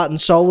like the heart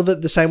and soul of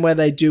it, the same way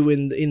they do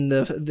in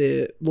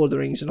the Lord of the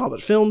Rings and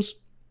Hobbit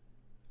films.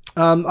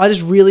 I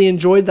just really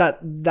enjoyed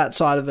that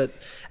side of it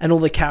and all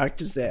the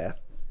characters there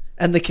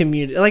and the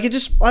community. Like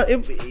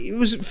it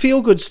was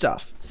feel good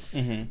stuff.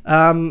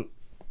 Mm-hmm.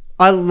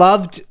 I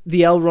loved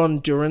the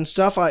Elrond Durin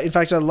stuff. In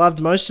fact, I loved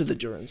most of the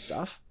Durin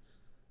stuff.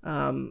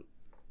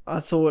 I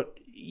thought,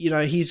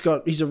 he's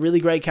a really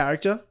great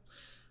character.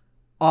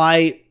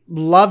 I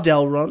loved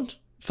Elrond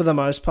for the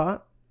most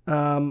part.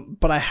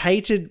 But I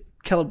hated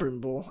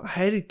Celebrimbor. I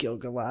hated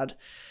Gil-galad.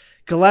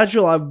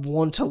 Galadriel I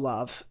want to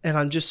love, and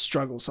I just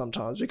struggle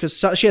sometimes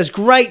because she has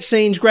great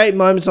scenes, great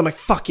moments. I'm like,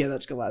 fuck yeah,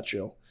 that's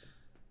Galadriel.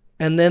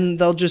 And then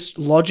they'll just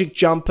logic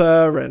jump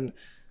her and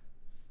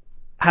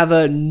have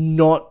her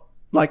not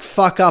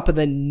fuck up and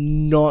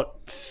then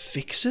not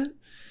fix it.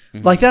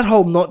 Mm-hmm. Like that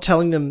whole not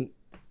telling them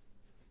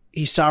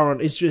he's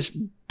Sauron is just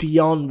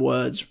beyond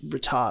words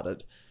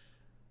retarded.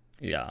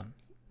 Yeah.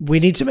 We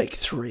need to make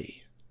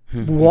 3.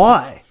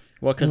 Why?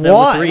 Well, because there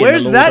were 3 Where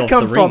does that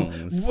come from?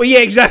 Rings. Well, yeah,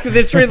 exactly.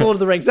 There's 3 in the Lord of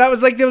the Rings. That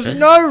was there was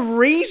no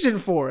reason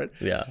for it.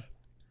 Yeah.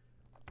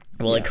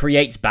 Well, it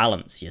creates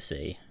balance, you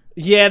see.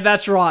 Yeah,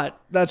 that's right.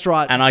 That's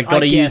right. And I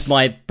gotta use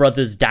my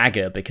brother's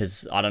dagger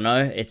because, I don't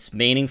know, it's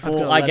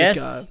meaningful, I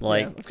guess.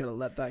 I've got to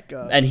let that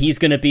go. And he's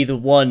gonna be the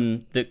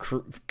one that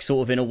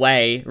sort of, in a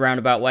way,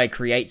 roundabout way,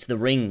 creates the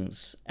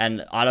rings.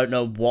 And I don't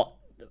know what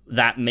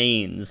that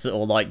means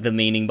or, the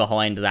meaning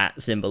behind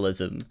that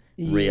symbolism,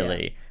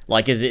 really.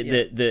 Is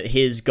it that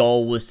his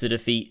goal was to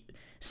defeat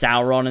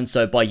Sauron, and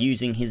so by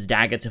using his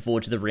dagger to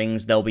forge the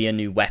rings, there'll be a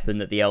new weapon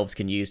that the elves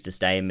can use to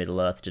stay in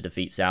Middle-earth to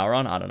defeat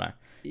Sauron? I don't know.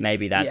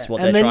 Maybe that's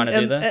what they're trying to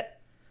do there.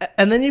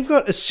 And then you've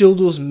got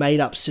Isildur's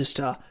made-up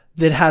sister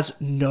that has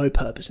no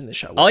purpose in the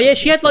show. Oh yeah,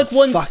 she had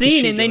one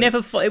scene, and they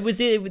never.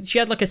 She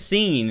had a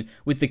scene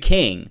with the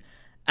king,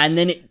 and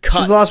then it cuts.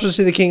 She's the last one to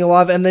see the king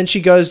alive, and then she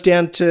goes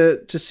down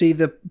to see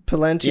the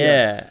Palantir.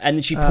 Yeah, and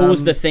then she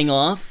pulls the thing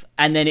off,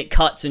 and then it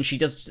cuts, and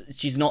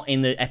she's not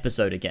in the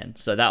episode again.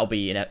 So that'll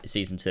be in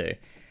season 2.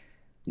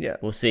 Yeah,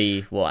 we'll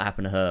see what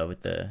happened to her with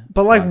the.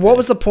 But what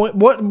was the point?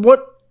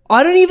 What?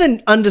 I don't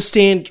even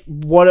understand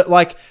what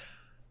her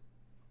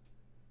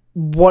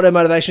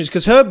motivation is,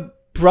 because her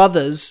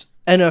brothers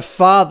and her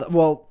father,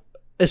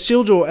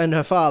 Isildur and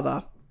her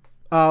father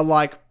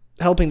are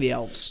helping the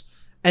elves,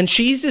 and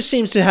she just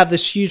seems to have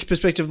this huge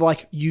perspective,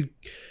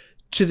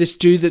 to this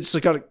dude that's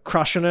got a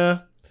crush on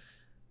her.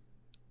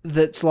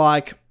 That's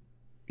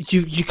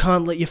you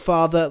can't let your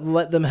father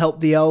let them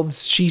help the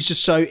elves. She's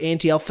just so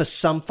anti-elf for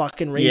some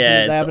fucking reason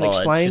that they haven't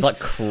explained. She's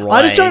crying.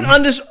 I just don't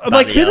understand.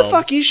 I'm who the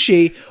fuck is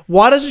she?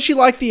 Why doesn't she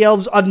like the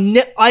elves?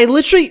 I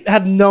literally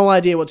have no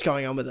idea what's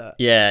going on with her.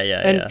 Yeah.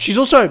 And she's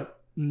also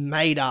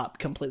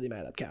completely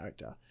made up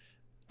character,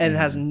 and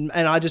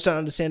and I just don't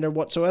understand her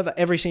whatsoever.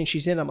 Every scene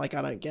she's in, I'm like,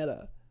 I don't get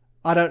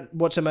her.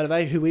 What's her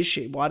motivation? Who is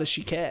she? Why does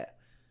she care?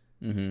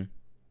 Mm-hmm.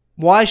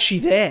 Why is she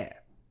there?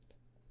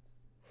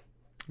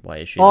 Why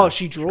is she? Oh,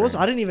 she draws?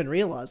 I didn't even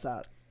realize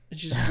that. And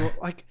she's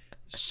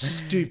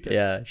stupid.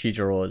 Yeah, she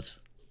draws.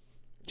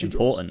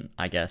 Important,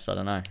 I guess. I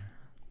don't know.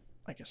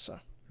 I guess so.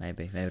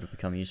 Maybe it'll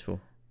become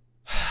useful.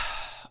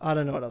 I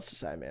don't know what else to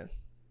say, man.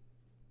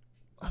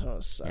 I don't know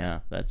what to say. Yeah,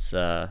 that's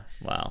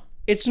wow.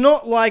 It's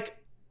not like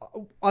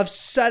I've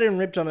sat and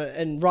ripped on it,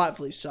 and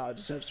rightfully so. It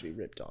deserves to be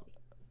ripped on.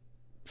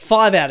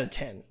 5 out of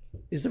 10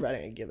 is the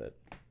rating I give it.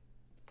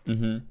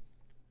 Mm-hmm.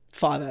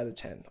 5 out of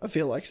 10. I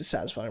feel like it's a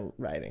satisfying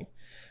rating.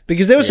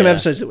 Because there were some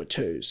episodes that were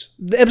 2s.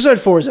 Episode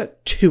 4 is a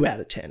 2 out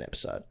of 10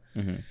 episode.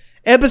 Mm-hmm.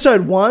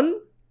 Episode 1,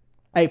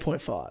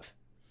 8.5.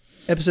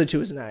 Episode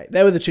 2 is an 8.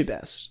 They were the 2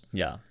 best.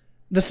 Yeah.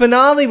 The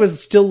finale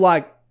was still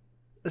a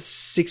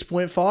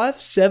 6.5,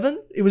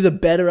 7. It was a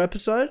better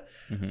episode,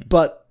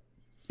 but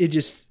it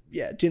just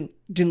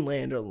didn't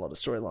land on a lot of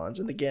storylines.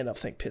 And the Gandalf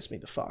thing pissed me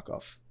the fuck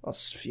off. I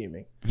was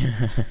fuming.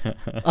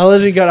 I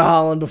literally go to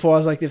Harlan before. I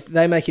was like, if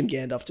they make him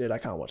Gandalf, dude, I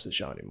can't watch the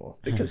show anymore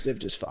because they've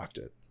just fucked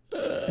it.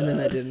 And then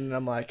they didn't, and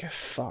I'm like,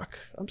 fuck,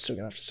 I'm still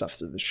going to have to suffer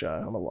through the show.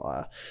 I'm a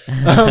liar.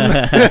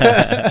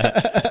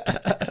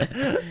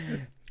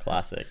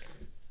 Classic.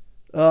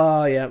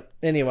 Oh, yeah.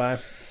 Anyway,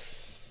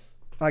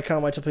 I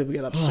can't wait till people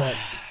get upset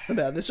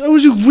about this. I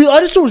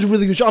just thought it was a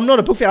really good show. I'm not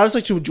a book fan. I just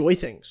like to enjoy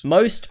things.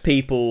 Most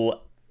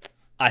people,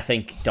 I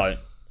think, don't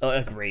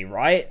agree,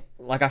 right?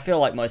 I feel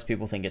like most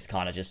people think it's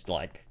kind of just,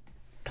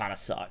 kind of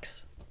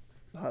sucks.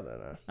 I don't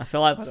know. I feel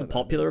like it's a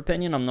popular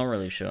opinion. I'm not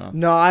really sure.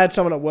 No, I had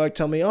someone at work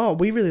tell me, "Oh,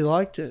 we really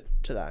liked it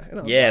today." And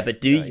I was like,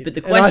 but but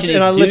the question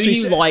is, do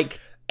you like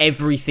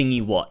everything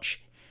you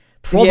watch?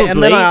 Probably. Yeah,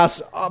 and then I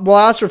asked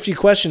her a few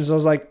questions. I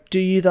was like, "Do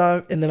you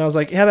though?" And then I was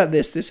like, "How about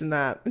this, and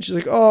that?" And she's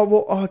like, "Oh,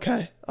 well,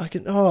 okay, I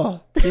can."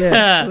 Oh,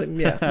 yeah, like,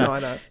 yeah. No, I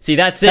know. See,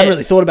 that's it. I haven't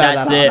really thought about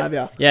that hard, have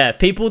you? Yeah,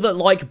 people that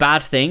like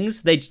bad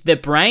things, their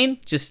brain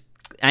just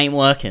ain't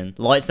working.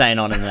 Lights ain't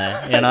on in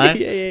there, you know.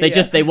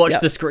 They watch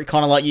the screen,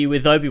 kind of like you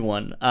with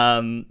Obi-Wan.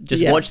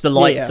 Watch the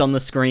lights on the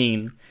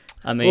screen.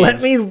 I mean,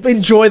 let me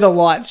enjoy the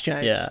lights,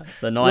 James. Yeah,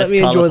 the nice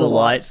colorful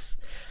lights.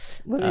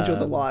 Let me enjoy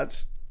the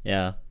lights.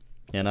 Yeah,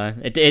 you know,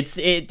 it's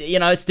you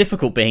know, it's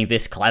difficult being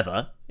this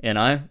clever. You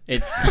know,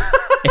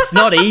 it's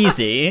not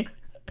easy.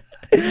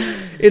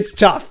 It's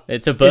tough.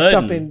 It's a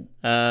burden.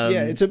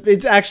 It's tough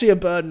it's actually a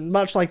burden,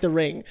 much like The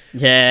Ring.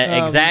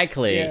 Yeah,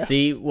 exactly. Yeah.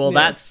 See,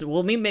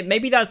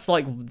 maybe that's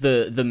like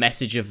the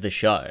message of the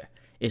show.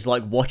 Is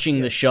like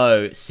watching the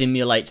show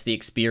simulates the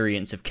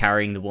experience of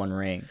carrying the One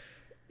Ring.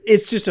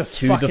 It's just a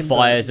to fucking the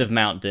fires burden. of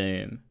Mount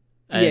Doom.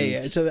 And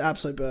it's an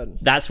absolute burden.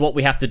 That's what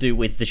we have to do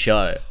with the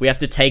show. We have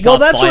to take our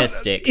fire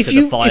stick to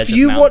the fires of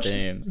Mount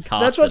Doom.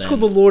 That's why it's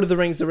called The Lord of the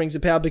Rings, The Rings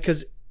of Power,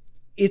 because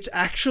it's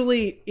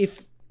actually,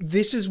 if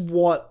this is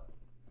what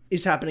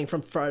is happening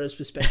from Frodo's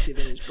perspective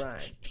in his brain.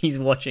 He's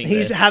watching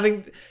He's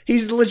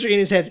literally in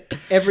his head,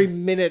 every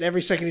minute,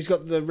 every second he's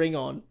got the ring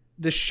on,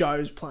 the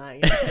show's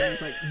playing. And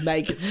he's like,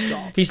 make it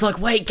stop. He's like,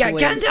 wait,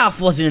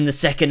 Gandalf wasn't in the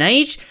Second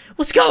Age?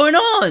 What's going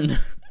on?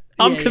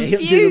 I'm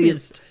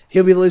confused.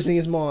 He'll be losing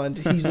his mind.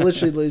 He's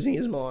literally losing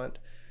his mind.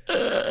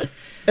 And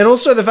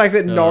also the fact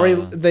that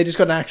Nori, they just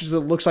got an actress that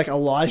looks like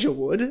Elijah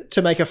Wood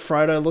to make a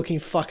Frodo-looking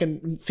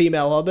fucking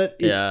female hobbit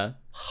is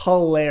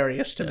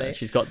hilarious to me.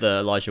 She's got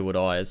the Elijah Wood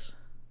eyes.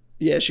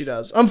 Yeah, she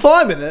does. I'm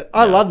fine with it.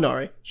 I love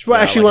Nori. She's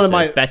actually one of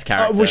my best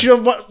characters.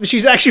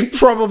 She's actually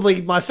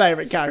probably my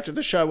favorite character of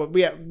the show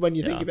when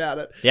you think about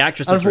it. The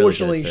actress is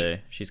really good too.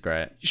 She's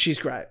great. She's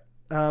great.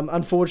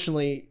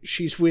 Unfortunately,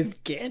 she's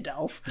with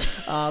Gandalf,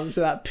 so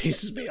that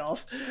pisses me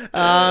off.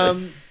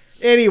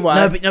 Anyway,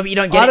 no, but you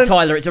don't get it,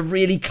 Tyler. It's a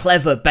really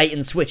clever bait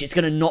and switch. It's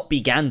going to not be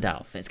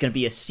Gandalf. It's going to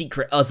be a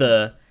secret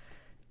other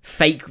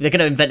fake. They're going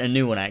to invent a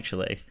new one.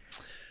 Actually,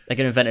 they're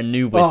going to invent a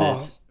new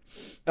wizard.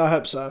 I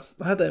hope so.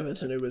 I hope they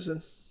invent a new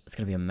wizard. It's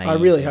going to be amazing.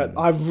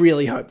 I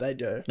really hope they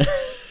do.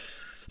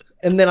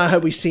 And then I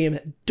hope we see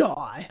him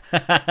die.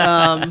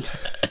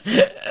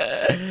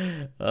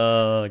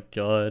 Oh,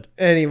 God.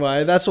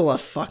 Anyway, that's all I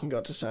fucking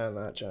got to say on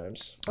that,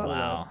 James. I don't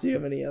know. Do you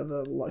have any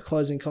other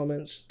closing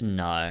comments?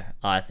 No.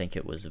 I think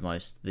it was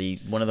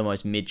one of the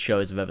most mid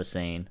shows I've ever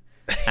seen.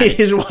 It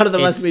is one of the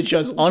most mid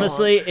shows of all time.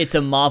 Honestly, it's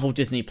a Marvel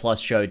Disney Plus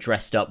show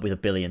dressed up with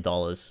 $1 billion.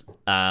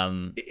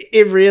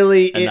 It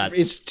really...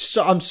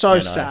 I'm so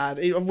sad.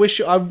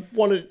 I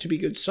wanted it to be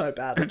good so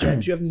bad,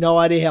 James. You have no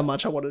idea how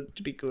much I wanted it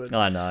to be good.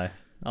 I know.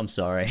 I'm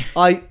sorry.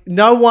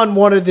 No one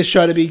wanted this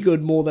show to be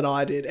good more than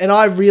I did. And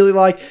I really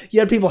you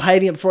had people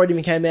hating it before it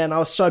even came out, and I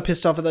was so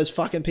pissed off at those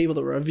fucking people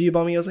that were review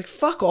bombing. I was like,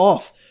 fuck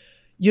off.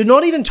 You're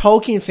not even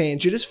Tolkien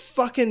fans. You're just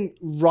fucking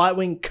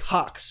right-wing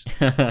cucks.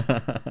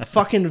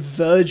 Fucking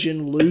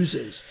virgin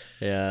losers.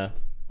 Yeah.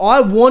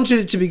 I wanted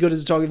it to be good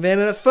as a Tolkien fan,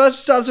 and at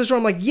first it started so strong,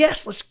 I'm like,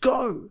 yes, let's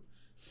go.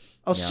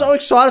 I was so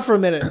excited for a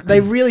minute.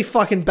 They really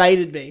fucking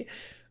baited me.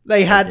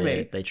 They had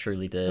me. They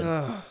truly did.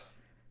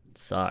 It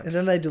sucks. And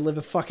then they deliver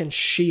fucking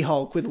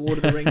She-Hulk with Lord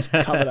of the Rings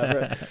covered over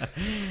it.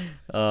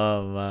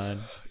 Oh,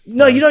 man.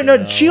 No, you don't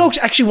know. She-Hulk's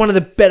actually one of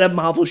the better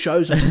Marvel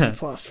shows on Disney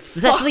Plus.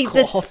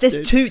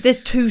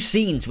 There's two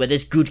scenes where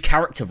there's good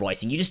character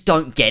writing. You just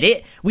don't get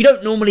it. We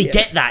don't normally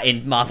get that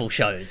in Marvel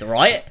shows, all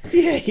right?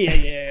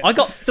 Yeah. I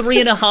got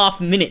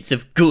 3.5 minutes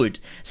of good,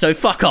 so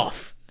fuck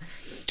off.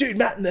 Dude,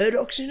 Matt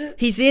Murdock's in it.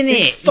 He's in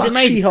it. He's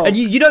amazing. She-Hulk. And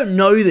you don't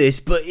know this,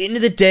 but in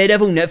the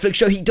Daredevil Netflix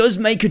show, he does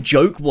make a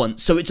joke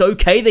once, so it's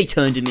okay they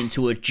turned him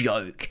into a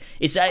joke.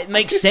 It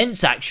makes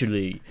sense,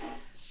 actually.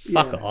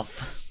 Fuck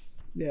off.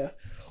 Yeah.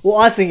 Well,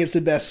 I think it's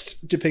the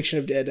best depiction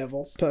of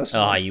Daredevil,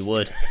 personally. Oh, you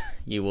would.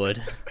 You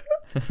would.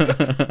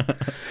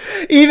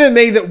 Even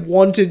me that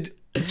wanted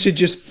to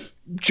just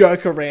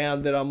joke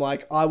around that I'm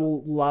like, I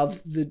will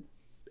love the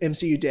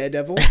MCU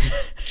Daredevil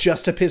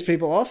just to piss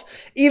people off.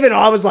 Even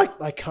I was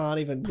like, I can't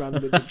even run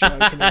with the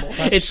joke anymore.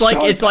 It's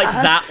like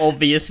that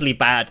obviously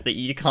bad that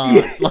you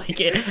can't like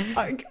it.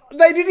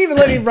 They didn't even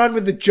let me run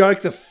with the joke,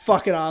 the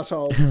fucking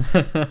assholes.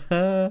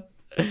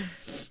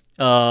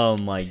 Oh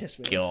my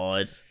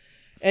God.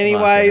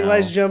 Anyway,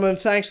 ladies and gentlemen,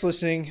 thanks for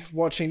listening,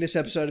 watching this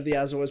episode of the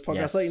As Always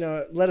podcast.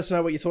 Yes. Let us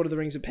know what you thought of the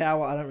Rings of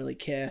Power. I don't really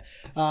care.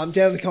 Down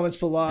in the comments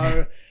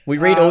below. We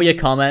read all your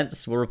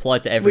comments. We'll reply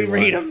to everyone. We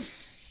read them.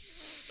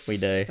 We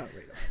do. Don't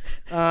read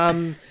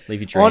them.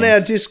 Leave your dreams. On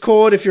our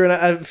Discord, if you're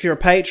a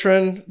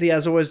patron, the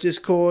As Always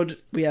Discord,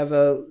 we have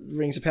a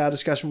Rings of Power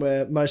discussion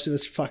where most of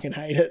us fucking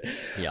hate it.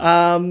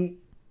 Yeah.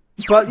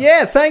 But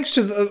yeah, thanks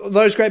to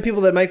those great people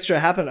that make the show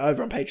happen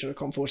over on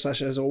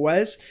patreon.com/as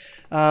always.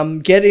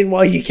 Get in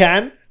while you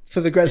can. for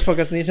the greatest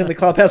podcast on the internet, the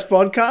Clubhouse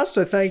podcast.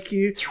 So thank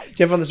you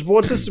to everyone that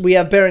supports us. We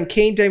have Baron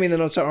Keane, Damien the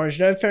Not So Orange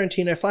Gnome,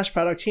 Ferentino, Flash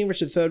Paddock, Team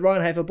Richard III,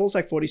 Ryan Hafer,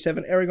 Bullsack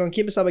 47, Aragon,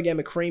 Kimber Summer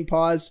Gamer, Cream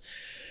Pies,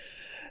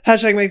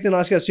 Hashtag Make the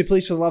Nice Guys Too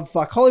Please for the Love of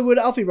Fuck Hollywood,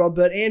 Alfie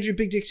Robert, Andrew,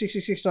 Big Dick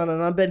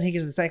 6669, Ben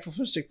Higgins is thankful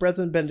for Stick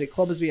Brethren, Benedict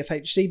Clobbers,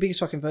 BFHC, Biggest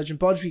Fucking Virgin,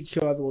 Bodge,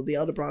 BQ Overlord, The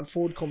Elder, Brian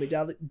Ford, Call Me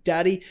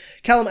Daddy,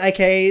 Callum,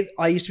 aka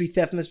I used to be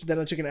Theftmas, but then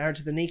I took an arrow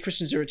to the knee,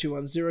 Christian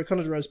 0210,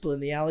 Connor Rose Bill in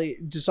the Alley,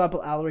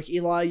 Disciple Alaric,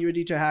 Eli,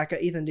 Eurodito Hacker,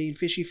 Ethan Dean,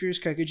 Fishy, Furious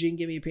Coco, Jean,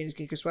 Give Me a Penis,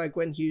 Kinker Swag,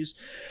 Gwen Hughes,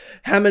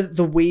 Hamid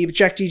the Weeb,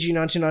 Jack DG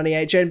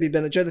 1998, Jane B.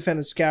 Bennett, Joe the Fan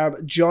and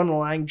Scarab, John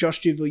Lang, Josh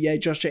Duvillier,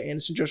 Josh J.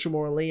 Anderson, Joshua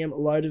Moore, Liam,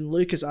 Loden,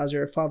 Lucas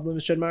R05,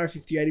 Loomis, Jed Murray,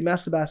 5080,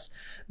 Master Bass,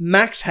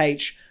 Max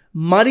H,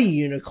 Muddy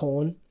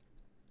Unicorn,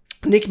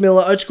 Nick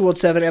Miller, Oachkaward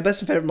 7, our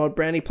best and favourite mod,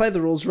 Brandy, Play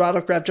the Rules,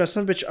 Radok, Rav,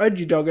 Justin Bitch,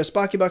 Odu Doggo,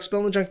 Sparky Buck,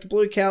 Spell and Junk, The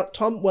Blue Cow,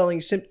 Tom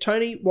Welling, Simp,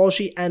 Tony,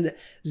 Walshy, and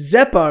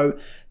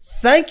Zeppo.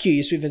 Thank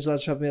you, Sweet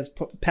Vigilance, for helping us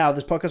power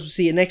this podcast. We'll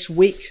see you next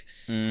week,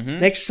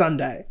 next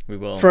Sunday. We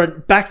will. For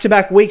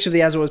back-to-back weeks of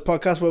the As Always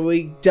podcast where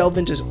we delve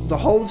into the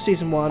whole of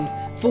Season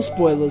 1, full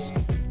spoilers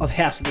of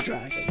House of the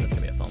Dragon. That's going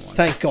to be a fun one.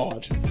 Thank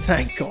God.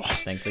 Thank God.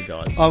 Thank the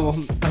gods.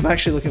 I'm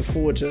actually looking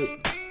forward to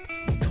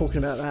talking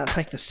about that.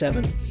 Thank the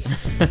 7.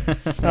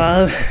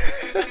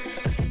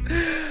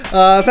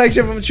 Thanks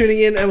everyone for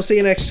tuning in, and we'll see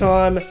you next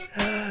time.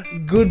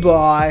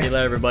 Goodbye. See you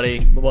later, everybody.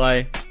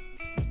 Bye-bye.